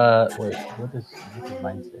 Wait. What does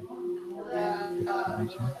mine say?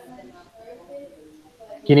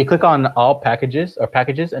 Can you click on all packages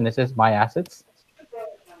and it says my assets?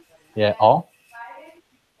 Yeah, all.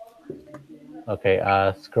 Okay.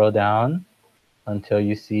 Scroll down until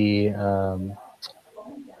you see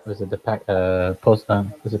was it the pack post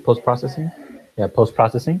was it post processing? Yeah, post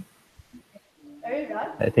processing.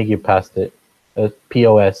 I think you passed it.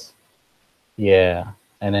 POS. Yeah,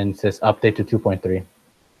 and then it says update to 2.3.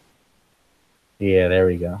 Yeah, there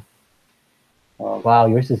we go. Wow,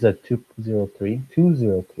 yours is at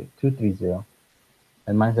 2.30,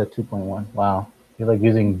 and mine's at 2.1. Wow, you're like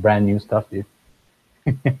using brand new stuff, dude.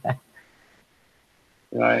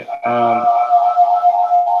 Right.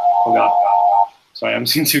 Oh god. Sorry, I'm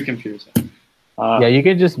seeing two computers. Yeah, you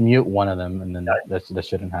can just mute one of them, and then that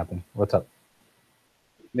shouldn't happen. What's up?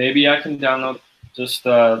 Maybe I can download just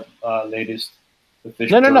the latest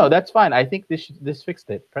official. No, that's fine. I think this fixed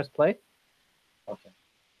it. Press play. Okay.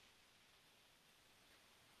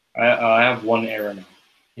 I have one error now.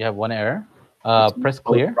 You have one error. Press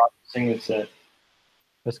clear. Processing is it.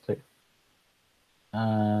 Press clear.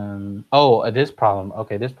 Oh, this problem.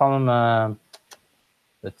 Okay, this problem.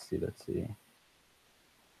 Let's see.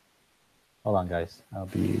 Hold on, guys. I'll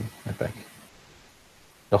be right back.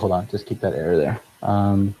 So hold on. Just keep that error there.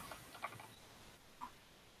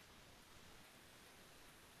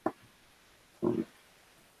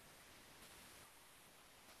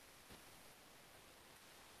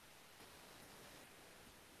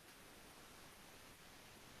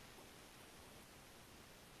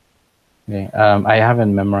 Okay. I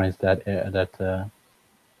haven't memorized that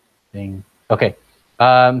thing. Okay.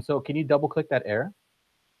 So can you double click that error?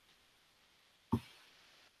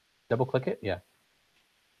 Double click it. Yeah.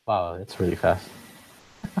 Wow, that's really fast.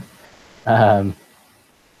 And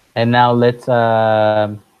now let's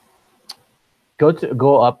go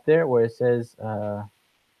up there where it says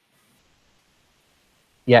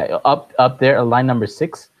up there, line number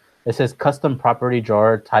 6. It says custom property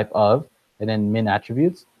drawer type of, and then min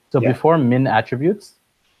attributes. So before min attributes,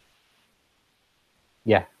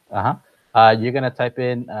 you're gonna type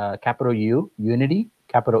in capital U Unity,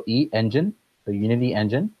 capital E engine, so Unity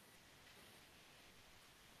engine.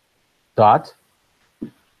 Dot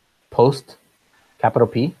post capital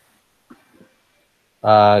P,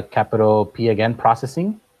 capital P again,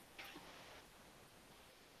 processing,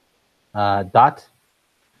 dot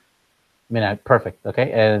Perfect.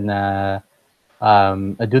 Okay, and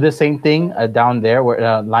do the same thing down there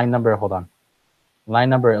where line number. Hold on, line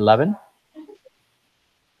number 11.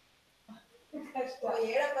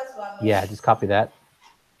 Yeah, just copy that.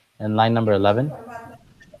 And line number 11.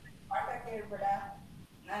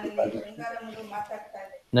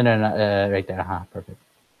 No, right there. Perfect.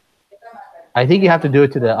 I think you have to do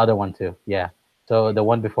it to the other one too. Yeah. So the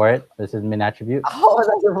one before it. This is min attribute. How was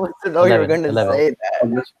I supposed to know 11, you were going to 11. say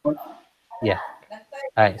that? Yeah.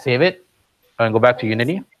 All right, save it. And go back to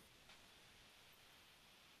Unity.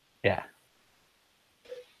 Yeah.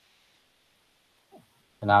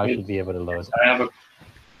 And now it should be able to load. I have a.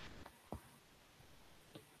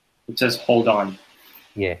 It says hold on.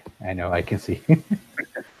 Yeah, I know. I can see.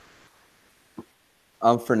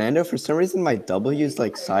 Fernando, for some reason my W is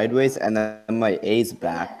like sideways and then my A's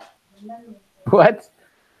back. What?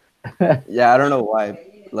 Yeah, I don't know why.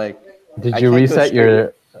 Like, did I you can't go reset straight.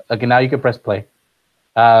 your? Okay, now you can press play.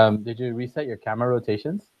 Did you reset your camera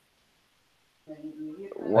rotations?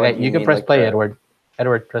 What Okay, do you can mean, press like play, the- Edward.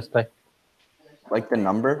 Edward, press play. Like the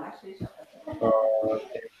number?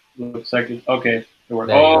 Looks like it. Okay. It worked.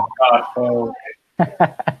 There you Oh God. Oh.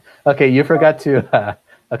 Okay, you forgot to.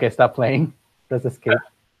 Okay, stop playing. Press escape.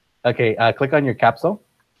 Okay, click on your capsule,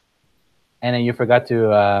 and then you forgot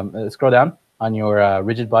to scroll down on your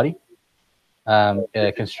rigid body.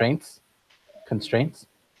 Constraints. Constraints.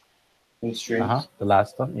 The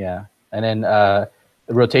last one, yeah. And then the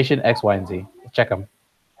rotation X, Y, and Z. Check them.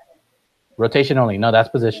 Rotation only. No, that's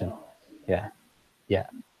position. Yeah. Yeah.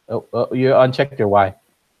 Oh, you unchecked your Y.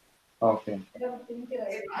 Okay.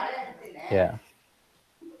 Yeah.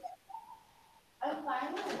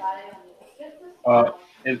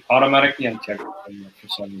 It automatically unchecked it for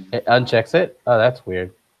some reason. It unchecks it? Oh, that's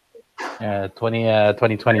weird.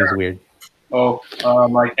 2020 is weird. Oh,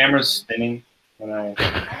 my camera's spinning when I.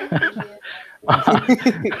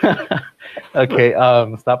 Okay,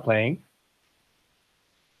 stop playing.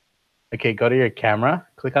 Okay, go to your camera.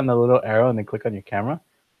 Click on the little arrow and then click on your camera.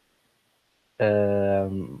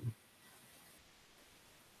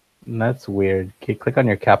 That's weird. Okay, click on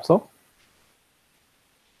your capsule.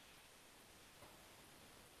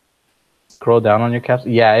 Scroll down on your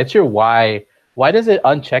capsule. Yeah, it's your Y. Why does it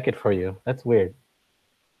uncheck it for you? That's weird.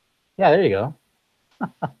 Yeah, there you go.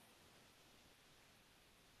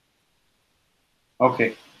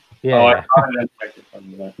 Okay. Yeah. Oh, I thought it unchecked it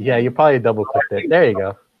from that. Yeah, you probably double clicked it. There you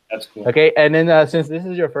go. That's cool. Okay, and then since this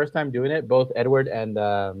is your first time doing it, both Edward and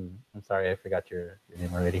I'm sorry, I forgot your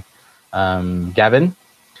name already. Gavin,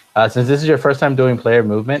 since this is your first time doing player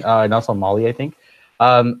movement, and also Molly, I think.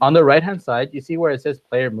 On the right-hand side, you see where it says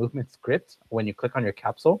player movement script. When you click on your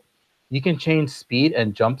capsule, you can change speed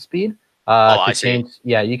and jump speed. I see.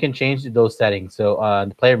 Yeah, you can change those settings. So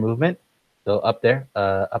the player movement, so up there,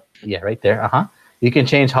 right there. You can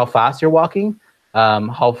change how fast you're walking.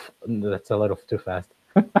 That's a little too fast.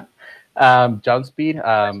 Jump speed,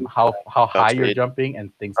 how high you're speed. jumping,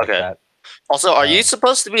 and things Okay. like that. Also, are you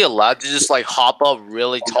supposed to be allowed to just like hop up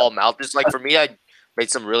really tall mountains? Like for me, I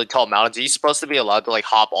made some really tall mountains. Are you supposed to be allowed to like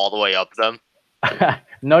hop all the way up them?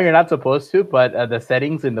 No, you're not supposed to, but the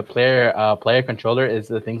settings in the player controller is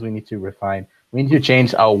the things we need to refine. We need to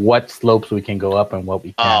change what slopes we can go up and what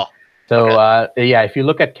we can't. Oh, So yeah, if you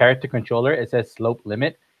look at character controller, it says slope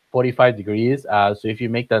limit 45 degrees. So if you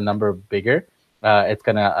make the number bigger, it's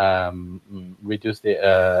gonna reduce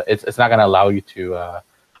the. It's not gonna allow you to.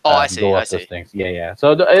 I see. Go I up see. those things. Yeah.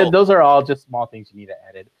 So Cool. those are all just small things you need to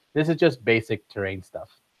edit. This is just basic terrain stuff.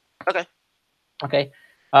 Okay.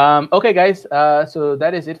 Okay, guys. So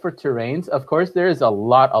that is it for terrains. Of course, there is a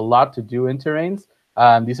lot to do in terrains.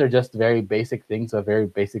 These are just very basic things, a very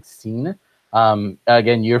basic scene.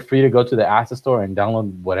 Again, you're free to go to the asset store and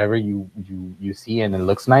download whatever you see and it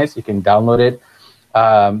looks nice. You can download it.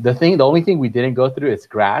 The only thing we didn't go through is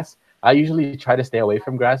grass. I usually try to stay away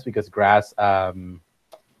from grass because grass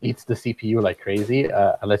eats the CPU like crazy.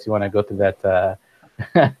 Unless you want to go through that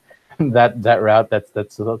that route, that's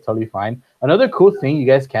totally fine. Another cool thing you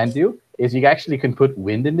guys can do is you actually can put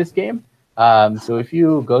wind in this game. So if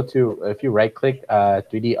you right click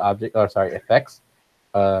 3D object, or sorry, effects.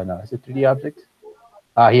 No, is it 3D object?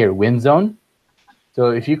 Here, wind zone. So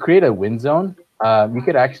if you create a wind zone, you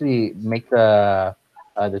could actually make the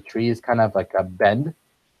trees kind of like a bend.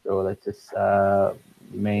 So let's just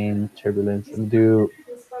main turbulence and do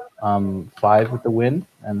 5 with the wind,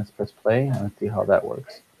 and let's press play and let's see how that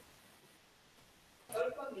works.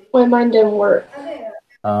 Well, mine didn't work.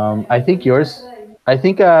 I think yours. I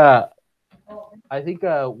think what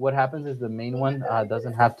happens is the main one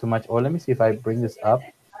doesn't have too much. Oh, let me see if I bring this up.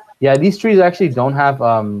 Yeah, these trees actually don't have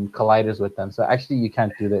colliders with them. So actually, you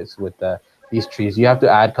can't do this with these trees. You have to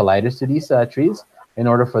add colliders to these trees in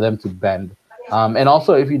order for them to bend. And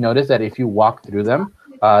also, if you notice that if you walk through them,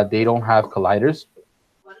 they don't have colliders.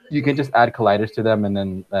 You can just add colliders to them, and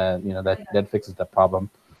then that fixes the problem.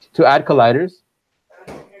 To add colliders,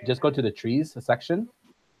 just go to the trees section,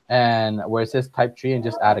 and where it says type tree, and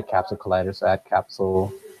just add a capsule collider. So add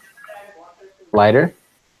capsule collider,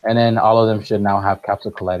 and then all of them should now have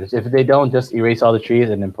capsule colliders. If they don't, just erase all the trees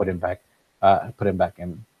and then put them back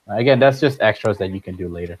in. Again, that's just extras that you can do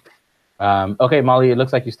later. Okay, Molly, it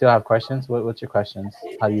looks like you still have questions. What's your questions?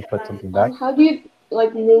 How do you put something back? How do you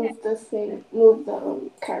like move the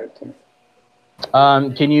character?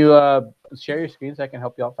 Can you share your screen so I can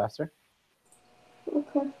help you out faster?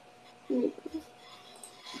 Okay. Here.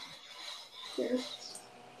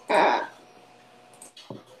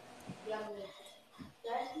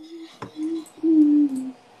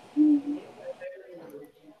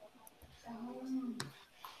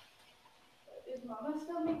 Is Mama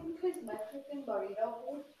still making his Mexican burrito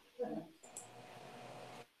food?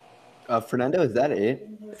 Fernando, is that it?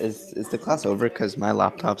 Is the class over? Because my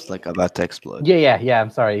laptop's like about to explode. Yeah. I'm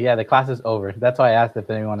sorry. Yeah, the class is over. That's why I asked if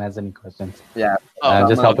anyone has any questions. Yeah. I'm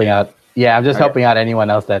just helping out. Yeah, I'm just helping out anyone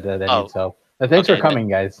else that needs help. Thanks for coming,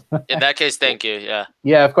 guys. In that case, thank you. Yeah.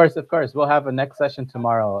 Yeah, of course. We'll have a next session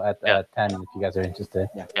tomorrow at 10 if you guys are interested.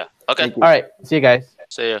 Yeah. Okay. All right. See you guys.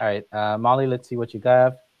 See you. All right. Molly, let's see what you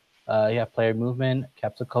got. You have player movement,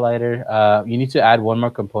 capsule collider. You need to add one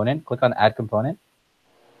more component. Click on add component.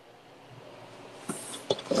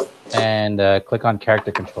 And click on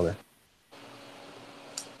character controller.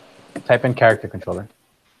 Type in character controller.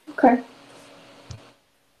 Okay.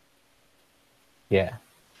 Yeah.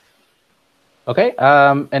 Okay.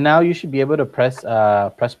 And now you should be able to press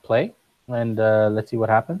play, and let's see what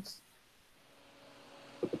happens.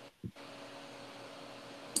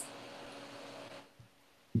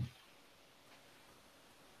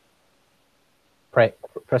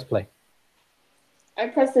 Press play. I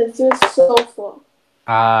pressed it. It's so slow.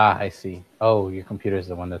 Ah, I see. Oh, your computer is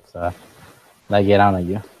the one that's not yet on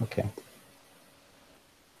you. Okay.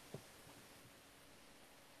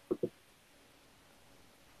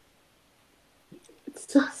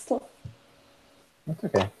 It's so slow. That's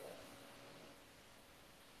okay.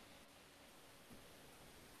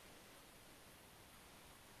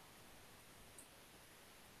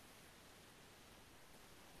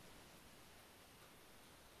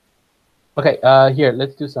 Okay, here,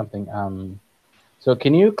 let's do something. So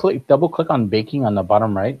can you double click on baking on the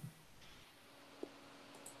bottom right?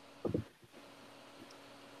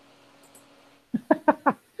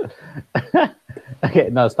 Okay,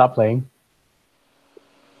 no, stop playing.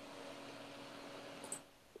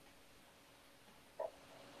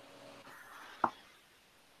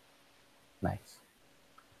 Nice.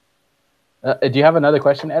 Do you have another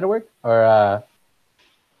question, Edward? Or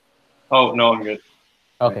Oh no, I'm good.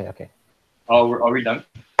 Okay. Oh, are we done?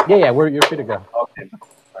 Yeah, you're free to go. Okay.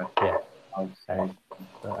 Yeah. All right.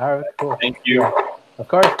 All right, cool. Thank you. Of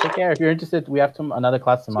course, take care. If you're interested, we have another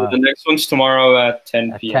class tomorrow. So the next one's tomorrow at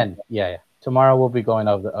 10 p.m. 10. Yeah. Tomorrow we'll be going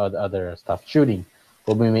over the other stuff. Shooting.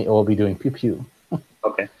 We'll be doing pew pew.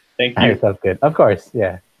 Okay. Thank you. All right, sounds good. Of course.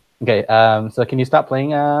 Yeah. Okay. So can you stop playing,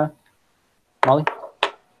 Molly?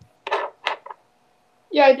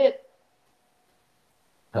 Yeah, I did.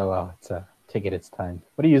 Oh wow, it's taking its time.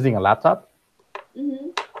 What are you using? A laptop? Mm-hmm.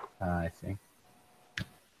 I see.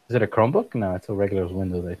 Is it a Chromebook? No, it's a regular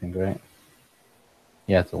Windows, I think, right?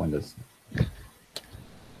 Yeah, it's a Windows.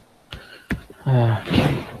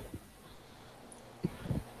 Okay.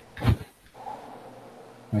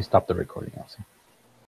 Let me stop the recording also.